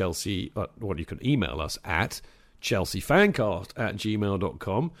at Chelsea. You can email us at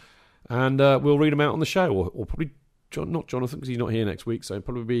chelseafancast@gmail.com. And we'll read them out on the show, or probably not Jonathan, because he's not here next week, so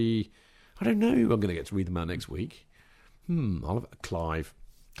probably, I don't know who I'm going to get to read them out next week. I'll have Clive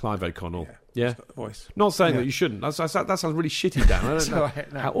O'Connell. Yeah. He's got the voice. Not saying that you shouldn't. That sounds really shitty, Dan. I don't know.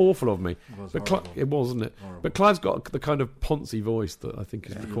 Right, no. How awful of me. It was But horrible. it was, wasn't it? Horrible. But Clive's got the kind of poncy voice that I think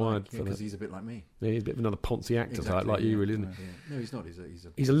is required for because that. he's a bit like me. Yeah, he's a bit of another poncy actor Exactly, like you, yeah. really, isn't he? Yeah. No, he's not.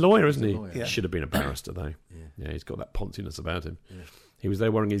 He's a lawyer, isn't he? a lawyer. Yeah. He should have been a barrister, though. Yeah. He's got that ponciness about him. Yeah. He was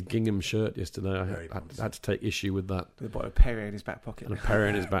there wearing his gingham shirt yesterday. I Very had to take issue with that. With a Perrier in his back pocket. And a Perrier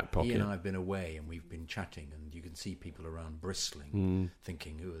in his back pocket. He and I have been away, and we've been chatting, and you can see people around bristling,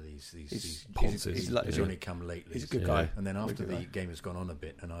 thinking, "Who are these ponces. He's only come lately." He's a good guy. And then after Good the guy. game has gone on a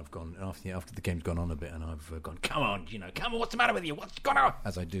bit, and I've gone after the game's gone on a bit, and I've gone, "Come on, come on, what's the matter with you? What's going on?"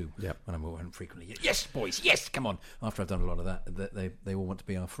 As I do when I'm around frequently. Yes, boys, yes, come on. After I've done a lot of that, they all want to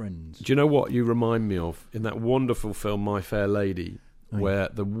be our friends. Do you know what you remind me of in that wonderful film My Fair Lady, where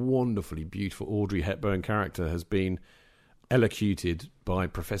the wonderfully beautiful Audrey Hepburn character has been elocuted by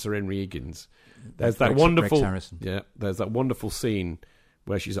Professor Henry Higgins? There's that Rex Harrison. there's that wonderful scene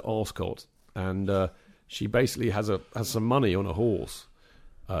where she's at Ascot and she basically has some money on a horse,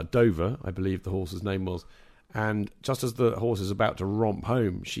 Dover, I believe the horse's name was. And just as the horse is about to romp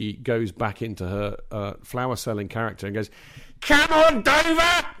home, she goes back into her flower-selling character and goes, "Come on,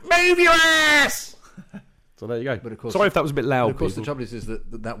 Dover, move your ass!" So there you go. But of course, sorry if that was a bit loud. But of course, people. the trouble is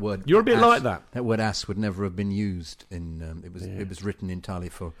that word. You're a bit ass, like that. That word "ass" would never have been used in. It was written entirely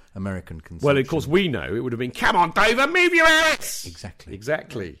for American consumption. Well, of course, we know it would have been, "Come on, Dover, move your ass!" Exactly.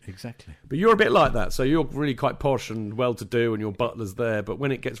 Exactly. But you're a bit like that. So you're really quite posh and well-to-do, and your butler's there. But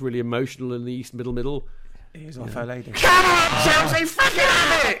when it gets really emotional in the East Middle. He's my fair lady. Come on, Chelsea, fucking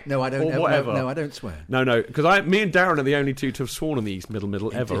have it! No, I don't. Or whatever. No, I don't swear. No, because me and Darren are the only two to have sworn in the East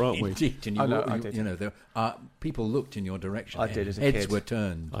Middle ever, aren't we? Indeed, and I did. there are people looked in your direction. I did as a Heads kid. were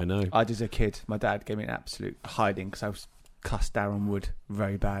turned. I know. I did as a kid. My dad gave me an absolute hiding because I was cussed Darren Wood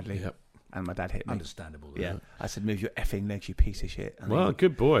very badly. Yep. And my dad hit me. Understandable. Yeah. I said, "Move your effing legs, you piece of shit." And Well,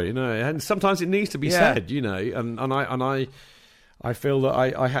 good boy, and sometimes it needs to be said, and I feel that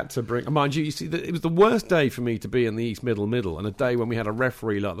I had to bring, mind you, see, it was the worst day for me to be in the East Middle, and a day when we had a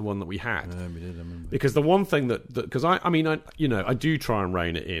referee like the one that we had. We did, I remember. Because the one thing because I do try and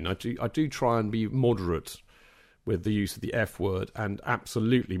rein it in. I do try and be moderate with the use of the F word and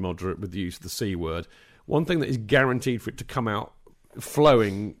absolutely moderate with the use of the C word. One thing that is guaranteed for it to come out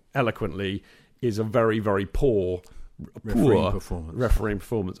flowing eloquently is a very, very poor Refereeing performance. refereeing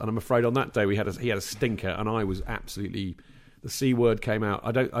performance. And I'm afraid on that day he had a stinker, and I was absolutely. The C word came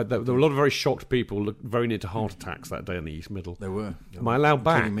out. There were a lot of very shocked people, very near to heart attacks that day in the East Middle. There were. Am I allowed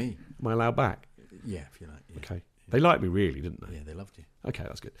back? Including me. Am I allowed back? Yeah, if you like. Yeah. Okay. They liked me, really, didn't they? Yeah, they loved you Okay,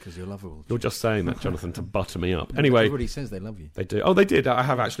 that's good. because you're lovable. You're just saying that, Jonathan, to butter me up. Anyway, Everybody says they love you. they do. Oh, they did. I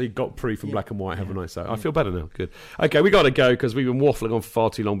have actually got proof in black and white, haven't I? So I feel better now. Good. Okay, we got to go because we've been waffling on for far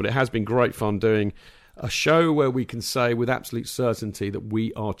too long, but it has been great fun doing a show where we can say with absolute certainty that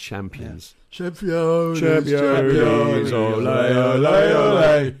we are champions. Champions. Ole, ole,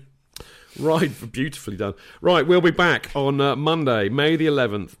 ole. Right, beautifully done. Right, we'll be back on Monday, May the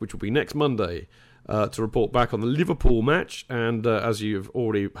 11th, which will be next Monday, to report back on the Liverpool match. And as you've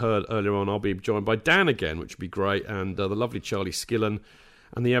already heard earlier on, I'll be joined by Dan again, which will be great, and the lovely Charlie Skillen,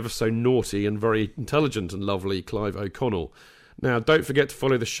 and the ever so naughty and very intelligent and lovely Clive O'Connell. Now, don't forget to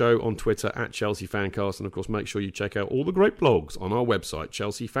follow the show on Twitter at Chelsea Fancast, and of course make sure you check out all the great blogs on our website,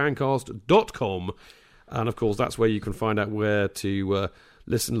 chelseafancast.com. And of course that's where you can find out where to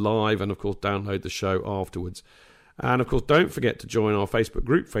listen live and of course download the show afterwards. And of course don't forget to join our Facebook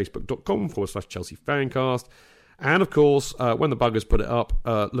group, facebook.com/Chelsea Fancast. And of course, when the buggers put it up,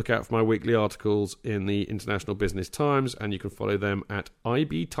 look out for my weekly articles in the International Business Times, and you can follow them at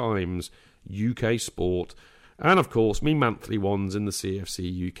IB Times UK Sport. And, of course, me monthly ones in the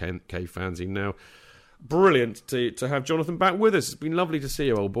CFC UK fanzine. Now, brilliant to have Jonathan back with us. It's been lovely to see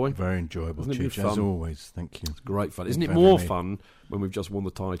you, old boy. Very enjoyable, Hasn't it been Chich, fun? as always. Thank you. It's great fun. Isn't it Very more made. fun when we've just won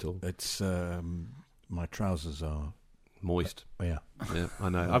the title? It's my trousers are Moist. yeah. Yeah, I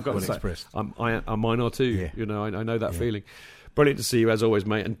know. I've got Well to say, expressed. mine are too. Yeah. You know, I know that feeling. Brilliant to see you, as always,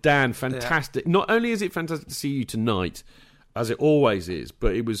 mate. And Dan, fantastic. Not only is it fantastic to see you tonight, as it always is,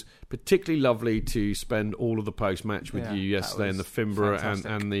 but it was particularly lovely to spend all of the post-match with you yesterday in the Fimbra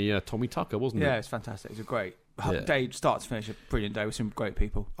and the Tommy Tucker, wasn't it? Yeah, it's fantastic. It was a great day, start to finish, a brilliant day with some great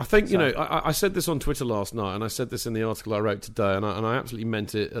people. I think, I said this on Twitter last night, and I said this in the article I wrote today, and I absolutely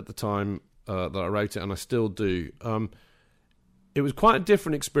meant it at the time that I wrote it, and I still do. It was quite a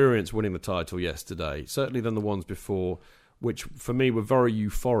different experience winning the title yesterday, certainly than the ones before, which for me were very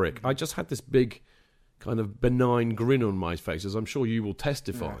euphoric. I just had this big kind of benign grin on my face, as I'm sure you will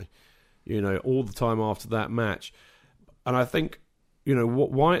testify. all the time after that match. And I think,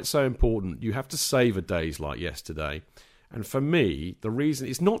 why it's so important, you have to savour days like yesterday. And for me, the reason,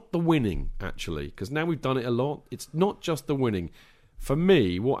 it's not the winning, actually, because now we've done it a lot. It's not just the winning. For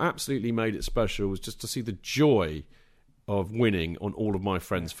me, what absolutely made it special was just to see the joy of winning on all of my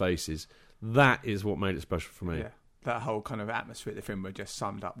friends' faces. That is what made it special for me. Yeah. That whole kind of atmosphere at the Fimbra just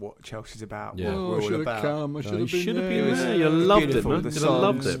summed up what Chelsea's about. Yeah. What we're all about. I should have been there. You loved it, man. The You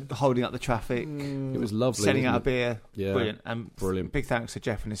loved songs, it. holding up the traffic. It was lovely. Sending wasn't out a beer. Yeah. Brilliant. And Brilliant. Big thanks to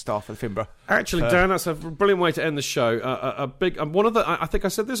Jeff and his staff at the Fimbra. Actually, Dan, that's a brilliant way to end the show. A big one of the. I think I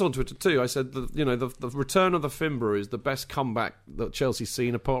said this on Twitter too. I said the return of the Fimbra is the best comeback that Chelsea's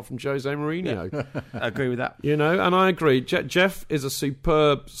seen apart from Jose Mourinho. Yeah. I agree with that. And I agree. Jeff is a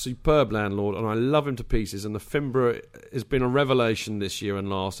superb landlord, and I love him to pieces. And the Fimbra has been a revelation this year and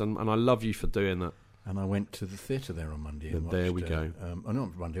last, and I love you for doing that. And I went to the theatre there on Monday. And there watched, we go.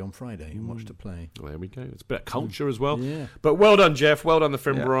 Not Monday, on Friday, and watched a play. Well, there we go. It's a bit of culture as well. Yeah. But well done, Jeff. Well done, the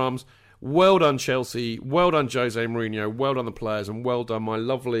Fimbra Arms. Well done, Chelsea. Well done, Jose Mourinho. Well done, the players. And well done, my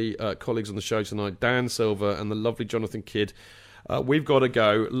lovely colleagues on the show tonight, Dan Silver and the lovely Jonathan Kidd. We've got to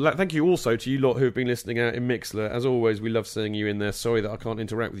go. Thank you also to you lot who have been listening out in Mixlr. As always, we love seeing you in there. Sorry that I can't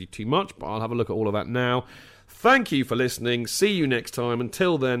interact with you too much, but I'll have a look at all of that now. Thank you for listening. See you next time.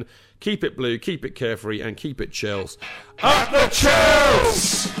 Until then, keep it blue, keep it carefree, and keep it Chels. Up the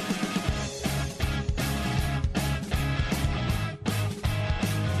Chels!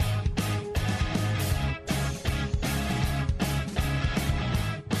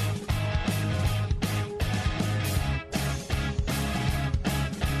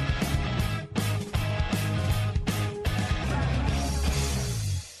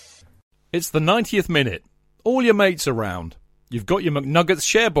 It's the 90th minute. All your mates around. You've got your McNuggets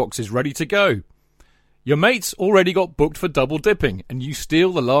share boxes ready to go. Your mates already got booked for double dipping, and you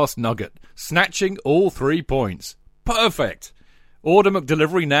steal the last nugget, snatching all 3 points. Perfect. Order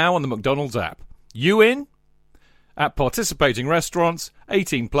McDelivery now on the McDonald's app. You in? At participating restaurants,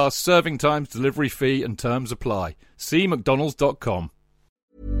 18 plus, serving times, delivery fee and terms apply. See mcdonalds.com.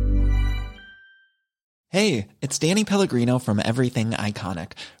 Hey, it's Danny Pellegrino from Everything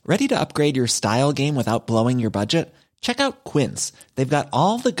Iconic. Ready to upgrade your style game without blowing your budget? Check out Quince. They've got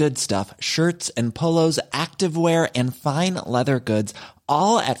all the good stuff, shirts and polos, activewear, and fine leather goods,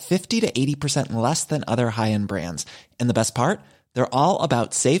 all at 50 to 80% less than other high-end brands. And the best part? They're all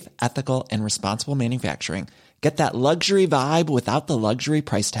about safe, ethical, and responsible manufacturing. Get that luxury vibe without the luxury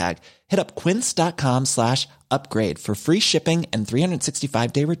price tag. Hit up quince.com/upgrade for free shipping and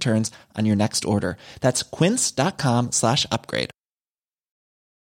 365-day returns on your next order. That's quince.com/upgrade.